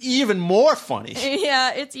 which is even more funny.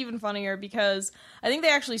 Yeah, it's even funnier, because I think they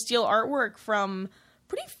actually steal artwork from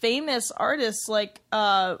pretty famous artists, like,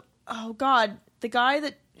 the guy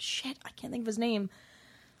that, I can't think of his name.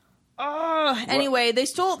 Anyway, they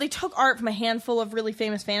took art from a handful of really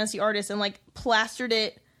famous fantasy artists and, like, plastered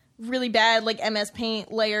it really bad, like MS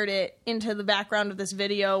Paint layered it into the background of this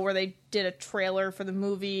video where they did a trailer for the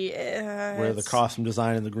movie. Where the costume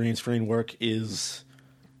design and the green screen work is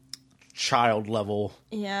child level.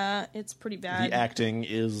 Yeah, it's pretty bad. The acting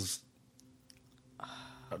is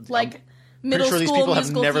like middle school school musical theater.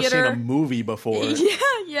 These people have never theater. seen a movie before.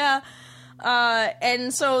 Yeah.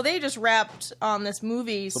 And so they just wrapped on this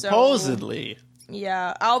movie. Supposedly.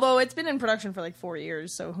 Yeah, although it's been in production for like 4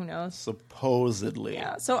 years, so who knows? Supposedly.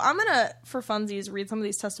 Yeah, so I'm gonna, for funsies, read some of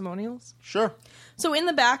these testimonials. Sure. So in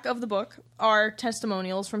the back of the book are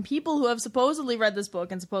testimonials from people who have supposedly read this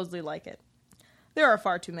book and supposedly like it. There are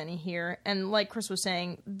far too many here, and like Chris was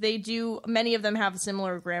saying, many of them have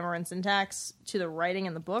similar grammar and syntax to the writing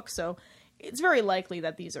in the book, so it's very likely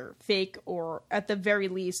that these are fake or, at the very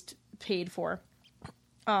least, paid for.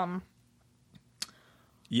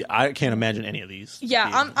 Yeah, I can't imagine any of these. Yeah,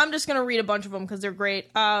 I'm just going to read a bunch of them because they're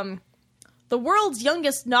great. The world's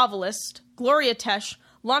youngest novelist, Gloria Tesh,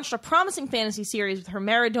 launched a promising fantasy series with her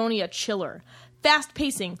Maradonia chiller. Fast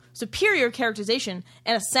pacing, superior characterization,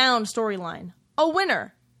 and a sound storyline. A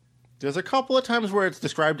winner. There's a couple of times where it's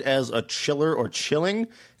described as a chiller or chilling.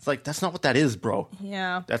 It's like, that's not what that is, bro.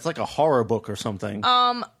 Yeah. That's like a horror book or something.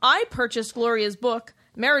 I purchased Gloria's book,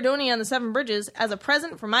 Maradonia and the Seven Bridges, as a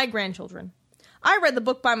present for my grandchildren. I read the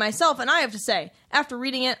book by myself, and I have to say, after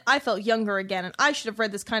reading it, I felt younger again, and I should have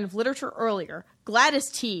read this kind of literature earlier. Gladys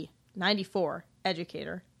T., 94,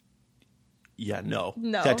 educator. Yeah, no.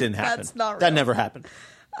 No, that didn't happen. That's not real. That never happened.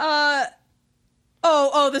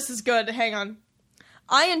 This is good. Hang on.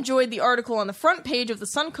 I enjoyed the article on the front page of the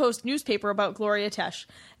Suncoast newspaper about Gloria Tesh.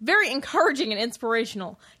 Very encouraging and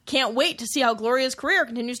inspirational. Can't wait to see how Gloria's career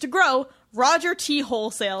continues to grow. Roger T.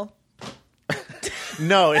 Wholesale.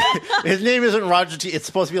 No, his name isn't Roger T. It's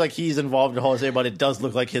supposed to be like he's involved in wholesale, but it does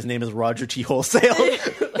look like his name is Roger T. Wholesale.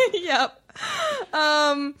 Yep.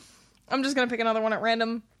 I'm just going to pick another one at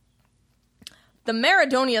random. The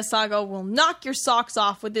Maradonia saga will knock your socks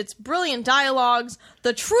off with its brilliant dialogues,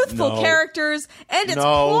 the truthful characters, and its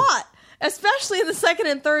plot, especially in the second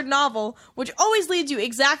and third novel, which always leads you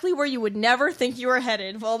exactly where you would never think you were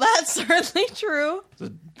headed. Well, that's certainly true. The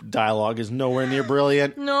dialogue is nowhere near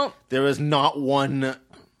brilliant. Nope. There is not one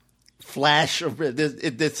flash of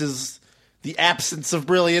this is the absence of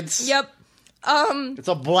brilliance. Yep. It's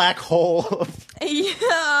a black hole.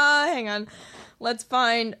 Yeah, hang on. Let's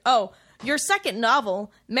find... your second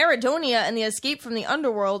novel, Maradonia and the Escape from the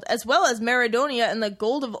Underworld, as well as Maradonia and the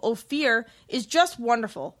Gold of Ophir, is just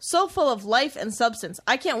wonderful. So full of life and substance.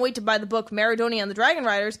 I can't wait to buy the book Maradonia and the Dragon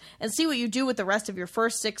Riders and see what you do with the rest of your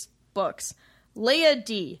first 6 books. Leah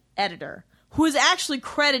D., editor, who is actually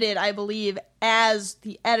credited, I believe, as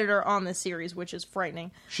the editor on this series, which is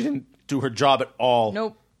frightening. She didn't do her job at all.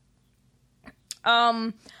 Nope.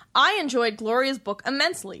 I enjoyed Gloria's book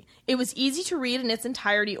immensely. It was easy to read in its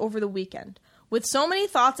entirety over the weekend. With so many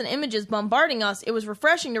thoughts and images bombarding us, it was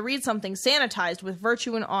refreshing to read something sanitized with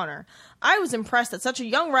virtue and honor. I was impressed that such a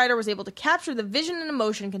young writer was able to capture the vision and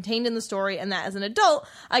emotion contained in the story, and that as an adult,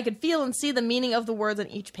 I could feel and see the meaning of the words on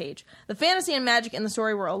each page. The fantasy and magic in the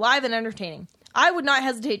story were alive and entertaining. I would not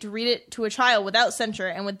hesitate to read it to a child without censure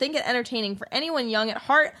and would think it entertaining for anyone young at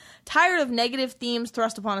heart, tired of negative themes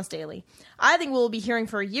thrust upon us daily. I think we will be hearing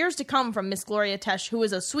for years to come from Miss Gloria Tesh, who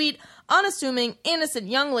is a sweet, unassuming, innocent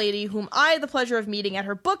young lady whom I had the pleasure of meeting at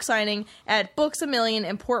her book signing at Books A Million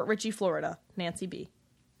in Port Richey, Florida. Nancy B.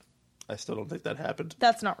 I still don't think that happened.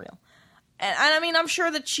 That's not real. And I mean, I'm sure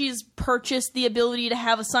that she's purchased the ability to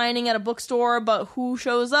have a signing at a bookstore, but who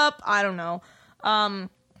shows up? I don't know.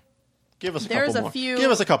 Give us a There's couple a more. few-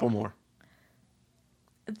 Give us a couple more.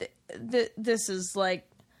 This is like,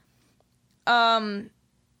 again,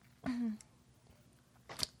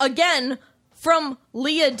 from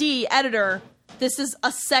Leah D, editor, this is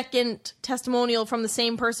a second testimonial from the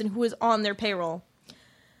same person who is on their payroll.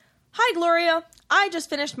 Hi, Gloria. I just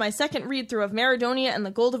finished my second read-through of Maradonia and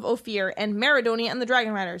the Gold of Ophir and Maradonia and the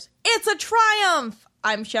Dragon Riders. It's a triumph!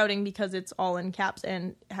 I'm shouting because it's all in caps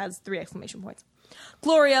and has 3 exclamation points.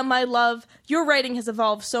 Gloria, my love, your writing has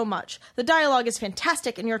evolved so much. The dialogue is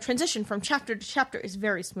fantastic, and your transition from chapter to chapter is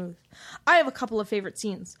very smooth. I have a couple of favorite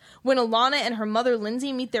scenes. When Alana and her mother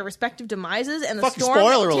Lindsay meet their respective demises, and the Fucking storm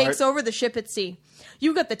spoiler takes alert. over the ship at sea.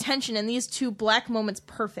 You got the tension in these 2 black moments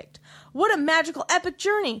perfect. What a magical, epic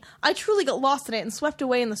journey! I truly got lost in it and swept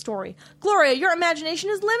away in the story. Gloria, your imagination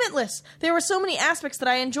is limitless. There were so many aspects that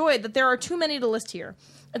I enjoyed that there are too many to list here.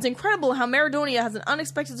 It's incredible how Maradonia has an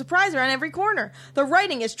unexpected surprise around every corner. The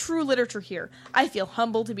writing is true literature here. I feel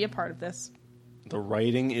humbled to be a part of this. The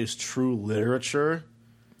writing is true literature.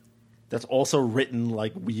 That's also written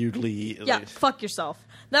like weirdly. Yeah, like, fuck yourself.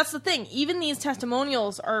 That's the thing. Even these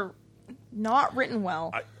testimonials are not written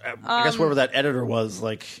well. I guess whoever that editor was,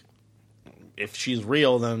 like, if she's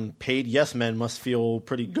real, then paid yes men must feel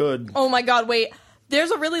pretty good. Oh my god, wait.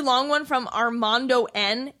 There's a really long one from Armando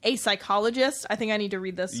N., a psychologist. I think I need to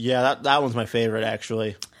read this. Yeah, that one's my favorite,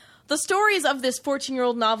 actually. The stories of this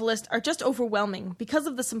 14-year-old novelist are just overwhelming because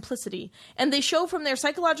of the simplicity, and they show from their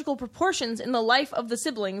psychological proportions in the life of the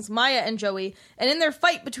siblings, Maya and Joey, and in their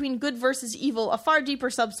fight between good versus evil, a far deeper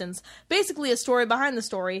substance, basically a story behind the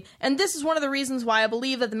story, and this is one of the reasons why I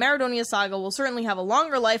believe that the Maradonia saga will certainly have a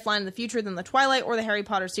longer lifeline in the future than the Twilight or the Harry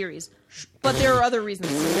Potter series. But there are other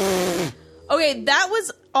reasons. Okay, that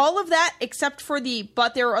was all of that except for the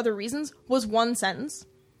 "but there are other reasons" was one sentence.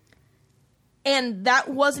 And that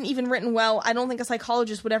wasn't even written well. I don't think a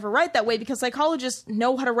psychologist would ever write that way because psychologists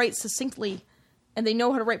know how to write succinctly and they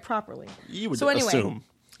know how to write properly. You would So anyway, assume.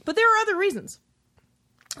 but there are other reasons.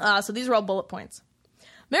 So these are all bullet points.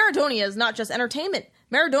 Maradonia is not just entertainment.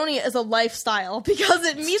 Maradonia is a lifestyle because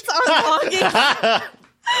it meets our longings.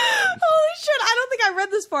 Holy shit, I don't think I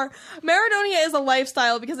read this far. Maradonia is a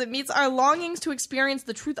lifestyle because it meets our longings to experience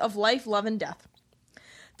the truth of life, love, and death.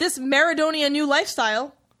 This Maradonia new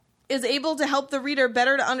lifestyle is able to help the reader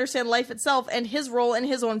better to understand life itself and his role in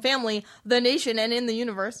his own family, the nation, and in the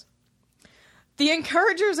universe. The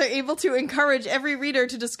encouragers are able to encourage every reader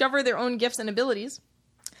to discover their own gifts and abilities.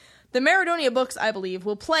 The Maradonia books, I believe,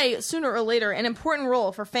 will play, sooner or later, an important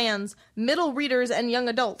role for fans, middle readers, and young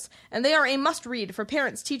adults, and they are a must-read for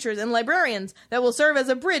parents, teachers, and librarians that will serve as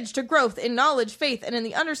a bridge to growth in knowledge, faith, and in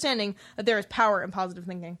the understanding that there is power in positive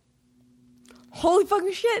thinking. Holy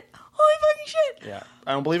fucking shit! Holy fucking shit! Yeah,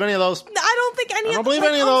 I don't believe any of those. I don't think any I don't of believe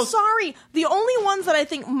any of those. I'm sorry. The only ones that I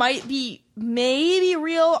think might be maybe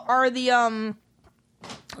real are the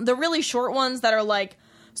really short ones that are like,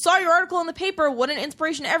 saw your article in the paper, what an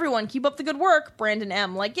inspiration to everyone, keep up the good work, Brandon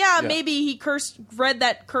M. Like, yeah. Maybe he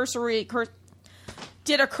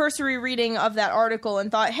did a cursory reading of that article and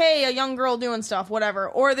thought, hey, a young girl doing stuff, whatever.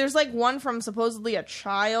 Or there's like one from supposedly a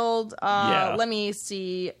child. Let me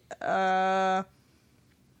see. I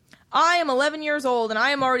am 11 years old and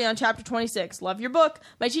I am already on chapter 26. Love your book.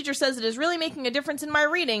 My teacher says it is really making a difference in my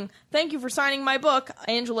reading. Thank you for signing my book.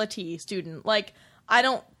 Angela T., student. Like, I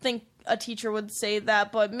don't think a teacher would say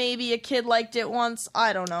that, but maybe a kid liked it once.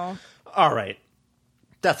 I don't know. All right.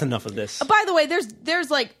 That's enough of this. By the way, there's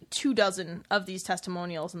like 24 of these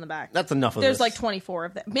testimonials in the back. That's enough of There's this. like 24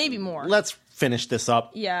 of them. Maybe more. Let's finish this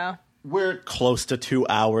up. Yeah. We're close to 2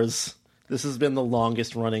 hours. This has been the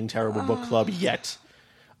longest running Terrible Book Club yet.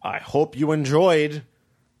 I hope you enjoyed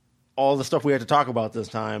all the stuff we had to talk about this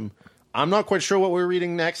time. I'm not quite sure what we're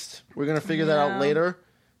reading next. We're going to figure that out later.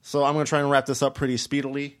 So I'm going to try and wrap this up pretty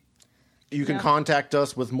speedily. You can contact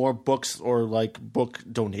us with more books or like book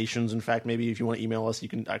donations. In fact, maybe if you want to email us, I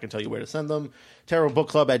can tell you where to send them.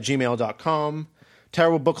 terriblebookclub@gmail.com.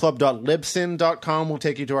 TerribleBookClub.Libsyn.com will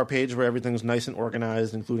take you to our page where everything's nice and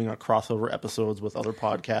organized, including our crossover episodes with other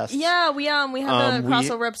podcasts. Yeah, we have a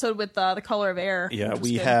crossover episode with The Color of Air. Yeah,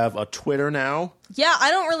 we have a Twitter now. Yeah, I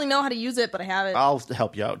don't really know how to use it, but I have it. I'll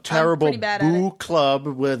help you out. Terrible Boo Club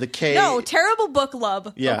with a K. No, Terrible Book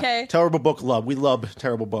Club. Yeah, okay. Terrible Book Club. We love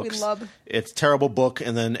terrible books. We love. It's Terrible Book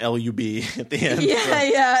and then LUB at the end. Yeah, so.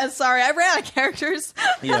 yeah. Sorry, I ran out of characters.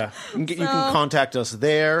 Yeah, you can contact us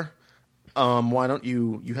there. Why don't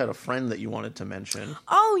you had a friend that you wanted to mention.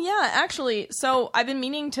 Oh, yeah, actually. So I've been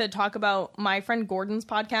meaning to talk about my friend Gordon's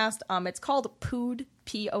podcast. It's called Pood,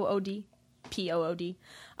 P-O-O-D, P-O-O-D.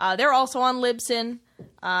 They're also on Libsyn.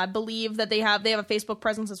 I believe that they have a Facebook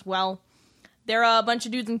presence as well. They're a bunch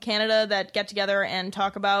of dudes in Canada that get together and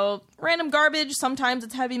talk about random garbage. Sometimes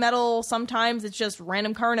it's heavy metal. Sometimes it's just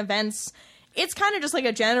random current events. It's kind of just like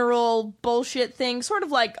a general bullshit thing. Sort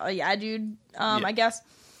of like, yeah, dude, I guess.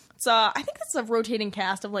 So I think that's a rotating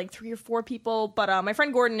cast of like 3 or 4 people. But my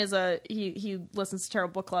friend Gordon is he listens to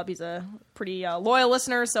Terrible Book Club. He's a pretty loyal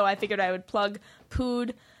listener, so I figured I would plug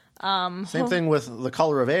Pood. Same thing with The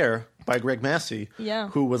Color of Air by Greg Massey,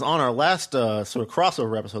 who was on our last sort of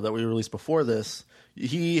crossover episode that we released before this.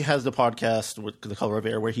 He has the podcast with The Color of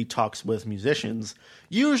Air where he talks with musicians,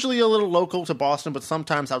 usually a little local to Boston, but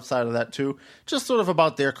sometimes outside of that too, just sort of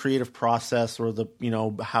about their creative process or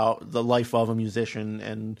how the life of a musician,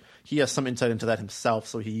 and he has some insight into that himself,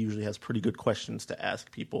 so he usually has pretty good questions to ask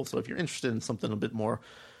people. So if you're interested in something a bit more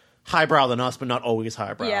highbrow than us, but not always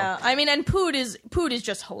highbrow. Yeah, I mean, and Pood is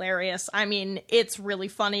just hilarious. I mean, it's really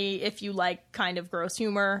funny if you like kind of gross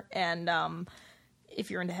humor, and if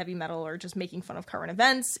you're into heavy metal or just making fun of current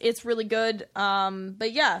events, it's really good.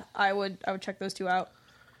 But yeah, I would check those 2 out.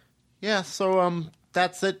 Yeah, so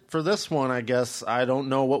that's it for this one, I guess. I don't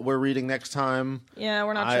know what we're reading next time. Yeah,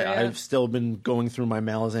 we're not sure yet. I've still been going through my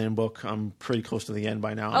Malazan book. I'm pretty close to the end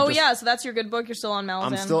by now. So that's your good book. You're still on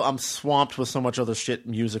Malazan. I'm swamped with so much other shit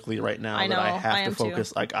musically right now that I have to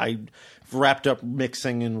focus. Too. Like I wrapped up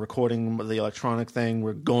mixing and recording the electronic thing.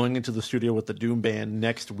 We're going into the studio with the Doom band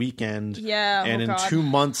next weekend. Yeah, and in 2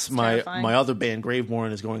 months, my other band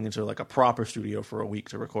Graveborn is going into like a proper studio for a week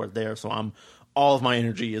to record there. So all of my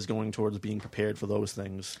energy is going towards being prepared for those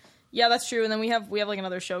things. Yeah, that's true. And then we have like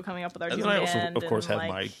another show coming up with our Doom band. And I also, of course, have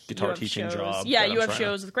my guitar teaching job. Yeah, you have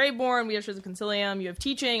shows with Graveborn. We have shows with Concilium. You have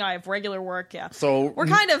teaching. I have regular work. Yeah. So we're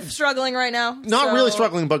kind of struggling right now. Not really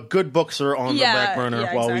struggling, but good books are on the back burner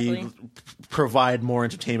while we provide more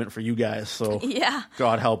entertainment for you guys. So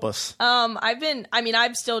God help us.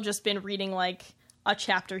 I've still just been reading like a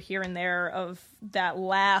chapter here and there of that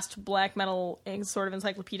last black metal sort of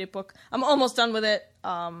encyclopedic book. I'm almost done with it.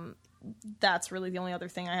 That's really the only other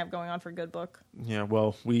thing I have going on for a good book. Yeah,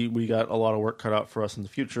 well, we got a lot of work cut out for us in the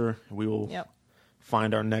future. We will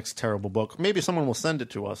find our next terrible book. Maybe someone will send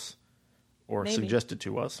it to us or suggest it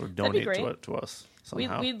to us or donate to us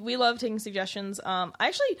somehow. We love taking suggestions.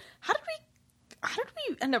 Actually, how did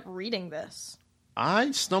we end up reading this?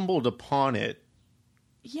 I stumbled upon it.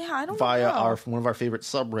 Yeah, I don't know. Via one of our favorite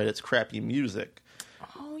subreddits, Crappy Music.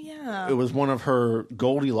 Oh, yeah. It was one of her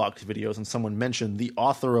Goldilocks videos, and someone mentioned the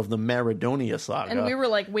author of the Maradonia saga. And we were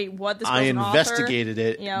like, wait, what? This I investigated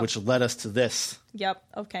it, which led us to this. Yep.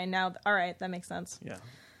 Okay, now, all right, that makes sense. Yeah.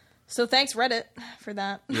 So thanks, Reddit, for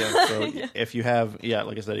that. Yeah, so if you have,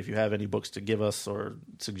 like I said, if you have any books to give us or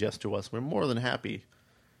suggest to us, we're more than happy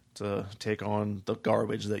to take on the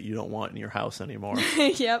garbage that you don't want in your house anymore.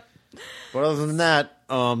 Yep. But other than that,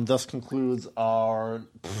 thus concludes our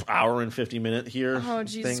hour and 50-minute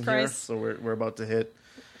Jesus Christ. Here. So we're about to hit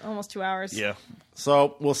almost 2 hours. Yeah.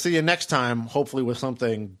 So we'll see you next time, hopefully with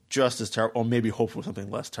something just as terrible, or maybe hopefully with something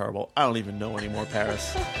less terrible. I don't even know anymore,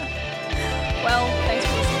 Paris. Well, thanks.